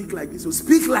 don't speak like this. So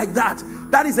speak like that.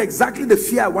 That is exactly the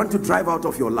fear I want to drive out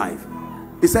of your life.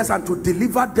 It says, and to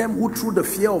deliver them who through the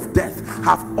fear of death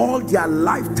have all their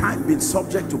lifetime been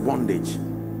subject to bondage.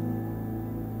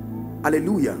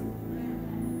 Hallelujah.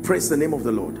 Praise the name of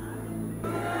the Lord.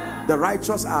 The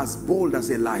righteous are as bold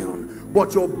as a lion,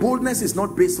 but your boldness is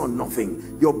not based on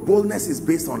nothing. Your boldness is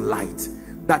based on light,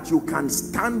 that you can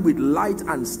stand with light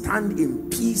and stand in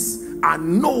peace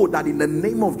and know that in the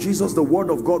name of Jesus the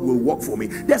word of God will work for me.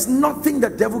 There's nothing the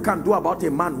devil can do about a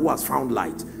man who has found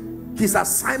light. His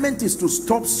assignment is to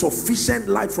stop sufficient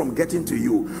light from getting to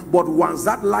you, but once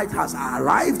that light has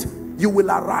arrived, you will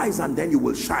arise and then you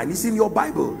will shine. It's in your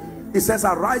Bible. It says,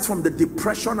 arise from the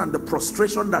depression and the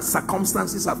prostration that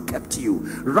circumstances have kept you.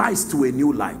 Rise to a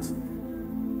new light.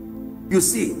 You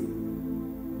see,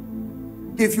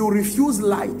 if you refuse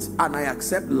light and I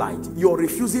accept light, your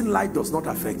refusing light does not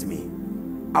affect me.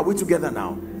 Are we together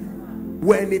now?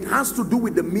 When it has to do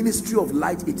with the ministry of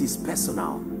light, it is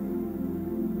personal.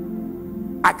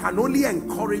 I can only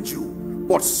encourage you,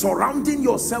 but surrounding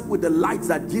yourself with the light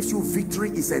that gives you victory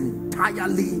is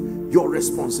entirely your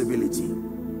responsibility.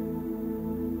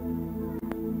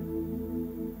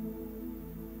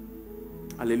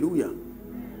 Hallelujah.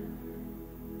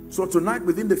 So tonight,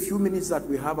 within the few minutes that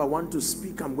we have, I want to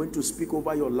speak. I'm going to speak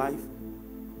over your life,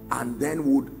 and then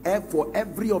for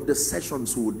every of the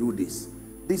sessions we will do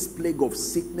this plague of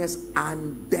sickness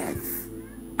and death.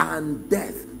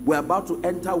 We're about to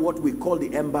enter what we call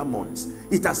the ember months.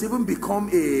 It has even become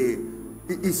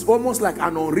it's almost like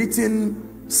an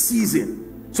unwritten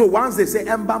season. So once they say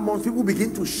ember months, people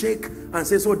begin to shake and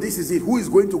say, so this is it. Who is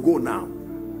going to go now?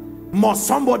 Must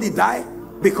somebody die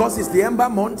because it's the ember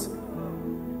month?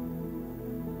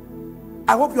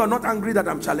 I hope you are not angry that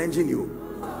I'm challenging you.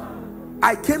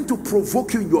 I came to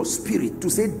provoke you in your spirit to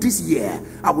say, this year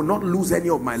I will not lose any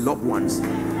of my loved ones.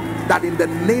 That in the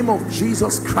name of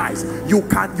Jesus Christ, you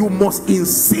must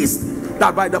insist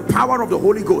that by the power of the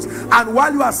Holy Ghost. And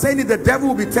while you are saying it, the devil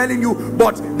will be telling you,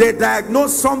 but they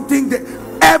diagnose something.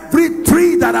 Every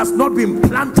tree that has not been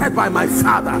planted by my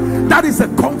Father, that is the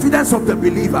confidence of the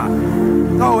believer.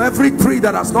 No, every tree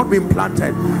that has not been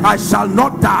planted, I shall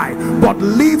not die, but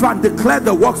live and declare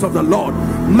the works of the Lord.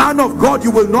 Man of God,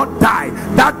 you will not die.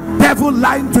 That devil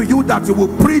lying to you that you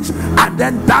will preach and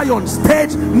then die on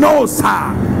stage, no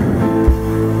sir.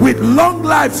 With long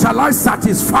life shall I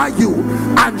satisfy you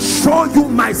and show you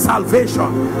my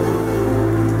salvation.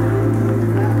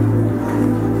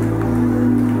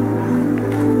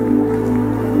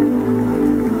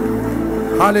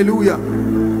 Hallelujah.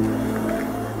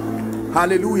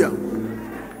 Hallelujah.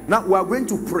 Now we are going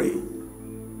to pray.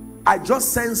 I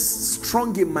just sense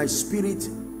strong in my spirit.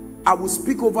 I will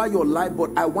speak over your life,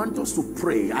 but I want us to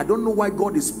pray. I don't know why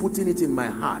God is putting it in my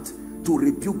heart to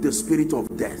rebuke the spirit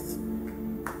of death.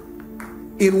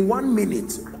 In 1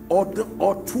 minute or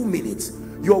 2 minutes,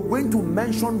 you're going to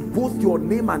mention both your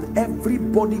name and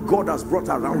everybody God has brought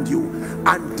around you,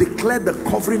 and declare the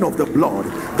covering of the blood,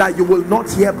 that you will not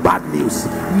hear bad news.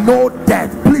 No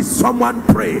death. Please, someone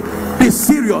pray. Be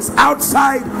serious.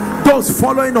 Outside, those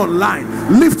following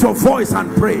online, lift your voice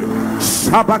and pray.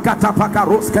 The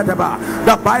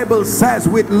Bible says,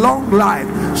 with long life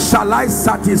shall I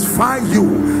satisfy you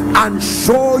and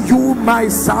show you my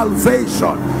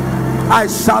salvation. I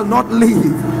shall not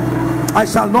live, I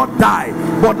shall not die,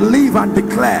 but live and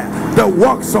declare the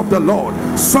works of the Lord.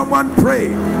 Someone pray.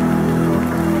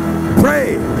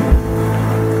 Pray.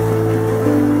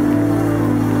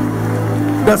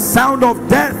 The sound of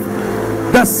death,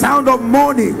 the sound of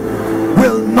mourning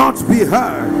will not be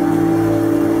heard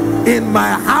in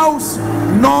my house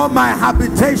nor my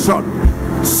habitation.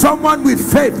 Someone with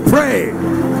faith, pray.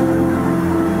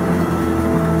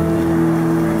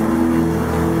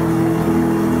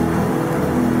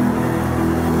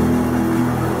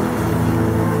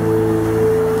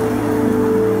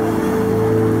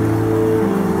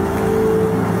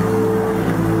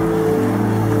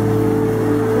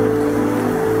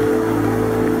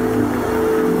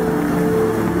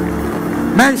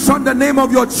 Mention the name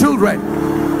of your children.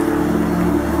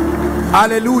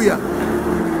 Hallelujah.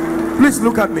 Please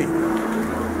look at me.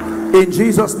 In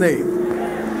Jesus'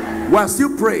 name. We are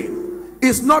still praying.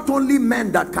 It's not only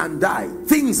men that can die.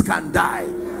 Things can die.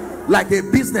 Like a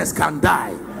business can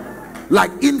die.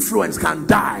 Like influence can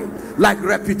die. Like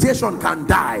reputation can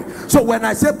die. So when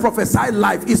I say prophesy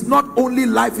life, it's not only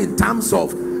life in terms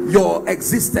of your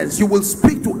existence. You will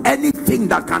speak to anything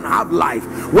that can have life,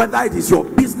 whether it is your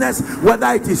business,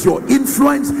 whether it is your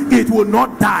influence. It will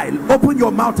not die. Open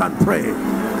your mouth and pray.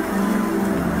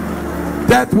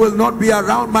 Death will not be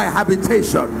around my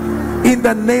habitation, in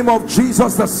the name of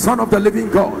Jesus, the Son of the living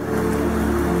God.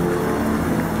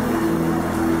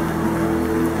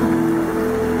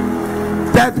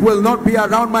 Death will not be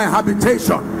around my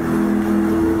habitation.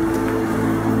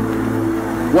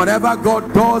 Whatever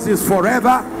God does is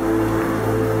forever.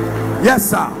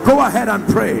 Yes, sir. Go ahead and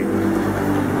pray.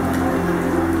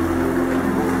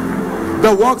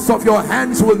 The works of your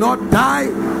hands will not die.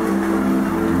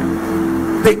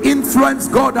 The influence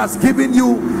God has given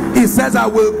you, he says, I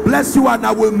will bless you and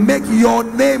I will make your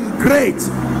name great.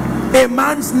 A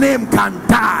man's name can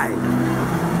die.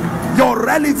 Your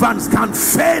relevance can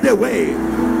fade away.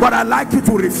 But I'd like you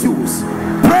to refuse.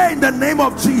 Pray in the name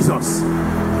of Jesus.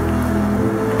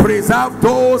 Preserve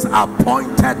those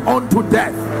appointed unto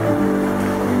death.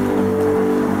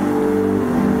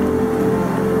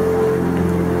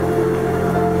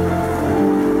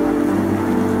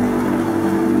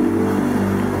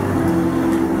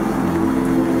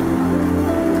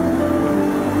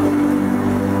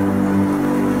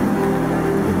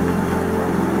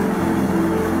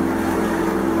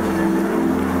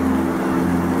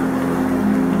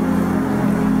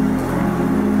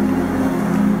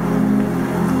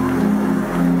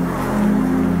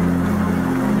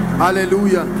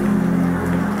 Hallelujah.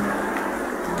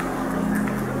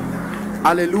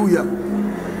 Hallelujah.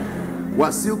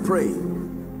 We're still praying.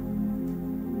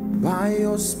 By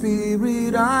your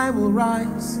spirit I will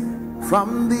rise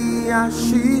from the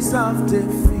ashes of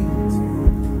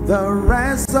defeat. The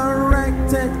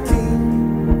resurrected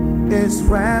King is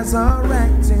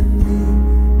resurrecting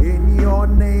me. In your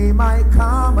name I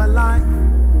come alive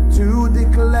to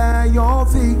declare your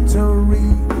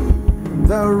victory.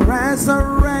 The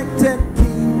resurrected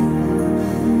King.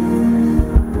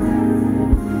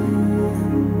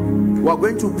 We are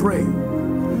going to pray.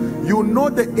 You know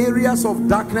the areas of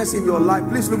darkness in your life.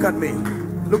 Please look at me.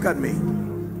 Look at me.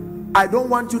 I don't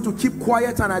want you to keep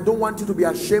quiet, and I don't want you to be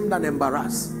ashamed and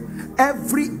embarrassed.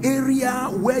 Every area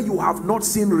where you have not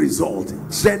seen result,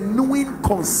 genuine,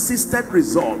 consistent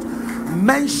result,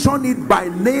 mention it by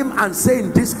name and say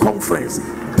in this conference,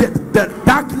 the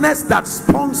darkness that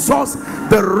sponsors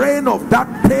the reign of that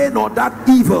pain or that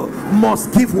evil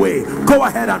must give way. Go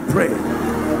ahead and pray.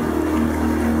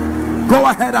 Go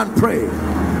ahead and pray.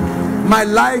 My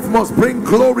life must bring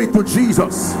glory to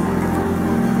Jesus.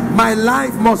 My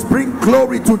life must bring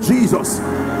glory to Jesus.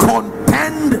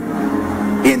 Contend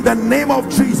in the name of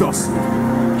Jesus.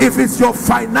 If it's your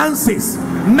finances,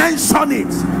 mention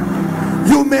it.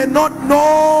 You may not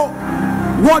know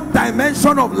what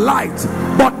dimension of light,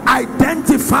 but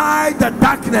identify the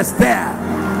darkness there.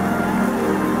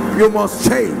 You must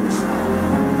change.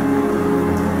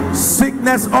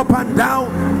 Sickness up and down,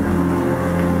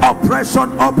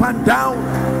 oppression up and down,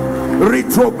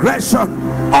 retrogression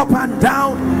up and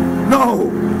down. No.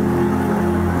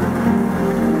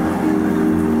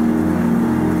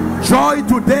 Joy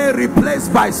today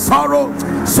replaced by sorrow.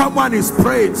 Someone is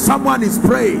praying. Someone is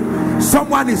praying.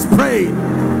 Someone is praying.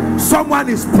 Someone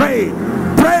is praying.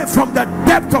 Pray from the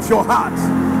depth of your heart.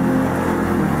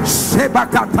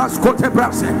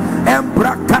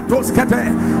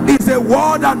 It's a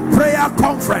word and prayer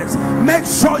conference. Make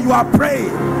sure you are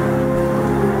praying.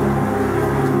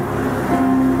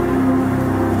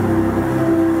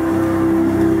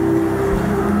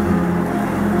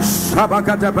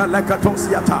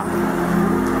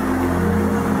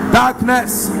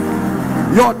 Darkness,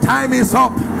 your time is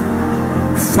up.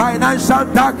 Financial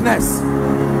darkness,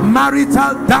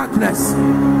 marital darkness,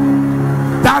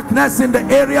 darkness in the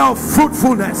area of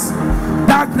fruitfulness,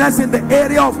 darkness in the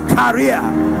area of career,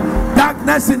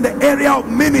 darkness in the area of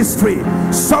ministry.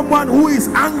 Someone who is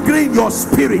angry in your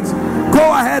spirit,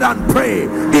 go ahead and pray.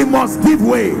 It must give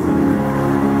way.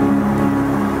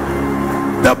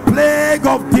 The plague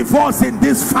of divorce in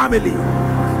this family,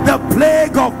 the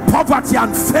plague of poverty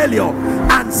and failure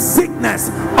and sickness,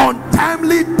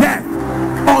 untimely death,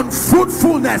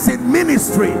 unfruitfulness in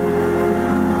ministry,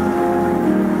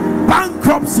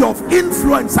 bankruptcy of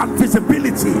influence and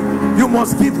visibility, you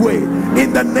must give way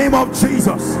in the name of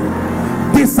Jesus.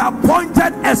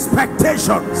 Disappointed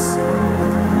expectations,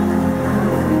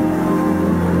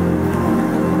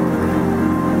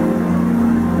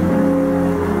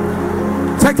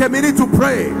 take a minute to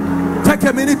pray. Take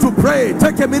a minute to pray.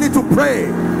 Take a minute to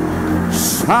pray.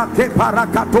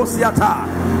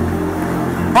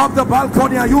 Up the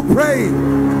balcony, are you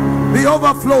praying? The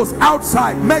overflows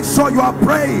outside. Make sure you are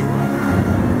praying.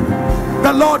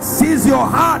 The Lord sees your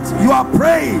heart. You are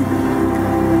praying.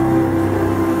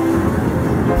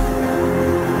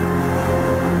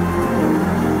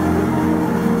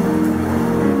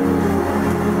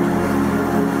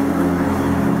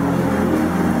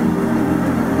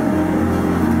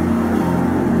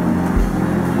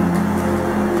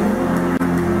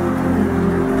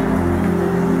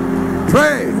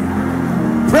 Pray,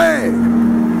 pray.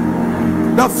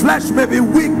 The flesh may be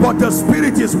weak, but the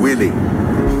spirit is willing.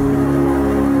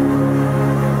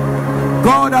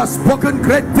 God has spoken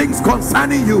great things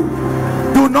concerning you.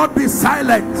 Do not be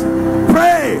silent.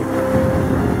 Pray.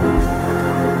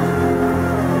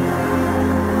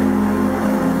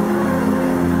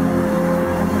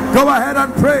 Go ahead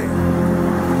and pray.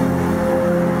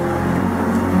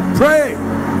 Pray.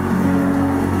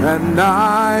 And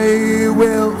I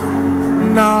will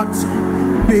not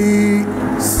be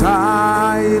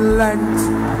silent.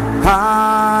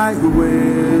 I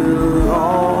will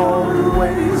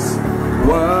always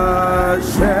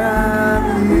worship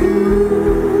you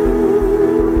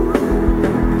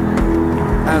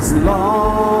as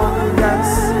long as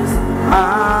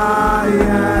I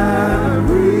am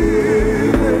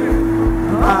breathing.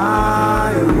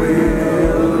 I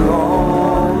will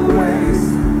always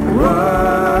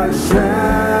worship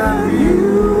you,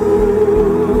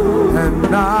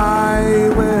 and I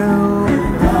will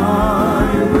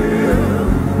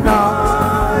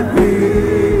not be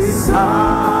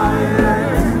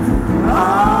silent. I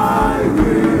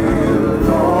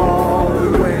will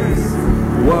always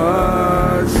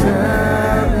worship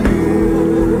you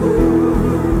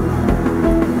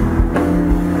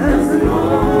as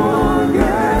long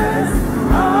as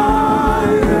I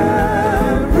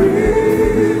am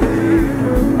breathing.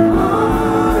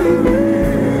 I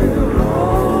will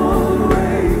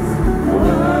always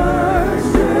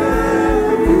worship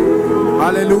you.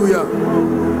 Hallelujah.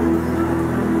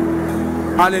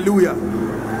 Hallelujah.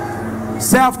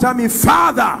 Say after me,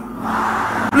 Father.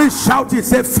 Please shout it.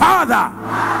 Say, Father,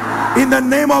 in the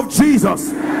name of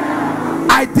Jesus,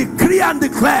 I decree and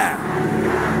declare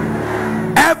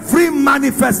every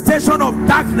manifestation of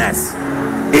darkness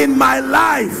in my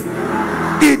life,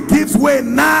 it gives way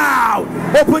now.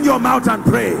 Open your mouth and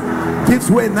pray. Gives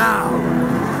way now.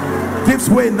 Gives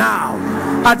way now.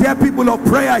 Are there people of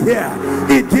prayer here?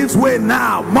 It gives way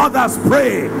now. Mothers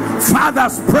pray.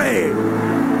 Fathers pray.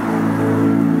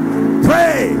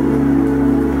 Pray.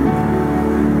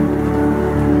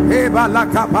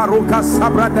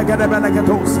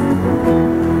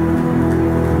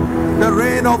 The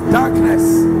reign of darkness,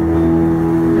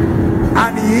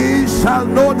 and ye shall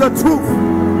know the truth,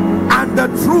 and the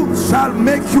truth shall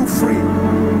make you free.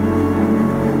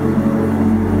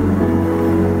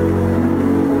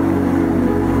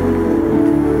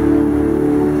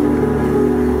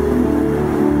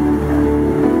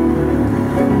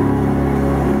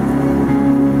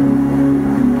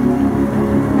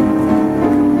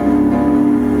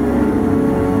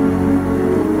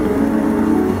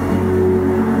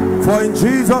 In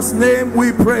Jesus' name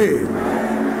we pray.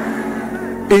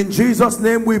 In Jesus'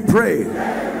 name we pray.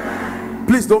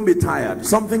 Please don't be tired.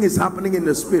 Something is happening in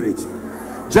the spirit.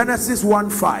 Genesis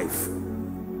 1:5.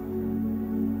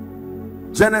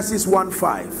 Genesis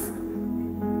 1:5.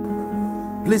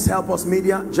 Please help us,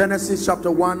 media. Genesis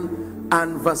chapter 1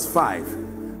 and verse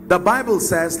 5. The Bible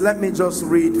says, let me just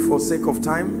read for sake of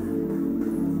time.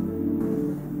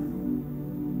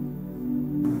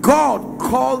 God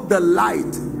called the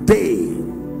light day,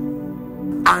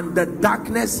 and the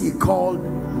darkness he called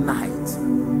night.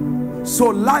 So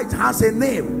light has a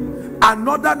name.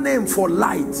 Another name for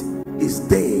light is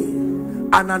day,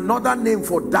 and another name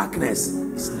for darkness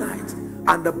is night.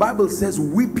 And the Bible says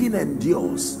weeping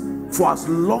endures for as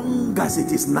long as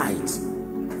it is night.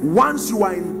 Once you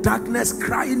are in darkness,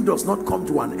 crying does not come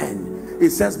to an end.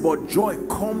 It says, but joy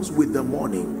comes with the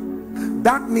morning.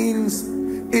 That means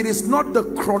it is not the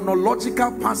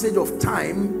chronological passage of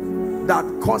time that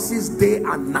causes day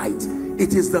and night.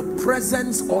 It is the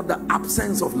presence or the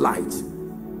absence of light.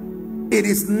 It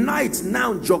is night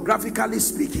now, geographically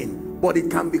speaking, but it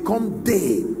can become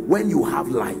day when you have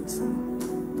light.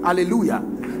 Hallelujah.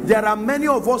 There are many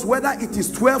of us, whether it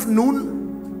is 12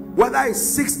 noon, whether it's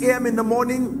 6 a.m. in the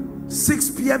morning,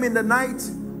 6 p.m. in the night,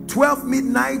 12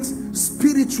 midnight,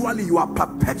 spiritually you are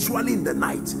perpetually in the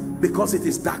night because it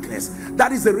is darkness.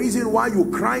 That is the reason why you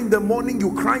cry in the morning,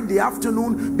 you cry in the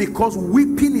afternoon, because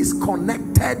weeping is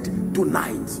connected to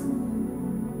night.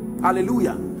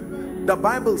 Hallelujah. The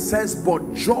Bible says,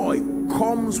 but joy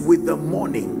comes with the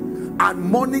morning. And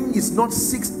morning is not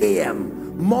 6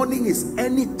 a.m. Morning is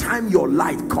any time your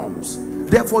light comes.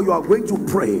 Therefore you are going to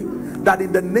pray that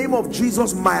in the name of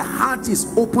Jesus, my heart is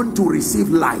open to receive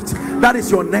light. That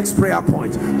is your next prayer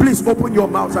point. Please open your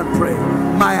mouth and pray.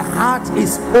 My heart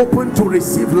is open to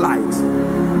receive light,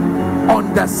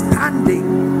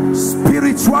 understanding,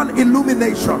 spiritual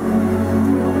illumination.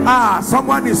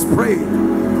 Someone is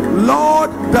praying,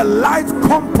 Lord, the light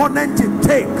component it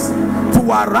takes to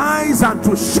arise and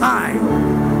to shine,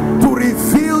 to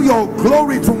reveal your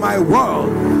glory to my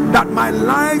world, that my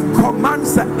life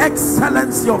commands the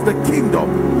excellency of the kingdom.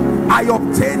 I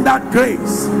obtain that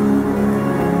grace.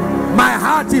 My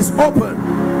heart is open.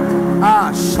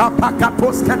 My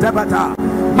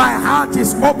heart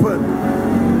is open.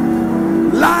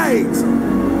 Light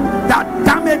that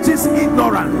damages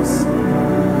ignorance.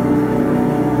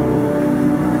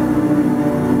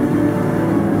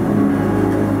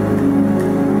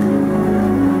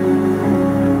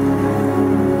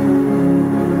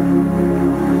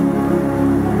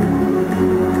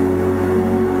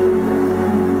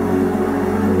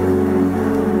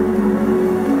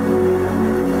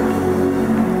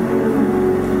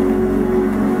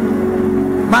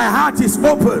 Is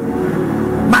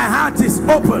open. My heart is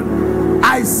open.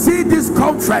 I see this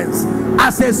conference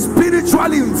as a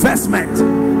spiritual investment,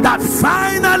 that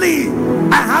finally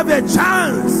I have a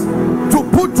chance to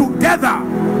put together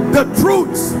the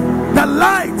truths, the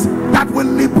light that will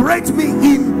liberate me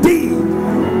indeed.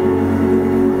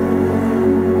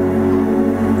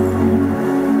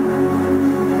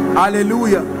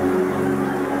 Hallelujah.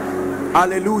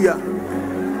 Hallelujah.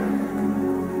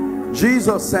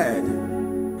 Jesus said,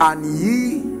 and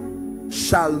ye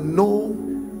shall know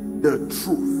the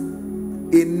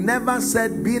truth. He never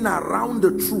said being around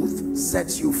the truth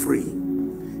sets you free.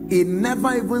 He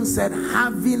never even said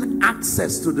having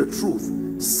access to the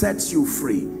truth sets you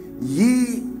free.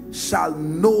 Ye shall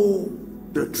know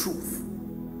the truth.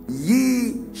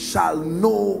 Ye shall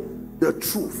know the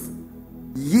truth.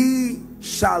 Ye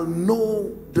shall know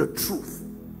the truth.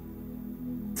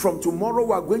 From tomorrow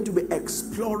we are going to be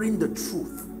exploring the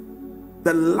truth.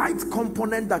 The light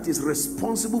component that is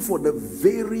responsible for the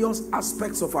various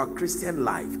aspects of our Christian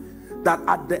life, that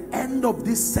at the end of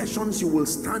these sessions you will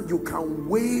stand, you can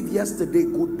wave yesterday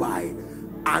goodbye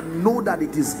and know that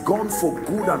it is gone for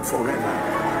good and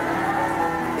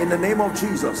forever, in the name of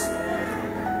Jesus.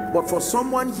 But for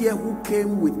someone here who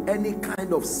came with any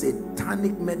kind of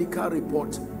satanic medical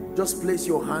report, just place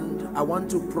your hand. I want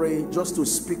to pray just to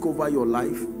speak over your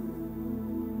life.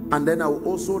 And then I will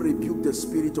also rebuke the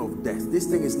spirit of death. This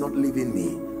thing is not leaving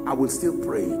me. I will still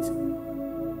pray it.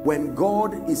 When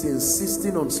God is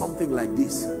insisting on something like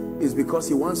this, it's because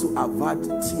he wants to avert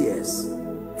tears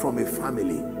from a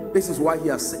family. This is why he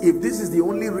has, if this is the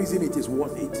only reason, it is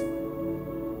worth it.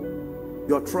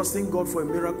 You're trusting God for a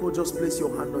miracle, just place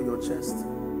your hand on your chest.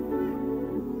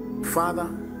 Father,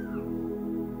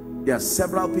 there are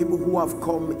several people who have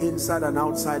come inside and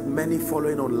outside, many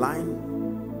following online.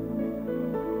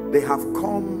 They have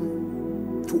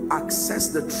come to access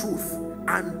the truth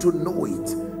and to know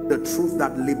it, the truth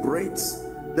that liberates,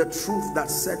 the truth that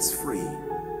sets free.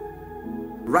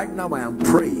 Right now I am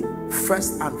praying,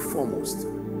 first and foremost,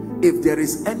 if there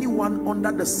is anyone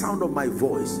under the sound of my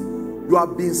voice, you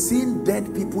have been seeing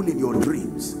dead people in your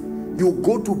dreams. You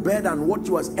go to bed and what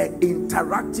you are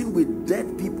interacting with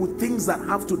dead people, things that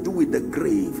have to do with the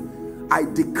grave. I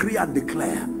decree and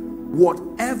declare,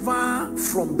 whatever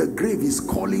from the grave is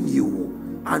calling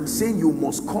you and saying you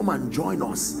must come and join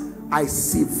us, I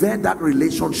sever that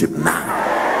relationship now.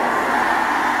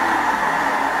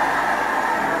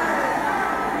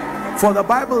 For the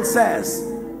Bible says,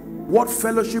 what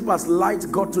fellowship has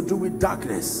light got to do with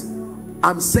darkness?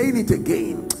 I'm saying it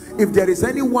again. If there is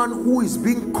anyone who is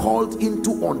being called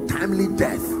into untimely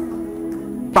death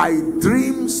by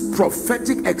dreams,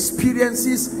 prophetic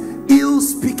experiences, ill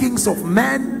speakings of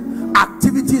men,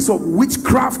 activities of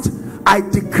witchcraft, I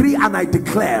decree and I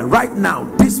declare right now,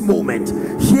 this moment,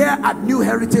 here at New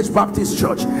Heritage Baptist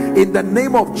Church, in the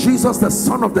name of Jesus, the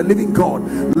Son of the living God,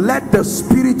 let the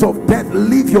spirit of death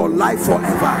live your life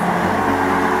forever.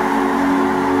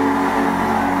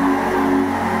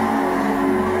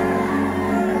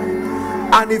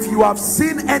 And if you have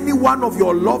seen any one of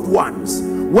your loved ones,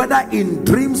 whether in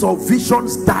dreams or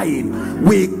visions, dying,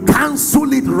 we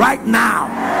cancel it right now.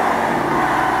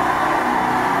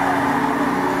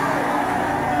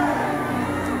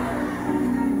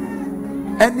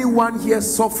 Anyone here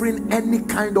suffering any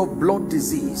kind of blood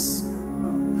disease,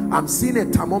 I'm seeing a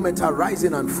thermometer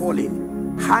rising and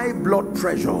falling, high blood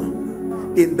pressure,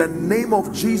 in the name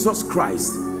of Jesus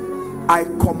Christ, I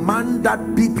command that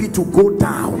BP to go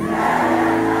down.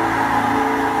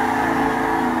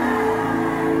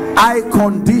 Eye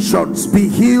conditions, be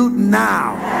healed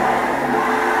now.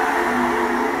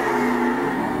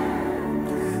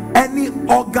 Any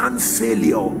organ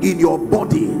failure in your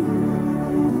body,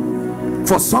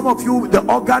 for some of you the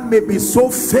organ may be so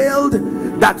failed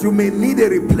that you may need a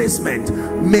replacement.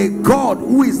 May God,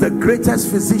 who is the greatest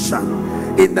physician,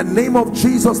 in the name of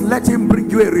Jesus, let him bring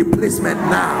you a replacement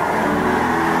now.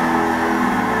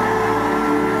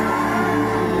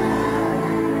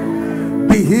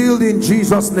 Be healed in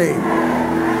Jesus' name.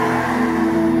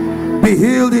 Be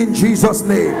healed in Jesus'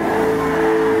 name.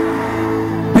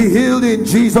 Be healed in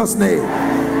Jesus' name.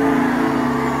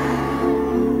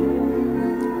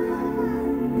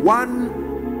 One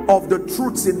of the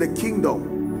truths in the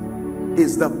kingdom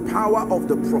is the power of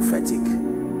the prophetic.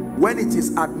 When it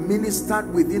is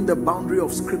administered within the boundary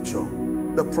of scripture,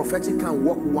 the prophetic can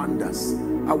work wonders.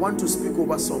 I want to speak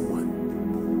over someone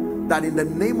that in the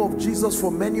name of Jesus,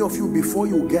 for many of you, before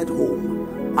you get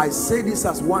home, I say this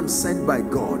as one sent by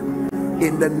God,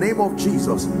 in the name of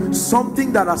Jesus,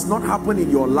 something that has not happened in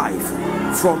your life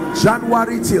from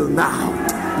January till now,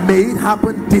 may it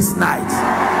happen this night.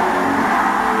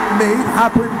 May it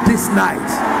happen this night.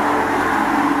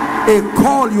 A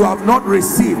call you have not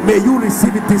received, may you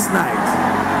receive it this night,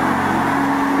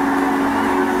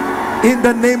 in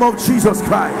the name of Jesus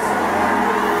Christ.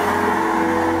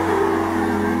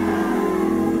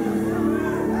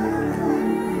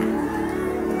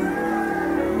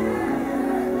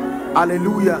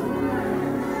 Hallelujah.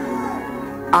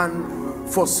 And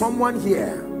for someone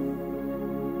here,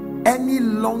 any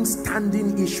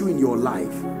long-standing issue in your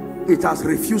life, it has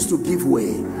refused to give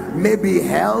way. Maybe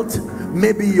health,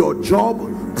 maybe your job,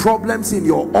 problems in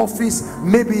your office,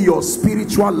 maybe your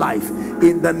spiritual life.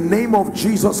 In the name of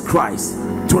Jesus Christ,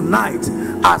 tonight,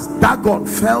 as Dagon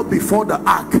fell before the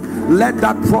ark, let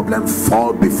that problem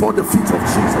fall before the feet of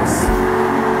Jesus.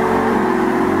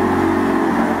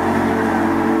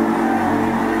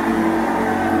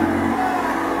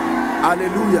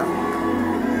 Hallelujah.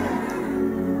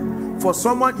 For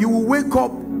someone, you will wake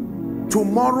up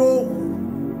tomorrow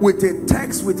with a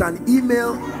text, with an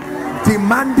email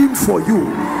demanding for you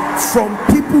from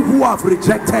people who have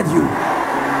rejected you.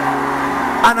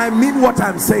 And I mean what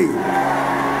I'm saying.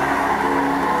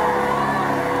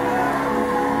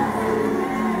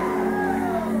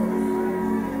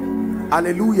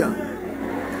 Hallelujah.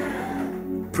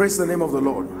 Praise the name of the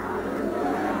Lord.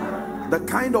 The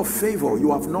kind of favor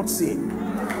you have not seen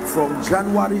from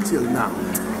January till now,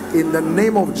 in the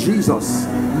name of Jesus,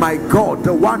 my God,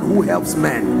 the one who helps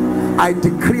men, I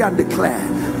decree and declare,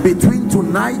 between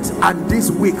tonight and this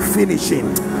week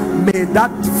finishing, may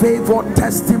that favor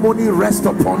testimony rest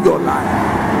upon your life.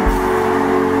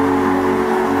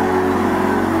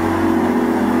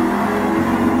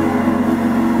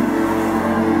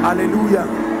 Hallelujah.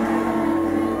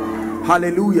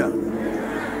 Hallelujah.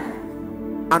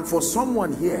 And for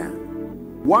someone here,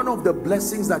 one of the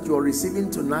blessings that you are receiving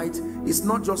tonight is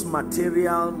not just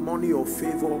material, money or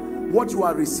favor. What you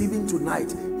are receiving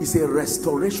tonight is a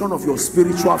restoration of your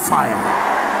spiritual fire.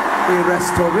 A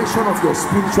restoration of your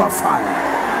spiritual fire.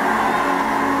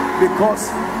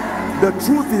 Because the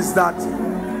truth is that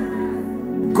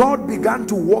God began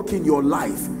to work in your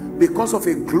life because of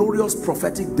a glorious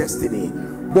prophetic destiny,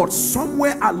 but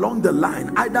somewhere along the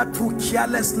line, either through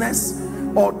carelessness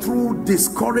or through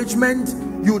discouragement,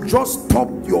 you just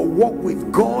stopped your walk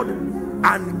with God,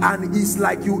 and it's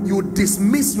like you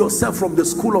dismiss yourself from the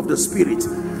school of the Spirit.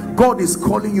 God is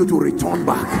calling you to return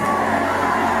back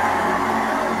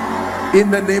in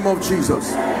the name of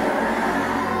Jesus.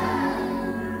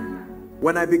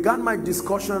 When I began my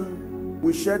discussion,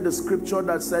 we shared the scripture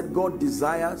that said God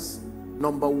desires,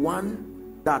 number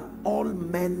one, that all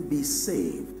men be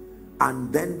saved,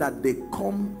 and then that they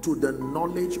come to the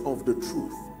knowledge of the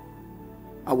truth.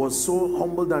 I was so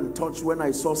humbled and touched when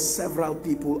I saw several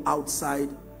people outside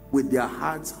with their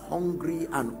hearts hungry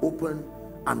and open,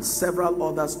 and several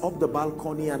others up the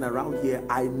balcony and around here.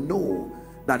 I know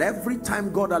that every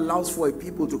time God allows for a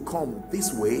people to come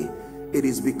this way, it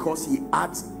is because he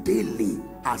adds daily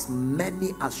as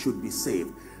many as should be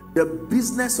saved. The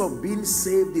business of being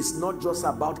saved is not just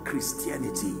about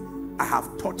Christianity. I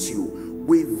have taught you,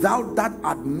 without that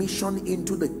admission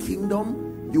into the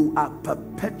kingdom, you are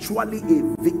perpetually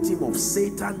a victim of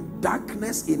Satan,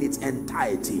 darkness in its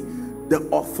entirety. The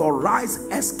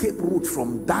authorized escape route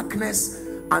from darkness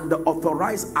and the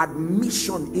authorized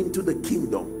admission into the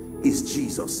kingdom is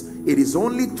Jesus. It is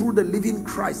only through the living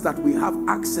Christ that we have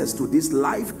access to this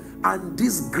life and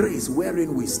this grace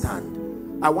wherein we stand.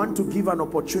 I want to give an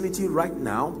opportunity right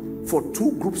now for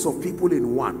two groups of people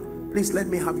in one. Please let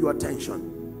me have your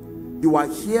attention. You are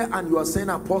here and you are saying,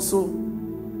 Apostle,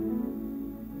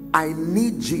 I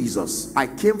need Jesus. I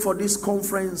came for this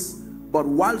conference, but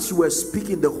whilst you were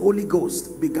speaking, the Holy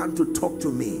Ghost began to talk to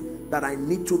me that I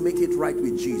need to make it right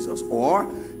with Jesus. Or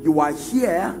you are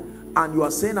here and you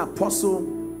are saying,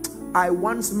 Apostle, I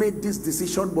once made this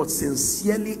decision, but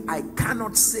sincerely I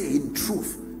cannot say in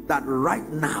truth that right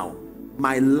now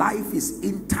my life is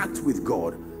intact with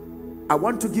God. I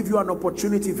want to give you an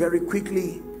opportunity very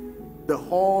quickly. The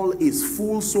hall is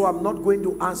full, so I'm not going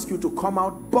to ask you to come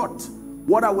out, but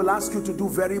what I will ask you to do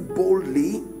very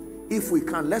boldly, if we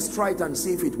can, let's try it and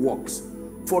see if it works.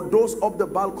 For those up the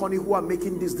balcony who are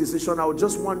making this decision, I would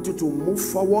just want you to move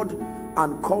forward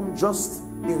and come just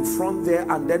in front there,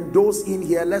 and then those in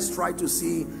here, let's try to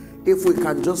see if we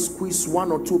can just squeeze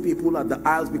one or two people at the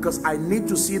aisles, because I need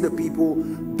to see the people.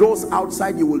 Those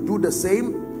outside, you will do the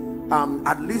same.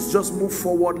 At least just move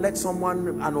forward. Let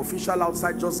someone, an official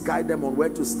outside, just guide them on where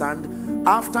to stand.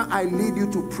 After I lead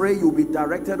you to pray, you'll be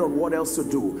directed on what else to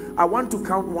do. I want to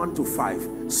count 1 to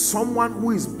 5. Someone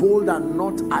who is bold and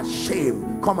not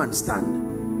ashamed, come and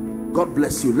stand. God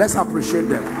bless you. Let's appreciate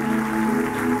them.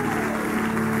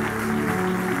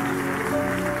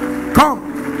 Come.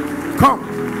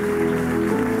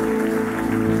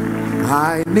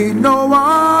 I need no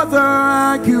other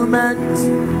argument,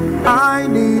 I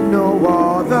need no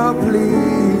other plea.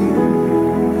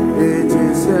 It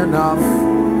is enough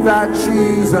that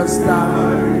Jesus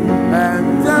died,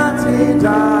 and that he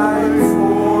died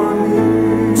for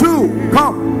me. 2,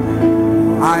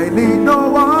 come. I need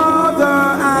no other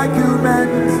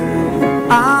argument,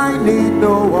 I need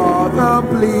no other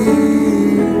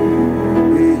plea.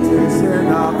 It is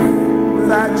enough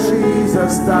that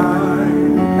Jesus died,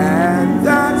 and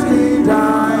that he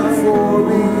died for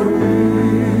me.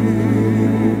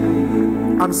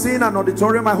 I'm seeing an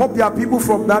auditorium. I hope there are people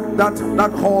from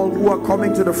that hall who are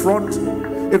coming to the front.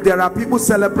 If there are people,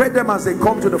 celebrate them as they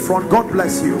come to the front. God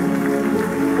bless you.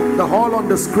 The hall on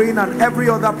the screen and every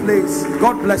other place.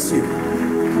 God bless you.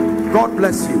 God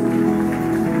bless you.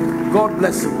 God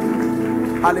bless you.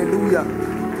 Hallelujah.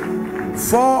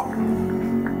 4,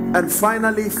 and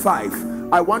finally 5.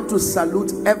 I want to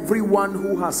salute everyone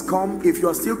who has come. If you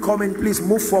are still coming, please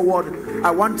move forward.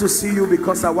 I want to see you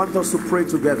because I want us to pray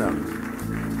together.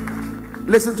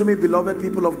 Listen to me, beloved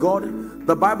people of God.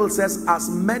 The Bible says, as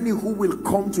many who will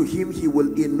come to him, he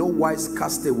will in no wise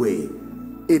cast away.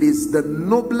 It is the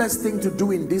noblest thing to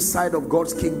do in this side of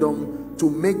God's kingdom, to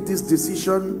make this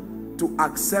decision to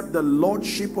accept the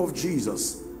Lordship of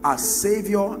Jesus as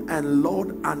Savior and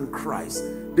Lord and Christ.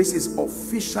 This is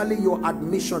officially your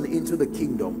admission into the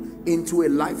kingdom, into a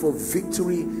life of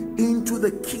victory, into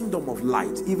the kingdom of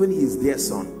light, even his dear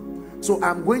son. So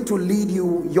I'm going to lead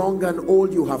you, young and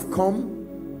old, you have come,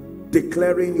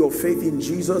 declaring your faith in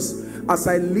Jesus. As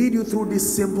I lead you through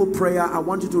this simple prayer, I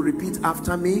want you to repeat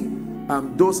after me.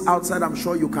 Those outside, I'm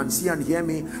sure you can see and hear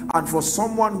me. And for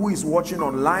someone who is watching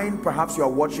online, perhaps you are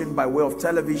watching by way of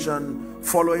television,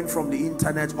 following from the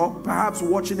internet, or perhaps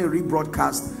watching a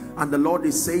rebroadcast, and the Lord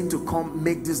is saying to come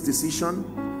make this decision,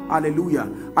 Hallelujah.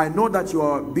 I know that you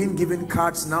are being given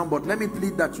cards now, but let me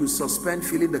plead that you suspend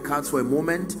filling the cards for a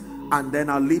moment, and then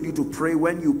I'll lead you to pray.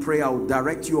 When you pray, I'll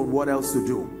direct you on what else to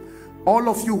do. All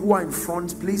of you who are in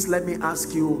front, please let me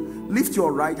ask you, lift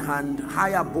your right hand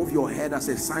high above your head as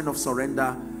a sign of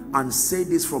surrender, and say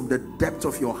this from the depth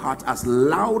of your heart as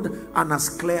loud and as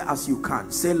clear as you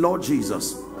can. Say, Lord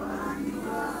Jesus,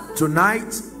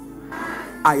 tonight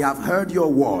I have heard your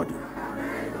word.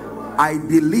 I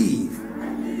believe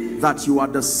that you are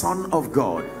the Son of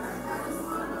God.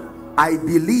 I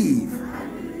believe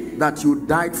that you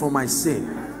died for my sin.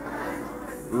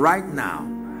 Right now,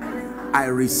 I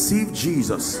receive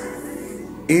Jesus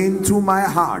into my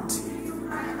heart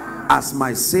as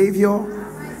my Savior,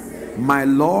 my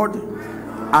Lord,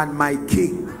 and my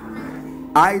King.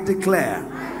 I declare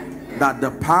that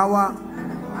the power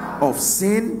of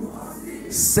sin,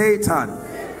 Satan,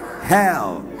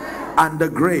 hell, and the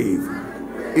grave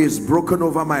is broken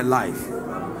over my life.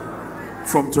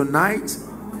 From tonight,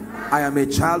 I am a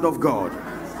child of God.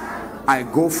 I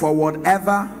go forward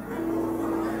ever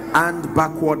and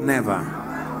backward never.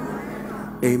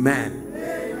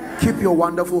 Amen. Keep your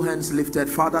wonderful hands lifted.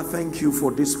 Father, thank you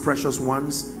for these precious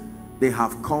ones. They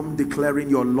have come declaring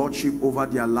your lordship over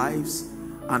their lives,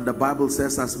 and the Bible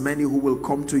says, as many who will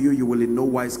come to you, you will in no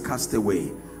wise cast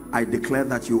away. I declare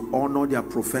that you honor their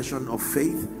profession of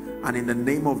faith, and in the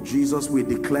name of Jesus we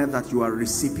declare that you are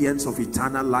recipients of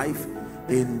eternal life.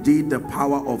 Indeed, the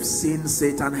power of sin,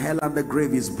 Satan, hell, and the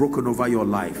grave is broken over your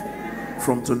life.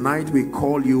 From tonight we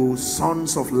call you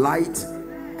sons of light,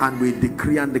 and we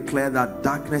decree and declare that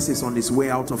darkness is on its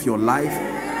way out of your life,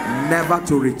 never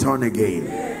to return again,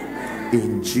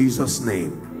 in Jesus'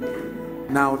 name.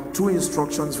 Now, 2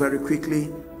 instructions very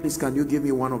quickly. Please, can you give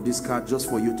me one of these cards just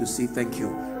for you to see? Thank you.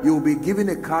 You will be given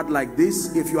a card like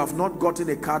this. If you have not gotten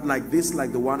a card like this,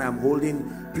 like the one I'm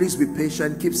holding, please be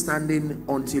patient. Keep standing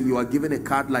until you are given a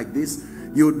card like this.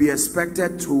 You would be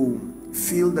expected to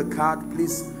fill the card.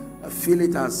 Please fill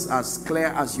it as clear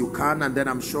as you can, and then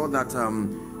I'm sure that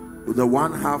the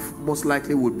one half most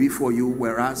likely would be for you,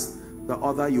 whereas the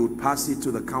other you would pass it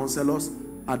to the counselors.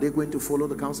 Are they going to follow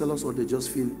the counselors, or they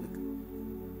just fill?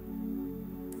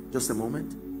 Just a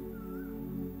moment.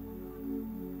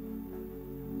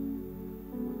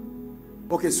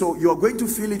 Okay, so you're going to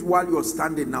fill it while you're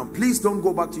standing now. Please don't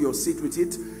go back to your seat with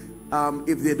it.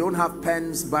 If they don't have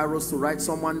pens, biros to write,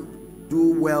 someone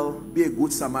do well, be a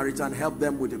good Samaritan, help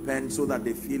them with a pen so that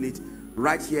they feel it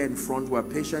right here in front. We're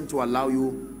patient to allow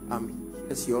you.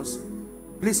 Here's yours.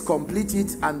 Please complete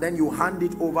it, and then you hand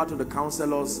it over to the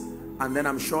counselors, and then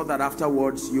I'm sure that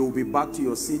afterwards you'll be back to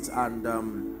your seat. And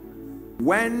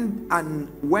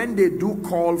when they do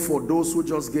call for those who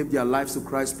just gave their lives to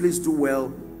Christ, please do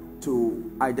well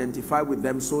to identify with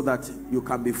them so that you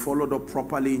can be followed up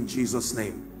properly in Jesus'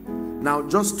 name. Now,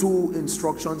 just 2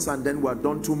 instructions and then we're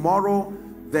done. Tomorrow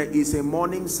there is a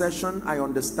morning session, I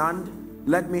understand.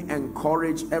 Let me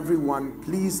encourage everyone,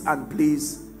 please and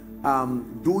please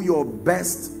do your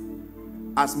best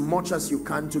as much as you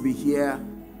can to be here.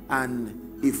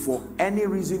 And if for any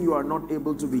reason you are not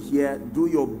able to be here, do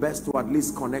your best to at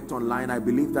least connect online. I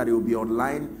believe that it will be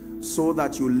online so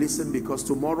that you listen, because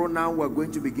tomorrow now we're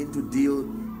going to begin to deal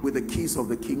with the keys of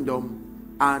the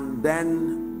kingdom. And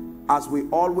then, as we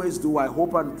always do, I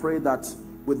hope and pray that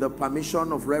with the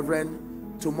permission of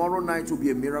Reverend, tomorrow night will be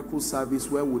a miracle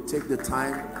service where we'll take the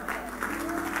time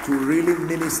to really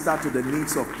minister to the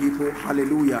needs of people.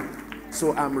 Hallelujah.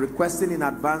 So I'm requesting in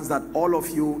advance that all of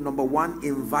you, number one,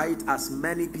 invite as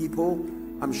many people.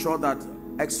 I'm sure that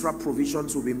extra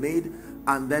provisions will be made.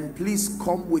 And then please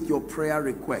come with your prayer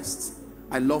requests.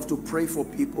 I love to pray for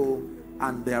people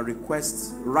and their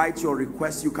requests. Write your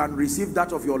requests. You can receive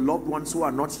that of your loved ones who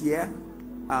are not here.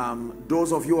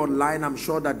 Those of you online, I'm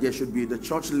sure that there should be the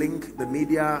church link. The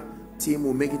media team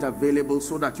will make it available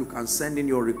so that you can send in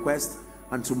your request.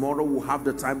 And tomorrow we'll have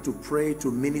the time to pray, to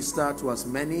minister to as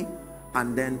many,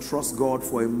 and then trust God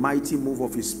for a mighty move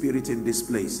of His Spirit in this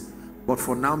place. But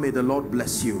for now, may the Lord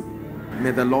bless you.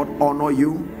 May the Lord honor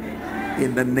you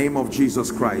in the name of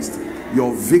Jesus Christ.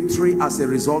 Your victory as a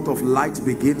result of light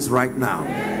begins right now.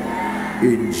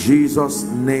 In Jesus'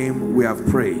 name we have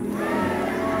prayed.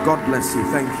 God bless you.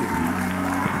 Thank you.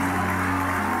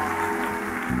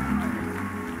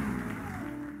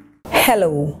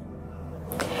 Hello.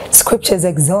 Scriptures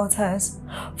exhort us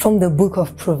from the book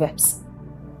of Proverbs.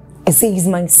 It says,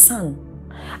 my son,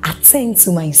 attend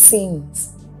to my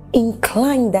sayings,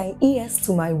 incline thy ears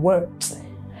to my words.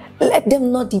 Let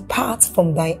them not depart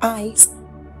from thy eyes,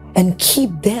 and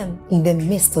keep them in the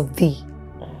midst of thee.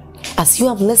 As you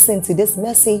have listened to this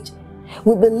message,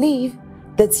 we believe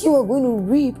that you are going to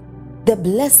reap the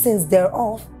blessings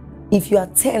thereof if you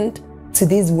attend to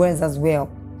these words as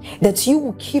well. That you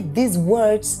will keep these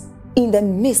words in the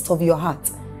midst of your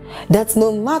heart. That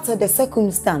no matter the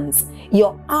circumstance,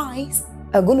 your eyes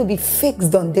are going to be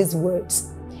fixed on these words.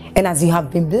 And as you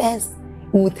have been blessed,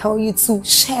 we will tell you to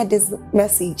share this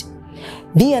message.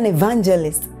 Be an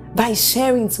evangelist by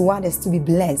sharing to others to be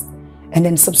blessed. And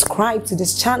then subscribe to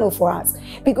this channel for us,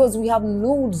 because we have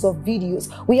loads of videos,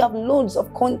 we have loads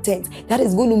of content that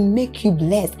is going to make you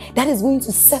blessed, that is going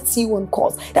to set you on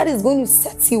course, that is going to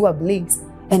set you ablaze.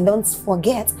 And don't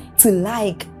forget to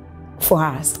like for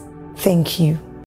us. Thank you.